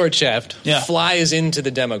 Spanner Short Shaft Yeah. flies into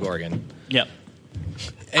the Demogorgon, Yep.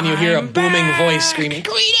 and you hear a booming voice screaming,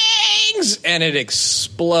 "Greetings!" And it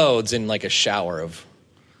explodes in like a shower of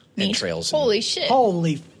entrails. Holy shit.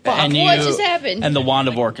 Holy fuck. And What just happened? And the wand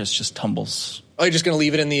of Orcus just tumbles. Oh, you're just going to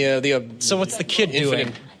leave it in the So what's the kid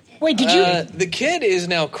doing? Wait, did you? The kid is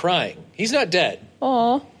now crying. He's not dead.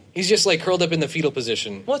 Aw. He's just like curled up in the fetal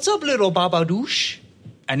position. What's up, little babadoosh?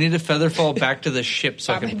 I need a feather fall back to the ship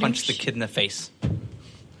so I can punch the kid in the face.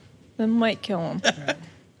 That might kill him.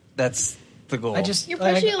 That's the goal. I just You're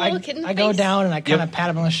like, punching a little kid in the I go face? down and I kind of Yep. pat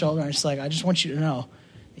him on the shoulder and I'm just like, I just want you to know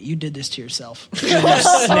that you did this to yourself.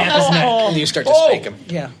 And you start to spank him.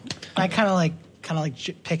 Yeah. I kind of like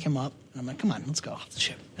pick him up and I'm like, come on, let's go.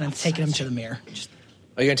 And I'm taking him to the mirror.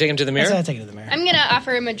 Are you going to take him to the That's mirror? how I take it to the mirror. I'm gonna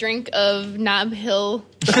offer him a drink of Knob Hill.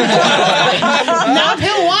 Knob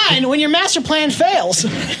Hill wine when your master plan fails.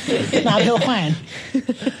 Knob Hill wine.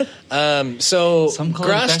 So Some call it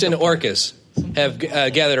Grost and backup. Orcus have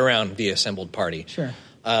gathered around the assembled party. Sure.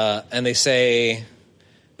 And they say,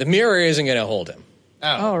 the mirror isn't going to hold him.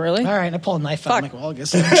 Oh, really? All right, and I pull a knife out. I'm like, well, I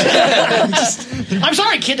guess. I'm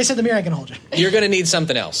sorry, kid. They said the mirror ain't gonna hold you. You're going to need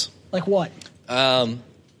something else. Like what? And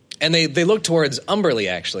they look towards Umberly,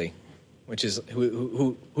 actually, which is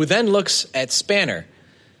who then looks at Spanner.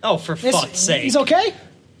 Oh, for fuck's sake. He's okay?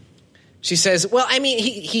 She says, well, I mean,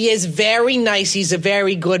 he is very nice. He's a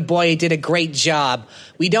very good boy. He did a great job.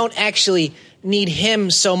 We don't actually need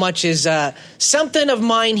him so much as something of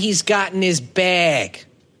mine he's got in his bag.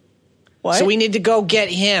 What? So we need to go get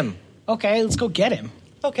him. Okay, let's go get him.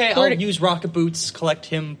 Okay, I'll use rocket boots, collect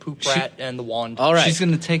him, Poop Rat, and the wand. All right. She's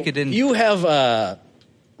going to take it in. You have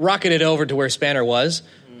rocketed over to where Spanner was,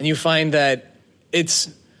 and you find that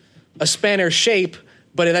it's a Spanner shape,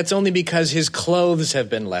 but that's only because his clothes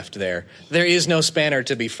have been left there. There is no Spanner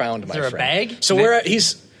to be found, my there a friend. bag? So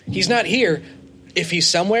he's not here. If he's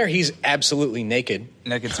somewhere, he's absolutely naked.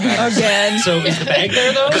 Naked Spanner. Again. So is the bag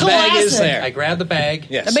there, though? The bag is there. I grab the bag.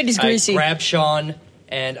 Yes. I bet he's greasy. I grab Sean,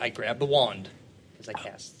 and I grab the wand. Because I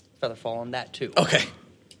cast Featherfall on that, too. Okay.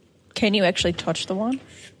 Can you actually touch the wand?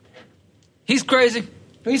 He's crazy.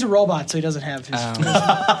 But he's a robot, so he doesn't have his.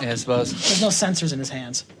 Yeah, I suppose. There's no sensors in his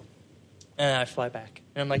hands. And I fly back.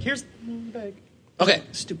 And I'm like, here's the bag. Okay.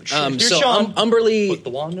 Stupid shit. Here's So Sean. Umberly Put the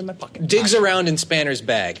wand in my pocket. digs around in Spanner's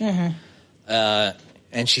bag. Mm-hmm.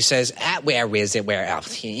 And she says, where is it? Where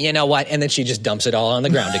else? You know what? And then she just dumps it all on the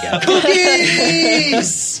ground again.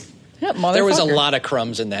 Cookies! Yeah, There was a motherfucker. lot of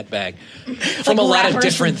crumbs in that bag from a lot of Rappers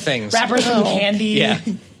different from- things. Rappers from candy. Yeah.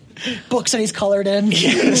 Books that he's colored in.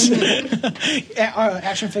 Yes.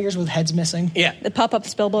 Action figures with heads missing. Yeah. The pop-up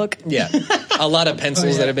spell book. Yeah. A lot of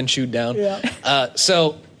pencils that have been chewed down. Yeah.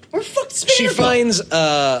 So Where the fuck she finds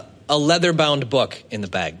a leather-bound book in the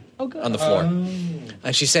bag on the floor.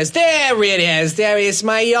 And she says, there it is. There is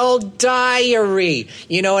my old diary.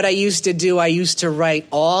 You know what I used to do? I used to write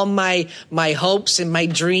all my hopes and my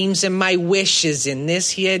dreams and my wishes in this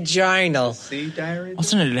here journal. See, diary?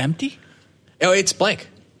 Wasn't it empty? Oh, it's blank.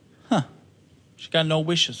 She got no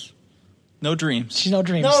wishes, no dreams. She's no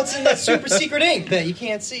dreams. No, it's in that super secret ink that you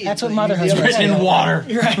can't see. That's what Mother has Written in water.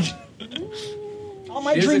 You're right. All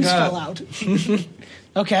my She is a dreams god. fell out.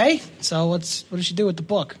 Okay, so what does she do with the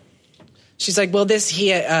book? She's like, well, this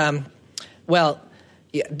here,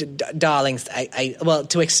 darlings, well,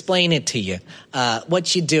 to explain it to you,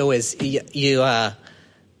 what you do is you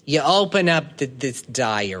open up this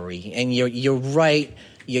diary and you write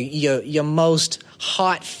your most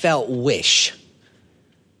heartfelt wish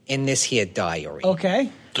in this here diary.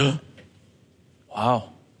 Okay. Wow.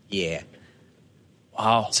 Yeah.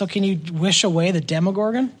 Wow. So can you wish away the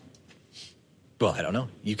Demogorgon? Well, I don't know.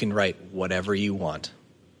 You can write whatever you want.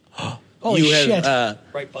 Holy You have,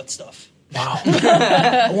 shit. Right butt stuff.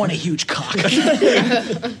 I want a huge cock.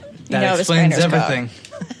 That the explains Spanner's cock. everything.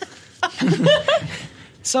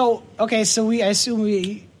 So, okay, so I assume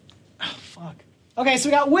we... Oh, fuck. Okay, so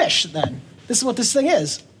we got wish, then. This is what this thing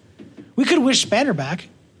is. We could wish Spanner back.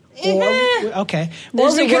 Or, okay.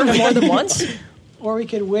 There's we a word could- more than once. Or we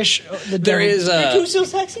could wish the There is so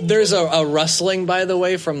sexy. there's a rustling, by the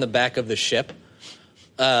way, from the back of the ship.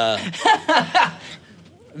 The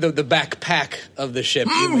backpack of the ship,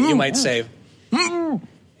 you might say.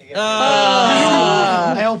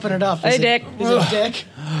 I open it up. Hey, Dick. Is it Dick?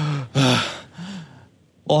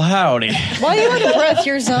 Well, howdy. Why are you out of breath?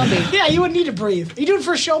 You're a zombie. Yeah, you wouldn't need to breathe. You do it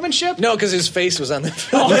for showmanship? No, because his face was on the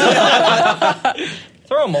film.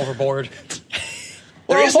 Throw him overboard.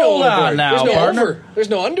 There is no hold on overboard. now, There's no partner. over. There's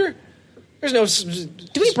no under. There's no.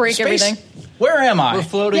 Do we break space. everything? Where am I? We're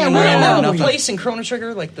floating Yeah, in where the are air. we? The place in Chrono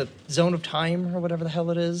Trigger, like the zone of time or whatever the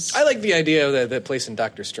hell it is. I like the idea of that place in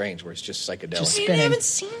Doctor Strange where it's just psychedelic. Just spinning.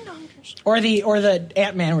 seen Doctor Or the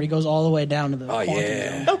Ant-Man where he goes all the way down to the quantum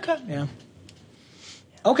yeah. zone. Okay. Yeah.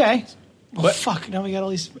 Okay. Oh, fuck. Now we got all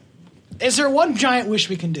these... Is there one giant wish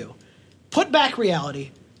we can do? Put back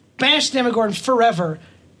reality, banish Demogorgon forever,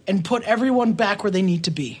 and put everyone back where they need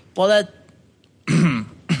to be. Well, that.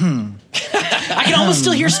 I can almost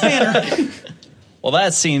still hear Spanner. Well,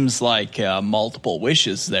 that seems like multiple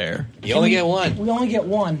wishes there. You only get one. We only get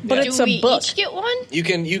one. But it's Do a we book. each get one? You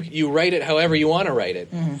can you write it however you want to write it,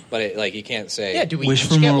 but you can't say. Yeah, do we Wish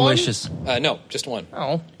each for get more one? wishes. No, just one.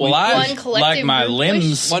 Oh. Well, I One collective like my group limbs,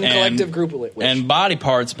 wish? One and- collective group wish. and body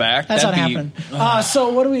parts back. That's not That'd be- happening. So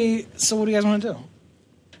what do you guys want to do?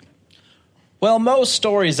 Well, most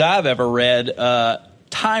stories I've ever read,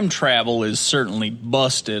 time travel is certainly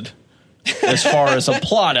busted as far as a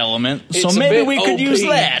plot element. So It's a maybe bit we could OP. use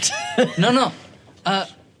that. No.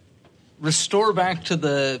 Restore back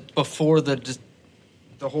to before the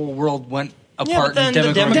whole world went apart then and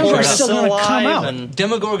the Demogorgon Demogorgon's showed still up. gonna come out. and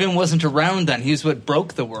Demogorgon wasn't around then. He's what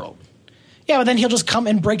broke the world. Yeah, but then he'll just come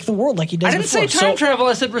and break the world like he does I didn't before. say time travel.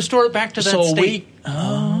 I said restore it back to that So state.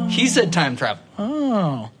 He said time travel.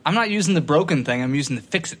 Oh. I'm not using the broken thing. I'm using the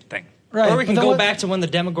fix it thing. Right. Or we can but then go what- back to when the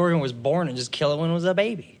Demogorgon was born and just kill it when it was a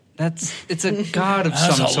baby. It's a god of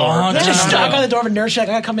That's some a sort. long Let's just time. knock on the door of a nurse check.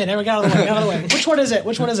 I gotta come in. Get out of the way. Get out of the way. Which one is it?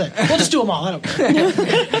 We'll just do them all. I don't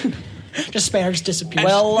care. Just spare, just disappear.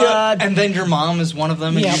 Well, and then your mom is one of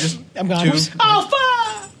them, and yeah, you just I'm gone. two.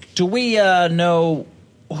 Oh, fuck! Do we know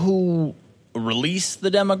who released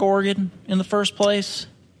the Demogorgon in the first place?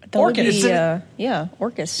 That would Orcus. be,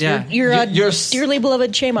 Orcus. Yeah. Your dearly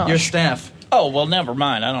beloved Chamash. Your staff. Oh well, never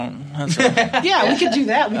mind. I don't. That's a, Yeah, we could do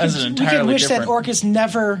that. We That's could, an we could entirely wish that different- Orcus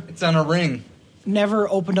never It's on a ring.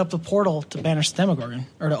 opened up the portal to banish the Demogorgon,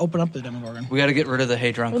 or to open up the Demogorgon. We got to get rid of the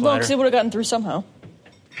Hadron Well, no, because it Collider. would have gotten through somehow.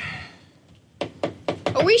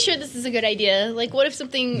 Are we sure this is a good idea? Like, what if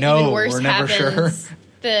something No, even worse we're never happens sure.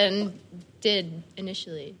 than did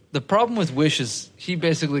initially? The problem with Wish is he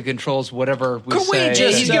basically controls whatever we could say. we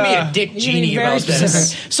just He's give me uh, a dick You genie mean very about this?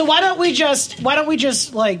 specific. So why don't we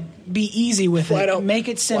just like be easy with it? Make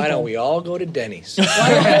it simple. Why don't we all go to Denny's?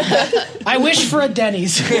 I wish for a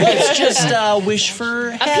Denny's. let's just wish for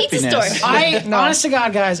A happiness. pizza store. Honest to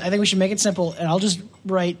God, guys, I think we should make it simple, and I'll just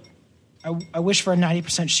write. I wish for a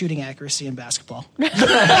 90% shooting accuracy in basketball. Not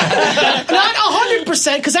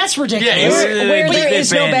 100%, because that's ridiculous. Yeah, Where They there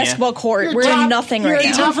is no ban ya. basketball court. You're We're top- in nothing you're right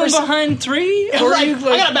in now. top From percent. behind three? I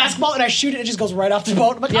got a basketball and I shoot it, it just goes right off the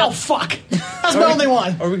boat. I'm like, oh fuck, that's my only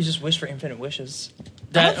one. Or we could just wish for infinite wishes.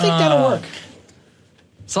 I don't think that'll work.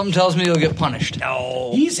 Something tells me you'll get punished.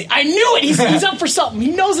 No. Easy. I knew it. He's up for something.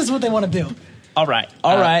 He knows that's what they want to do. All right.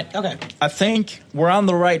 Okay. I think we're on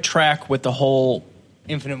the right track with the whole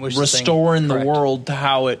Infinite wishes restoring thing. the Correct. world to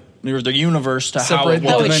how it, or the universe to how Separate it the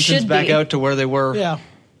was. it dimensions should back be. out to where they were. Yeah.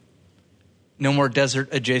 No more desert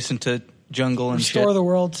adjacent to jungle and Restore shit. the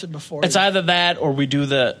world to before. It's either that or we do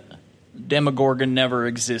the Demogorgon never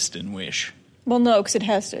exist in Wish. Well, no, because it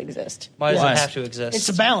has to exist. Why does Why? it have to exist? It's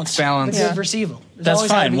a balance. Balance. The good Yeah. versus evil. There's That's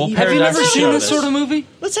always gotta fine. be We'll evil. pair Have you that never for seen sure. this sort of movie?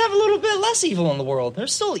 Let's have a little bit less evil in the world.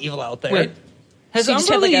 There's still evil out there. Wait. Has So you just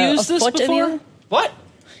have, Umbrella like, a used this foot of before? you? What?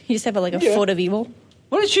 You just have a foot of evil.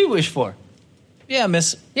 What did she wish for? Yeah,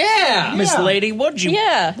 Miss Yeah. Miss Lady, what did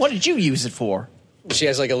Yeah. you use it for? She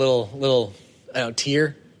has like a little I don't know,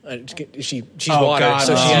 tear. She's Oh, water, God,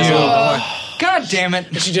 so she no. has a little. God damn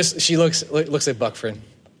it. She looks at Buckford.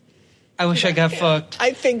 I wish I got fucked.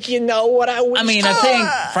 I think you know what I wish. I mean, I think,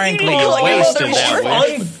 frankly, you you like your wasted mother that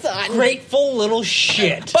more. wish. Ungrateful little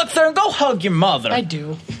shit. Buckthorn, go hug your mother. I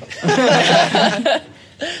do.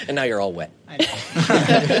 And now you're all wet.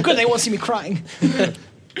 Good, they won't see me crying.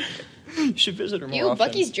 You should visit her more You, often.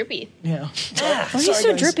 Bucky's drippy. Yeah. Why are you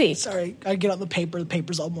so drippy? Sorry, I get on the paper. The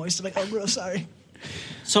paper's all moist. I'm like, oh, real sorry.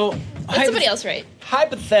 So, Let somebody else write.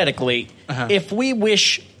 hypothetically, if we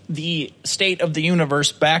wish the state of the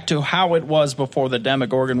universe back to how it was before the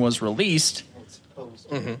Demogorgon was released,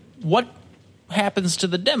 what happens to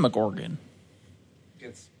the Demogorgon?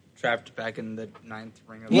 Gets trapped back in the ninth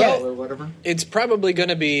ring of Yeah. hell or whatever. It's probably going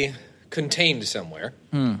to be contained somewhere,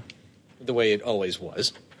 the way it always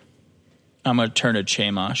was. I'm going to turn to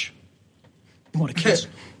Chamash. What a kiss.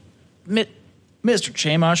 Mr.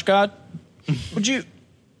 Chamash God,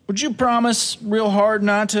 would you promise real hard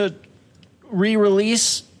not to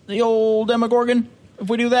re-release the old Demogorgon if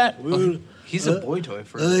we do that? Well, He's a boy toy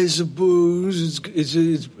for I suppose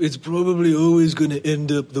it's probably always going to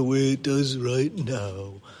end up the way it does right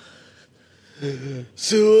now.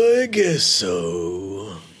 So I guess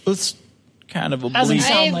so. It's kind of a Doesn't bleak.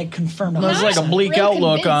 sound like confirmed. There's like a bleak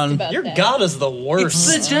outlook on. Your god is the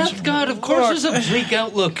worst. It's the death god. Of course, there's a bleak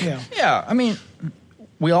outlook. Yeah, I mean,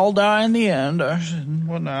 we all die in the end, and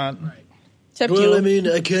whatnot. Except Well, you. I mean,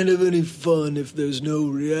 I can't have any fun if there's no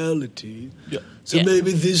reality. Yeah. So Yeah.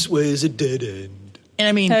 maybe this way is a dead end. And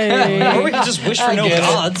I mean, Or we could just wish for no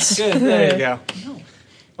gods. There you go.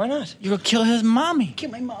 Why not? you're gonna kill his mommy. Kill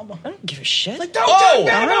my mama. I don't give a shit. Don't talk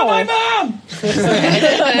bad about my mom.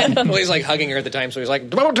 Well, he's like hugging her at the time, so he's like,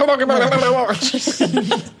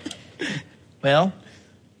 Well,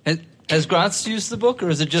 Has Gratz used the book, or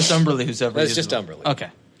is it just Umberly who's ever That's used just the book? Umberly. Okay.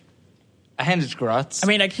 I handed it to Gratz. I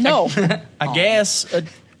mean, I guess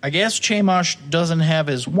Chamash doesn't have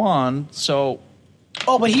his wand, so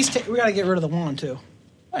Oh, but we got to get rid of the wand too.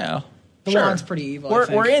 well, The sure. wand's pretty evil. I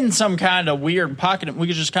We're think. in some kind of weird pocket. We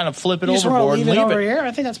could just kind of flip it You just want to overboard leave and it leave over it. here?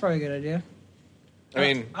 I think that's probably a good idea. I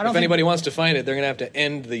mean, I don't if anybody wants to find it, they're going to have to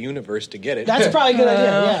end the universe to get it. That's probably a good idea.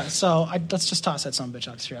 Yeah. So let's just toss that son of a bitch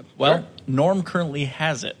out the ship. Well, Norm currently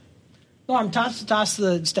has it. No, I'm toss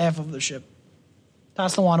the staff of the ship.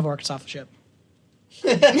 Toss the wand of Orcus off the ship.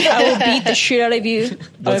 I will beat the shit out of you.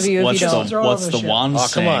 If you don't. What's the wand Oh,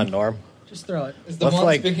 saying? come on, Norm. Just throw it. Is the Let's, wand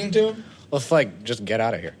like- speaking to him? Let's just get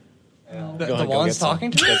out of here. The wand's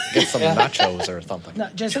talking to him? Get some nachos or something. No,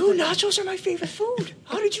 just Dude, nachos are my favorite food.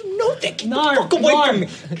 How did you know that? Get the Norm, fuck away Norm, from me.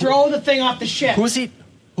 throw the thing off the ship.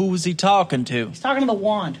 Who was he talking to? He's talking to the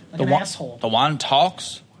wand, like The an wand. asshole. The wand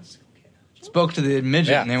talks. Spoke to the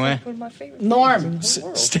midget Yeah. anyway. Norm,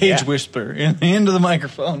 Stage whisper into the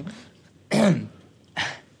microphone.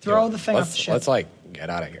 throw the thing off the ship. Let's get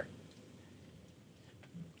out of here.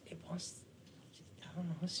 It wants. I don't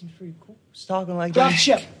know. It seems pretty cool. It's talking like Drop them,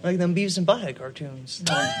 ship. like them Beavis and Butthead cartoons.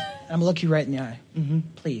 Norm, I'm gonna look you right in the eye.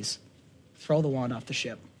 Please, throw the wand off the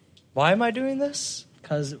ship. Why am I doing this?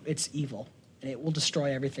 Because it's evil, and it will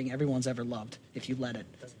destroy everything everyone's ever loved if you let it.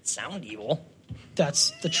 Doesn't sound evil.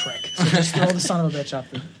 That's the trick. So just throw the son of a bitch off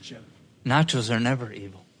the ship. Nachos are never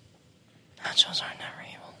evil. Nachos are never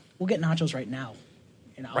evil. We'll get nachos right now.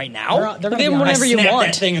 You know, Right now? They're gonna Then be on- whenever you Snap want.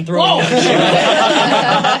 that thing and throw Whoa!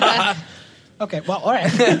 it. Okay, well, all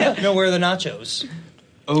right. No, where are the nachos?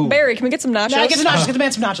 Oh, Barry, can we get some nachos? Now get the nachos. Get the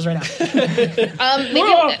man some nachos right now.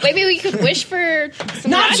 Maybe we could wish for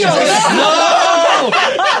some Nachos!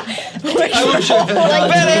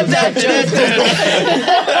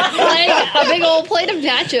 like a big old plate of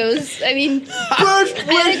nachos. I mean, I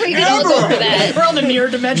think we could all go for that. We're on the mirror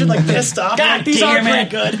dimension like pissed off. God Like, these damn are it.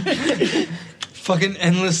 pretty good. fucking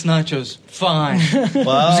endless nachos. Fine. It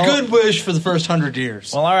was a good wish for the first 100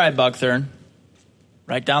 years. Well, all right, Buckthorn.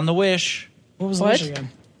 Write down the wish What was the What? wish again?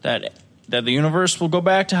 that the universe will go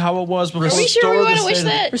back to how it was before. Are we sure we Restore want the to wish state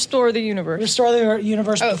of- that? Restore the universe. Restore the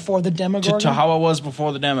universe Oh. before the Demogorgon. to how it was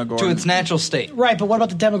before the Demogorgon. To its natural state. Right, but what about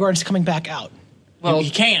the Demogorgons coming back out? Well, he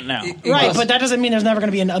can't now. Right, but that doesn't mean there's never going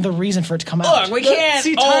to be another reason for it to come out. Look, we can't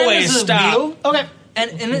See, time always is a stop. wheel, Okay.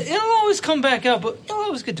 and it'll always come back out, but it'll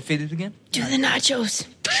always get defeated again. Do the nachos.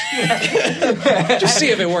 Just see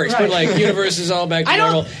if it works. But universe is all back to I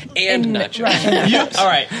don't- normal and nachos. Right. All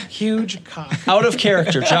right, Huge cock. out of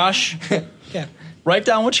character, Josh. Yeah. Write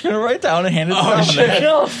down what you're going to write down and hand it down.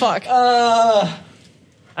 Oh, fuck.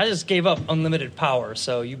 I just gave up unlimited power,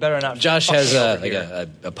 so you better not. Josh fuck has me over here.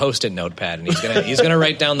 a post-it notepad, and he's gonna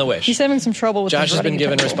write down the wish. He's having some trouble with Josh his has been writing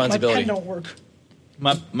given pencil. My responsibility. pen don't work.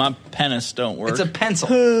 My penis don't work. It's a pencil.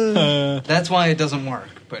 That's why it doesn't work.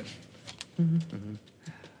 But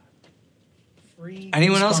Free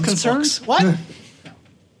anyone else Goosebumps concerned? books. What?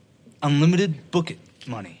 Unlimited book it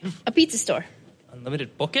money. A pizza store.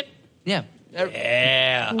 Unlimited book it? Yeah.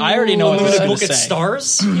 Yeah. I already know what this is Unlimited going book to it say.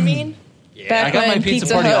 stars, you mean? Back I got my when pizza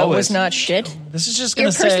Pizza party Hut always. was not shit. This is just Your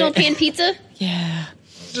going to personal say. pan pizza. Yeah.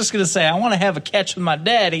 Just going to say. I want to have a catch with my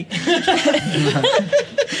daddy.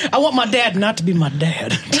 I want my dad not to be my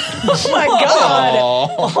dad. Oh, my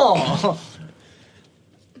God.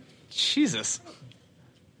 Jesus.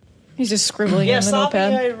 He's just scribbling Yeah, on the Sloppy,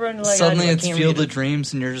 notepad. I run like Suddenly I it's can't Field read of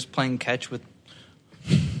Dreams, and you're just playing catch with.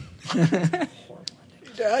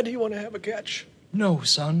 Dad, do you want to have a catch? No,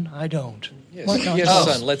 son, I don't. Yes, What? No, yes, no.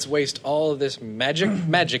 son. Let's waste all of this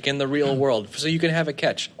magic in the real world so you can have a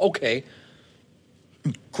catch. Okay.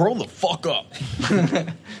 Grow the fuck up.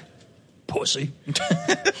 Pussy.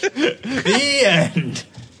 The end.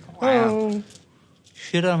 Oh.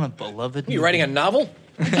 Shit on a beloved. You writing a novel?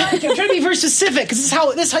 I'm trying to be very specific because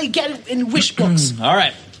this is how you get it in wish books. All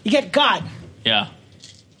right. You get God. Yeah.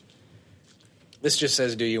 This just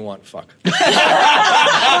says, "Do you want fuck?"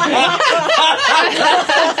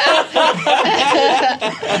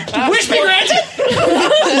 Wish me granted.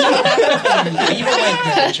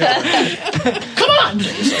 Come on.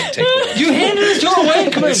 You handed it to a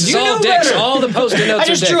wank. This is You all know dicks. better. All the post-it notes I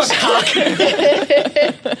just are drew a dicks. cock.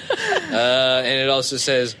 And it also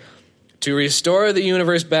says, "To restore the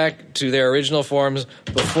universe back to their original forms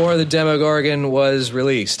before the Demogorgon was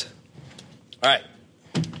released." All right.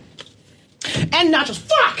 And nachos.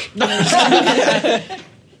 Fuck.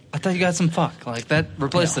 I thought you got some fuck like that.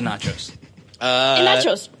 Replace the nachos. And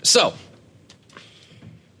nachos. So,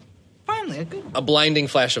 Finally, a good. a blinding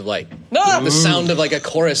flash of light. The sound of like a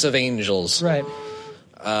chorus of angels. Right.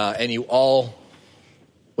 And you all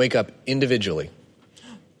wake up individually.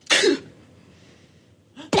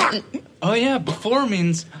 Oh yeah, before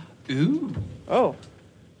means ooh. Oh.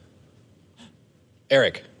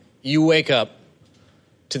 Eric, you wake up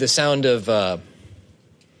to the sound of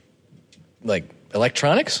like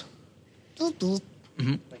electronics, like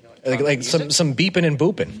some beeping and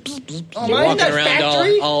booping. Oh, You're am I in walking that around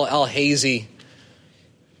factory? all hazy.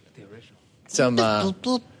 Some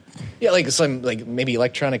yeah, like some like maybe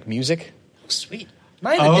electronic music. Sweet. Am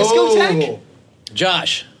I in the discotheque?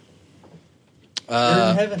 Josh, You're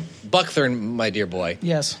in heaven. Buckthorn, my dear boy,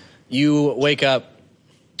 Yes. you wake up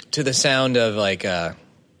to the sound of like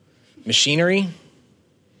machinery,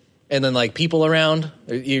 and then like people around.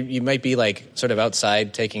 You might be like sort of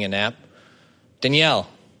outside taking a nap. Danielle,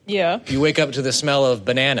 Yeah. you wake up to the smell of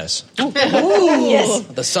bananas. Ooh. Yes.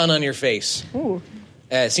 The sun on your face. Ooh.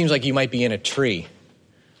 It seems like you might be in a tree.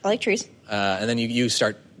 I like trees. And then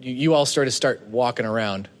you all start walking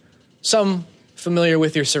around. Some familiar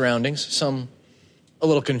with your surroundings, some a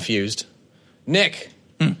little confused. Nick,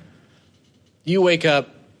 you wake up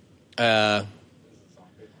as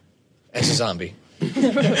a zombie.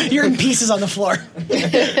 You're in pieces on the floor.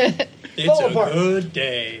 It's a good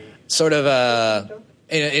day. Sort of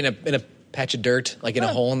in a patch of dirt, like in a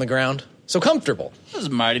hole in the ground. So comfortable. This is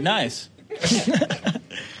mighty nice.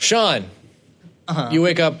 Sean, you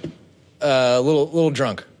wake up a little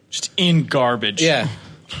drunk. Just in garbage. Yeah.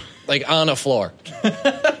 Like on a floor.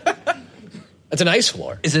 It's a nice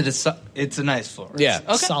floor. Is it it's a nice floor? Yeah.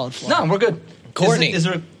 Okay. Solid floor. No, we're good. Courtney. Is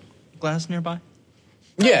there a glass nearby?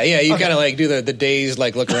 Yeah. You kind of like do the dazed,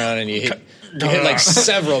 like look around and you hit like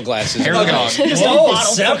several glasses. Here we go. Just Whoa, a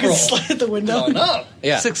bottle several. fucking slid at the window. No.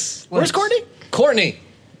 Yeah. 6. Where's Courtney? Courtney,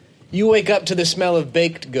 you wake up to the smell of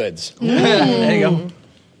baked goods. There you go.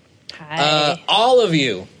 Hi. All of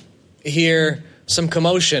you hear some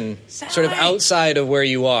commotion sort of outside of where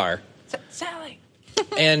you are. Sally.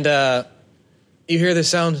 And you hear the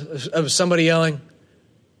sound of somebody yelling,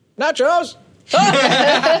 "Nachos!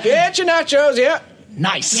 Get your nachos, yeah!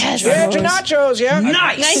 Nice. Yes. Get your nachos, yeah!"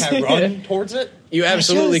 Nice. Can I run towards it? You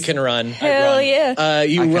absolutely can run. Hell yeah.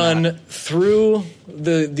 You run through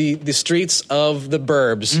the streets of the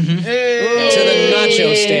burbs to the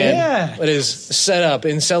nacho stand Yeah. that is set up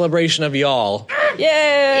in celebration of y'all.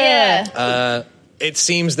 Yeah. It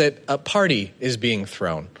seems that a party is being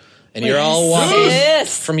thrown, and you're all walking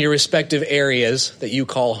Yes. from your respective areas that you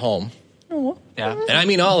call home. Yeah. And I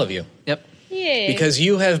mean all of you, Yep. Yay. because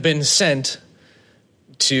you have been sent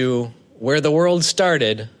to where the world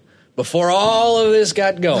started before all of this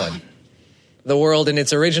got going. The world in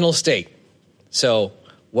its original state. So,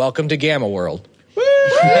 welcome to Gamma World.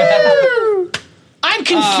 I'm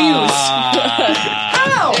confused.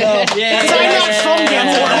 How? Yeah. Because I'm not from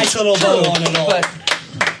Gamma World. Nice little bow on it all. But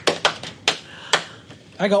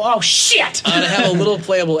I go, oh shit. I have a little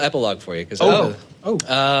playable epilogue for you.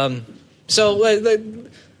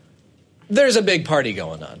 There's a big party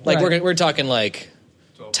going on. Like Right. we're talking like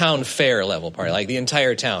town fair level party. Like the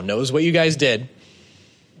entire town knows what you guys did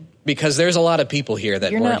because there's a lot of people here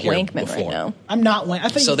that You're weren't not here Wankman before. right now. I'm not Wank. I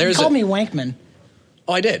think So you there's called a- me Wankman.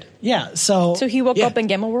 Oh, I did. Yeah, so So he woke Yeah. up in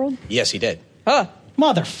Gamma World? Yes, he did. Huh.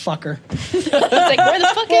 motherfucker. It's like, where the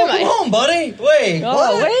fuck am I? Come on, buddy. Wait. Oh,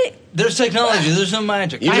 what? wait. There's technology. There's no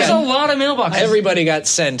magic. You There's got- a lot of mailboxes. Everybody got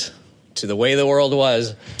sent to the way the world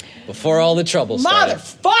was before all the trouble started.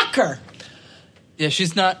 Motherfucker! Yeah,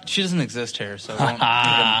 she's not. She doesn't exist here. So don't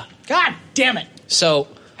God damn it! So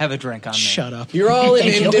have a drink on me. Shut up. you're all in,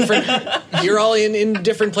 Thank in you. different. You're all in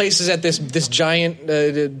different places at this giant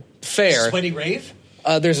fair. Sweaty rave?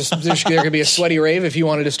 There could be a sweaty rave if you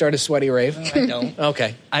wanted to start a sweaty rave. I don't.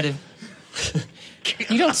 Okay. I do.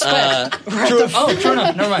 You don't sweat. True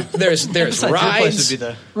enough. Never mind. There's Besides, your place rides. would be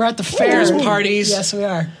the. We're at the fair. There's parties. Yes, we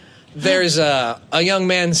are. There's a young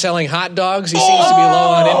man selling hot dogs. He seems to be low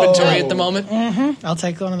on inventory at the moment. I'll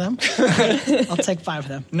take one of them. I'll take 5 of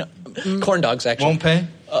them. No, Corn dogs, actually. Won't pay.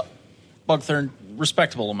 Bugthorn,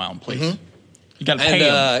 respectable amount, please. Mm-hmm. You got to pay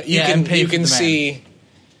him. And Yeah, and pay you for can the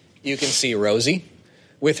man. see Rosie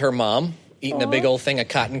with her mom eating a big old thing of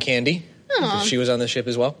cotton candy. She was on the ship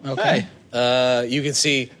as well. Okay. You can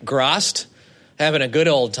see Grost having a good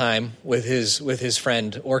old time with his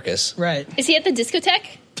friend Orcus. Right. Is he at the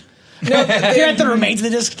discotheque? You're at the remains of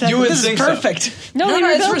the discotheque. You would This is think so. perfect. No, No, we no,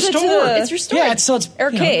 it's rebuilt it to restored. the- It's restored. Yeah, it's you know,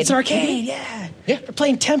 Arcade. it's an arcade. Yeah. Yeah. We're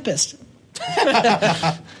playing Tempest.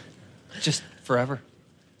 Just forever.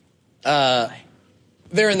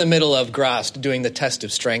 They're in the middle of Grost doing the test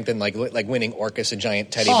of strength and like winning Orcus a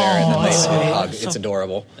giant teddy bear, and then they hug. It's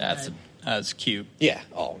adorable. That's cute. Yeah.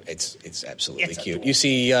 Oh, it's absolutely cute. You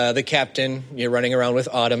see the captain. You're running around with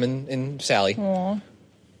Autumn and Sally,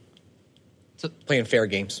 playing fair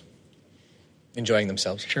games, enjoying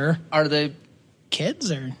themselves. Sure. Are they?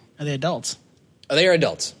 Kids or are they adults? They are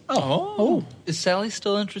adults. Oh. Is Sally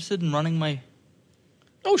still interested in running my?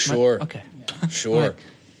 Oh, sure. Okay. Sure.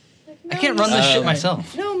 I can't run this shit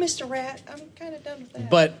myself. No, Mr. Rat, I'm kind of done with that.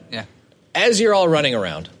 But Yeah. as you're all running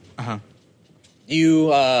around,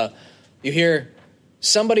 you hear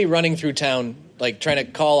somebody running through town, like trying to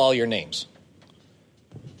call all your names.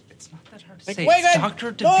 It's not that hard to Like, say. wait, It's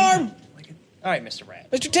Dr. Dr. Norm, All right, Mr.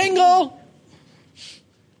 Rat. Mr. Tingle,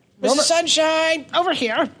 Mr. Sunshine! Over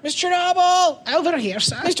here. Mr. Chernobyl! Over here,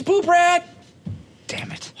 sir. Mr. Poop Rat!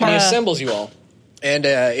 Damn it. And he assembles you all. And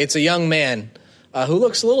it's a young man who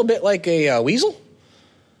looks a little bit like a weasel.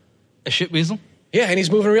 A shit weasel? Yeah, and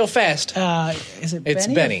he's moving real fast. Is it It's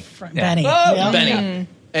Benny? Benny. Benny. Oh, Yeah. Benny.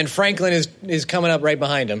 And Franklin is coming up right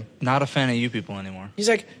behind him. Not a fan of you people anymore. He's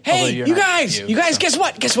like, Although hey, you're you not guys, you, you guys, so. guess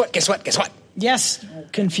what? Guess what? Guess what? Guess what? Yes,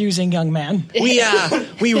 confusing young man.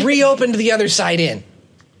 We reopened the other side in.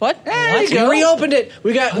 What? We reopened it.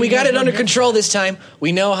 We got it under control this time.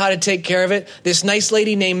 We know how to take care of it. This nice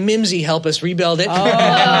lady named Mimsy helped us rebuild it.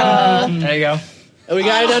 There you go. We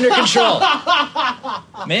got it under control.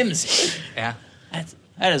 Mimsy. Yeah.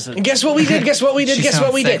 That is. And guess what we did? Guess what we did? She Guess what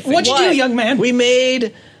sounds we did? sexy. What'd you do, young man? We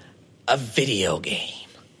made a video game.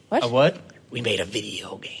 A what? We made a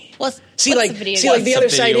video game. What's See, a like, video see, game? like the What's a other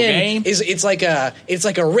side video in game? is it's like a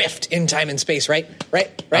rift in time and space, right?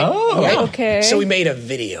 Oh. right. Okay. So we made a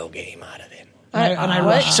video game out of it. And I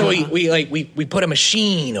what? rushed. So we put a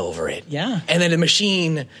machine over it. Yeah. And then the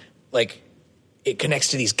machine, like, it connects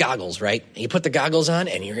to these goggles, right? And you put the goggles on,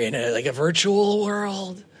 and you're in a virtual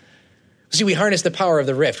world. See, we harness the power of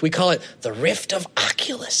the Rift. We call it the Rift of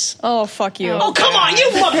Oculus. Oh, fuck you. Oh, come on, you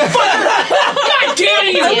motherfucker! God damn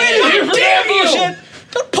you! Damn you!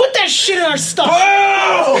 Don't put that shit in our stuff.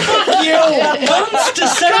 Fuck you! Months to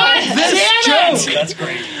set up this joke. That's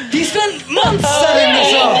great. He spent months setting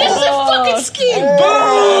this up. This is a fucking scheme.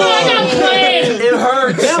 I got played. It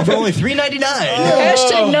hurts. Yeah, for only $3.99.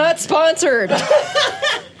 Hashtag not sponsored.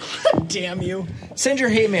 Damn you! Send your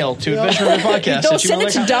hate mail to Adventure River Podcast. Don't send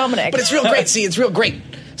it to Dominic. But it's real great. See, it's real great.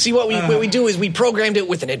 See, what we do is we programmed it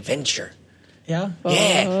with an adventure. Yeah.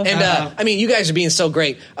 Yeah. And, I mean, you guys are being so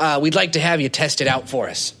great. We'd like to have you test it out for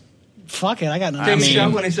us. Fuck it, I got nothing. Thanks, mean-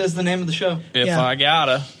 Chuck, when he says the name of the show. If Yeah. I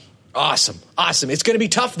gotta. Awesome. It's going to be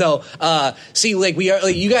tough though. See, like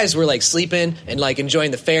you guys were like sleeping and like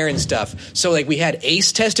enjoying the fair and stuff. So like we had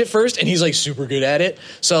Ace test it first, and he's like super good at it.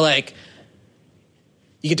 So like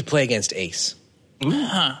you get to play against Ace.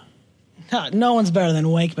 No one's better than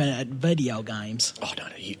Wakeman at video games. Oh no,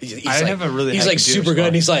 he's I like, have a really he's high like computer super good,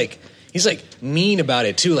 score. and he's like mean about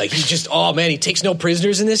it too. Like he's just he takes no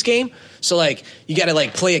prisoners in this game. So like you got to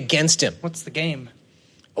like play against him. What's the game?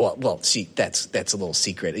 Well, see, that's a little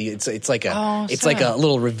secret. It's like a Oh, like a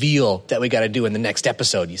little reveal that we got to do in the next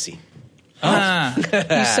episode. You see. You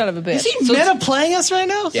son of a bitch. Is he meta playing us right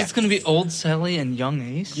now? So it's going to be old Sally and young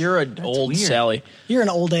Ace? You're an old weird. Sally. You're an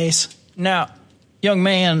old ace. Now, young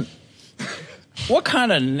man, what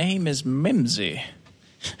kind of name is Mimsy?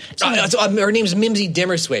 Her name's Mimsy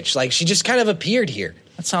Dimmerswitch. Like she just kind of appeared here.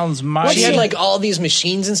 That sounds mighty. She had like all these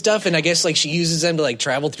machines and stuff, and I guess like she uses them to like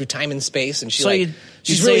travel through time and space. And she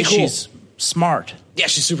she's really cool. She's smart. Yeah,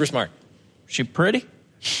 she's super smart. She pretty?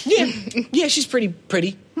 Yeah, she's pretty.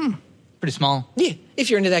 Pretty small. Yeah,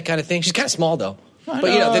 if you're into that kind of thing. She's kind of small though, but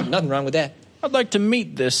there's nothing wrong with that. I'd like to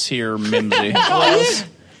meet this here Mimsy.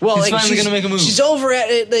 Well, He's like, finally she's gonna make a move. She's over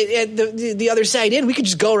at the other side in. We could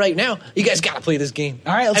just go right now. You guys got to play this game.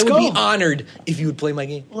 All right, let's I would go. be honored if you would play my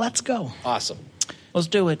game. Let's go. Awesome. Let's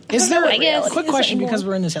do it. Is there I guess. quick Is it question anymore? because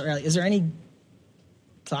we're in this rally? Is there any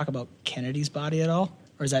talk about Kennedy's body at all,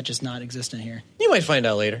 or is that just not existent here? You might find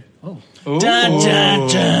out later. Oh, Dun, dun,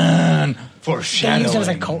 dun. they used it as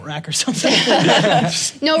a coat rack or something.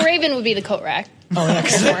 No, Raven would be the coat rack. Oh yeah,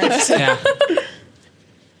 'cause Yeah.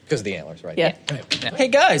 Because of the antlers, right? Yeah. Hey,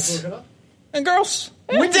 guys and girls,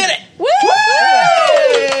 we did it! Woo!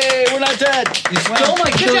 Hey, we're not dead. Stole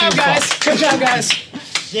my good job, guys. Good job, guys.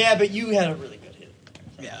 Yeah, but you had a really good hit.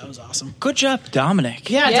 Yeah, that was awesome. Good job, Dominic.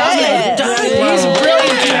 Yeah, Yeah. Dominic. He's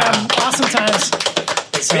brilliant. Yeah. Awesome times.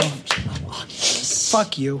 So,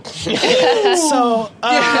 fuck you. So,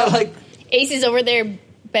 Ace is over there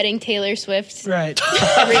betting Taylor Swift right.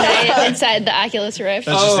 every night inside the Oculus Rift.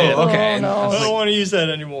 That's just it. Okay. I don't want to use that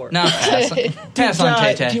anymore. No, pass on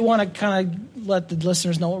Tay-Tay. Do you want to kind of let the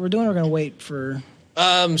listeners know what we're doing? We're going to wait for.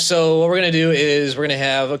 So what we're going to do is we're going to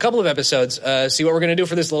have a couple of episodes. See, what we're going to do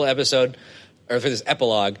for this little episode, or for this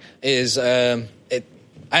epilogue, is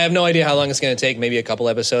I have no idea how long it's going to take, maybe a couple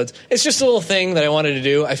episodes. It's just a little thing that I wanted to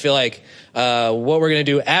do. I feel like what we're going to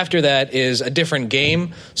do after that is a different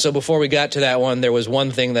game. So before we got to that one, there was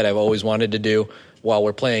one thing that I've always wanted to do while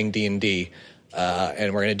we're playing D&D.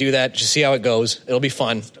 And we're going to do that, just see how it goes. It'll be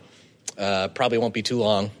fun. Probably won't be too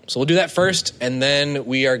long. So we'll do that first, and then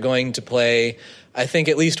we are going to play, I think,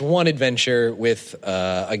 at least one adventure with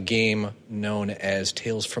a game known as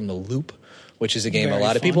Tales from the Loop, which is a game Very a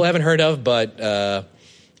lot of fun. people haven't heard of, but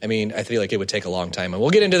I mean, I feel like it would take a long time. And we'll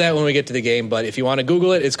get into that when we get to the game, but if you want to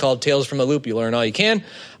Google it, it's called Tales from the Loop. You learn all you can.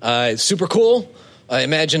 It's super cool.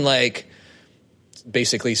 Imagine like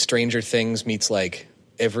basically Stranger Things meets like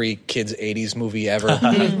every kid's 80s movie ever.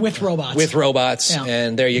 With robots. With robots, Yeah.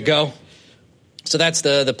 and there you go. So that's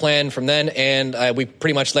the plan from then, and we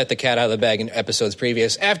pretty much let the cat out of the bag in episodes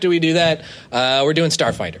previous. After we do that, we're doing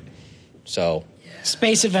Starfighter. So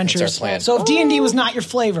Space adventures. That's our plan. So if D&D was not your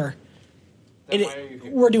flavor,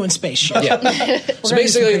 we're doing space shit. Yeah. So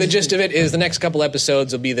basically, the gist of it is the next couple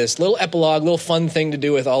episodes will be this little epilogue, little fun thing to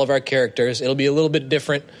do with all of our characters. It'll be a little bit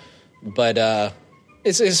different, but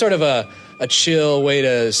it's sort of a chill way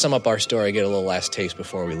to sum up our story, get a little last taste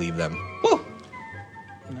before we leave them.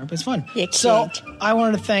 It's fun. So I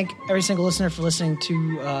wanted to thank every single listener for listening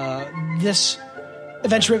to this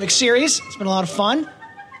Adventurific series. It's been a lot of fun.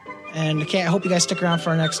 And I hope you guys stick around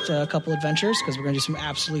for our next couple adventures because we're going to do some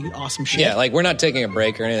absolutely awesome shit. Yeah, like we're not taking a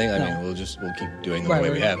break or anything. I mean, we'll keep doing the way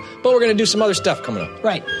we have. But we're going to do some other stuff coming up.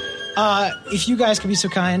 Right. If you guys could be so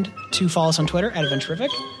kind to follow us on Twitter at Adventurific,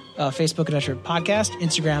 Facebook Adventurific Podcast,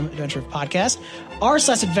 Instagram Adventurific Podcast,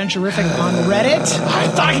 r/Adventurific on Reddit. I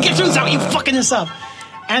thought I could get through this without you fucking this up.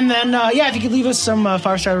 And then, if you could leave us some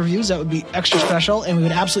 5-star reviews, that would be extra special, and we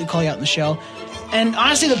would absolutely call you out in the show. And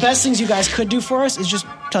honestly, the best things you guys could do for us is just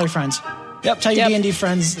tell your friends. Tell your D&D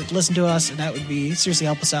friends that listen to us, and that would be seriously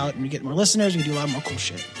help us out, and we get more listeners, we can do a lot more cool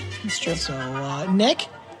shit. That's true. So, Nick,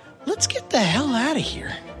 let's get the hell out of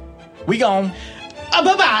here. We gone.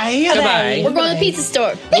 Bye-bye. Goodbye. We're going to the pizza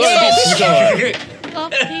store. Oh,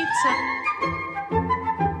 pizza.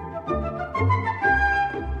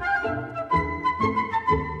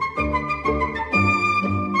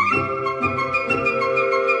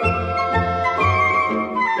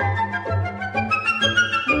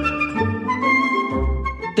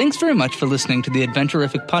 Thanks very much for listening to the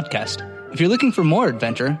Adventurific Podcast. If you're looking for more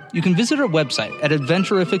adventure, you can visit our website at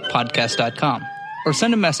adventurificpodcast.com or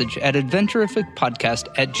send a message at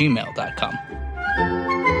adventurificpodcast@gmail.com.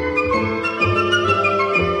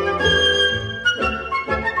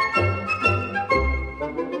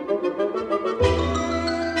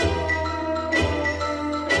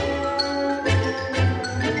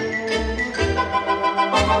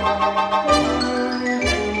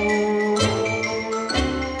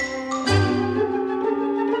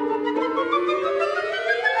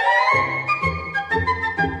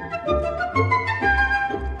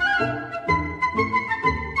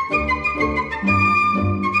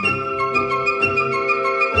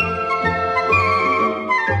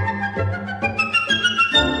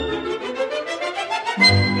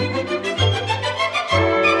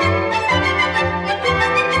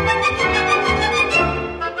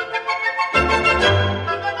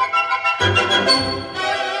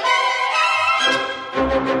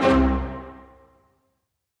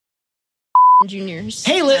 Juniors.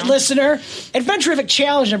 Hey, listener, Adventurific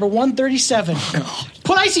Challenge number 137.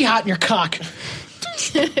 Put Icy Hot in your cock.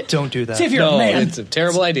 Don't do that. See if you're a man. It's a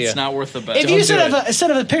terrible idea. It's not worth the bet. If you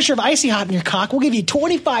set of a picture of Icy Hot in your cock, we'll give you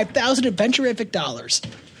 25,000 Adventurific dollars.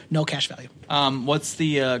 No cash value. What's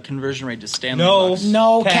the conversion rate to Stanley No. bucks?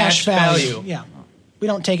 No Cash cash value. value. Yeah. We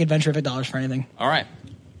don't take Adventurific dollars for anything. All right.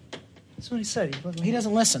 That's what he said. He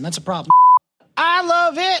doesn't listen. That's a problem. I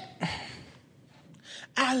love it.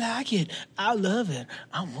 I like it. I love it.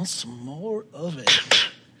 I want some more of it.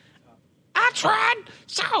 I tried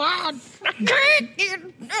so hard. I can't get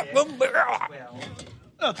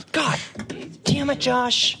Oh, God. Damn it,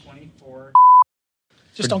 Josh. 24.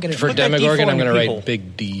 Just don't get it. For Put that Demogorgon, D4 I'm going to people. write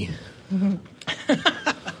Big D.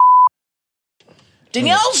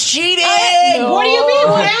 Danielle's cheating! What do you mean?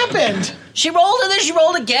 What happened? She rolled and then she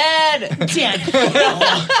rolled again. See,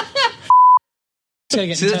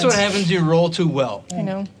 that's what happens when you roll too well. I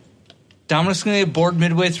know. Dominic's going to get bored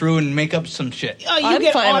midway through and make up some shit. Oh, you I'm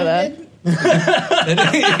get fine with that.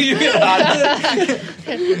 You get audited.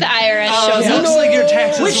 The IRS shows Looks up. like your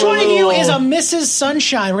taxes Which were one a of you little- is a Mrs.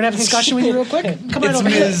 Sunshine? We're going to have a discussion with you real quick. Come on It's over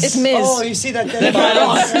here. Ms. It's Ms. Oh, you see that?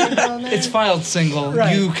 It's filed single.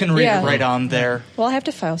 Right. You can read Yeah. it right on there. Well, I have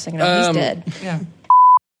to file second. He's dead. Yeah.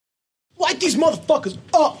 Light these motherfuckers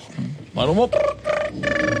up. Light 'em up.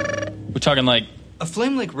 We're talking like A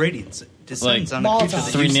flame like radiance descends Like on a creature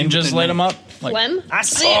that three you see ninjas within light the- them up. Like, Phlegm? I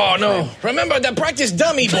see Oh, no. Remember the practice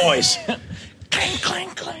dummy, boys. Clang, clang,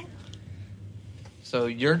 clang. So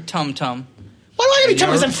you're Tum Tum. Why do I gotta be tough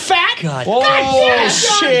because I'm fat? God. God damn it,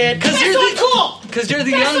 John. shit. Because that's not cool. Because you're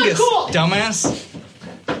the That's not youngest, cool. dumbass.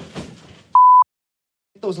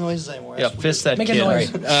 Those noises anymore. yeah, fist that Make a kid.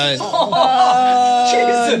 noise. Jesus.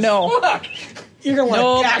 No. You're gonna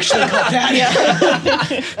want to actually cut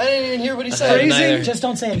that. I didn't even hear what he said. Neither. Just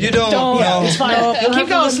don't say it. You don't. Yeah, No. it's fine. You'll Keep have to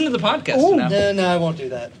going. listen to the podcast Ooh. now. No, I won't do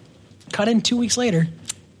that. Cut in 2 weeks later.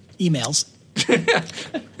 Emails.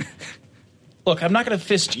 Look, I'm not going to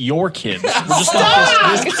fist your kids. We're just going to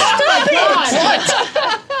fist this kid.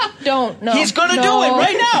 Don't. No. He's gonna do it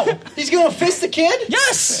right now. He's gonna fist the kid.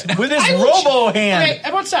 Yes, with his robo hand. Okay,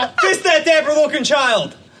 everyone stop. Fist that dapper-looking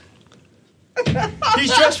child.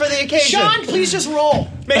 He's dressed for the occasion. Sean, please just roll.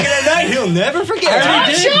 Make it a night he'll never forget. I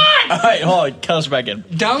already did. All right, hold on. Cut us back in.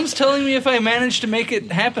 Dom's telling me if I manage to make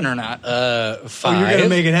it happen or not. 5. Oh, you're gonna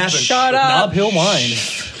make it happen. Shut up. Knob Hill Wine.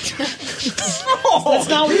 That's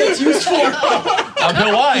not what that's used for. Knob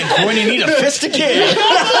Hill Wine for when you need to fist a kid.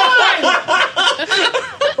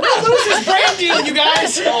 We're gonna lose this brand deal, you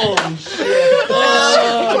guys.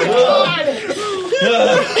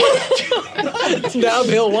 Knob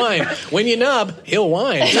Hill Wine. When you knob, Hill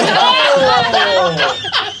Wine.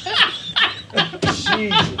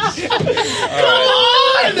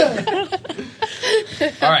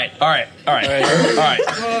 All right.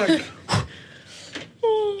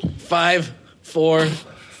 5, 4,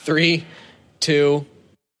 3, 2,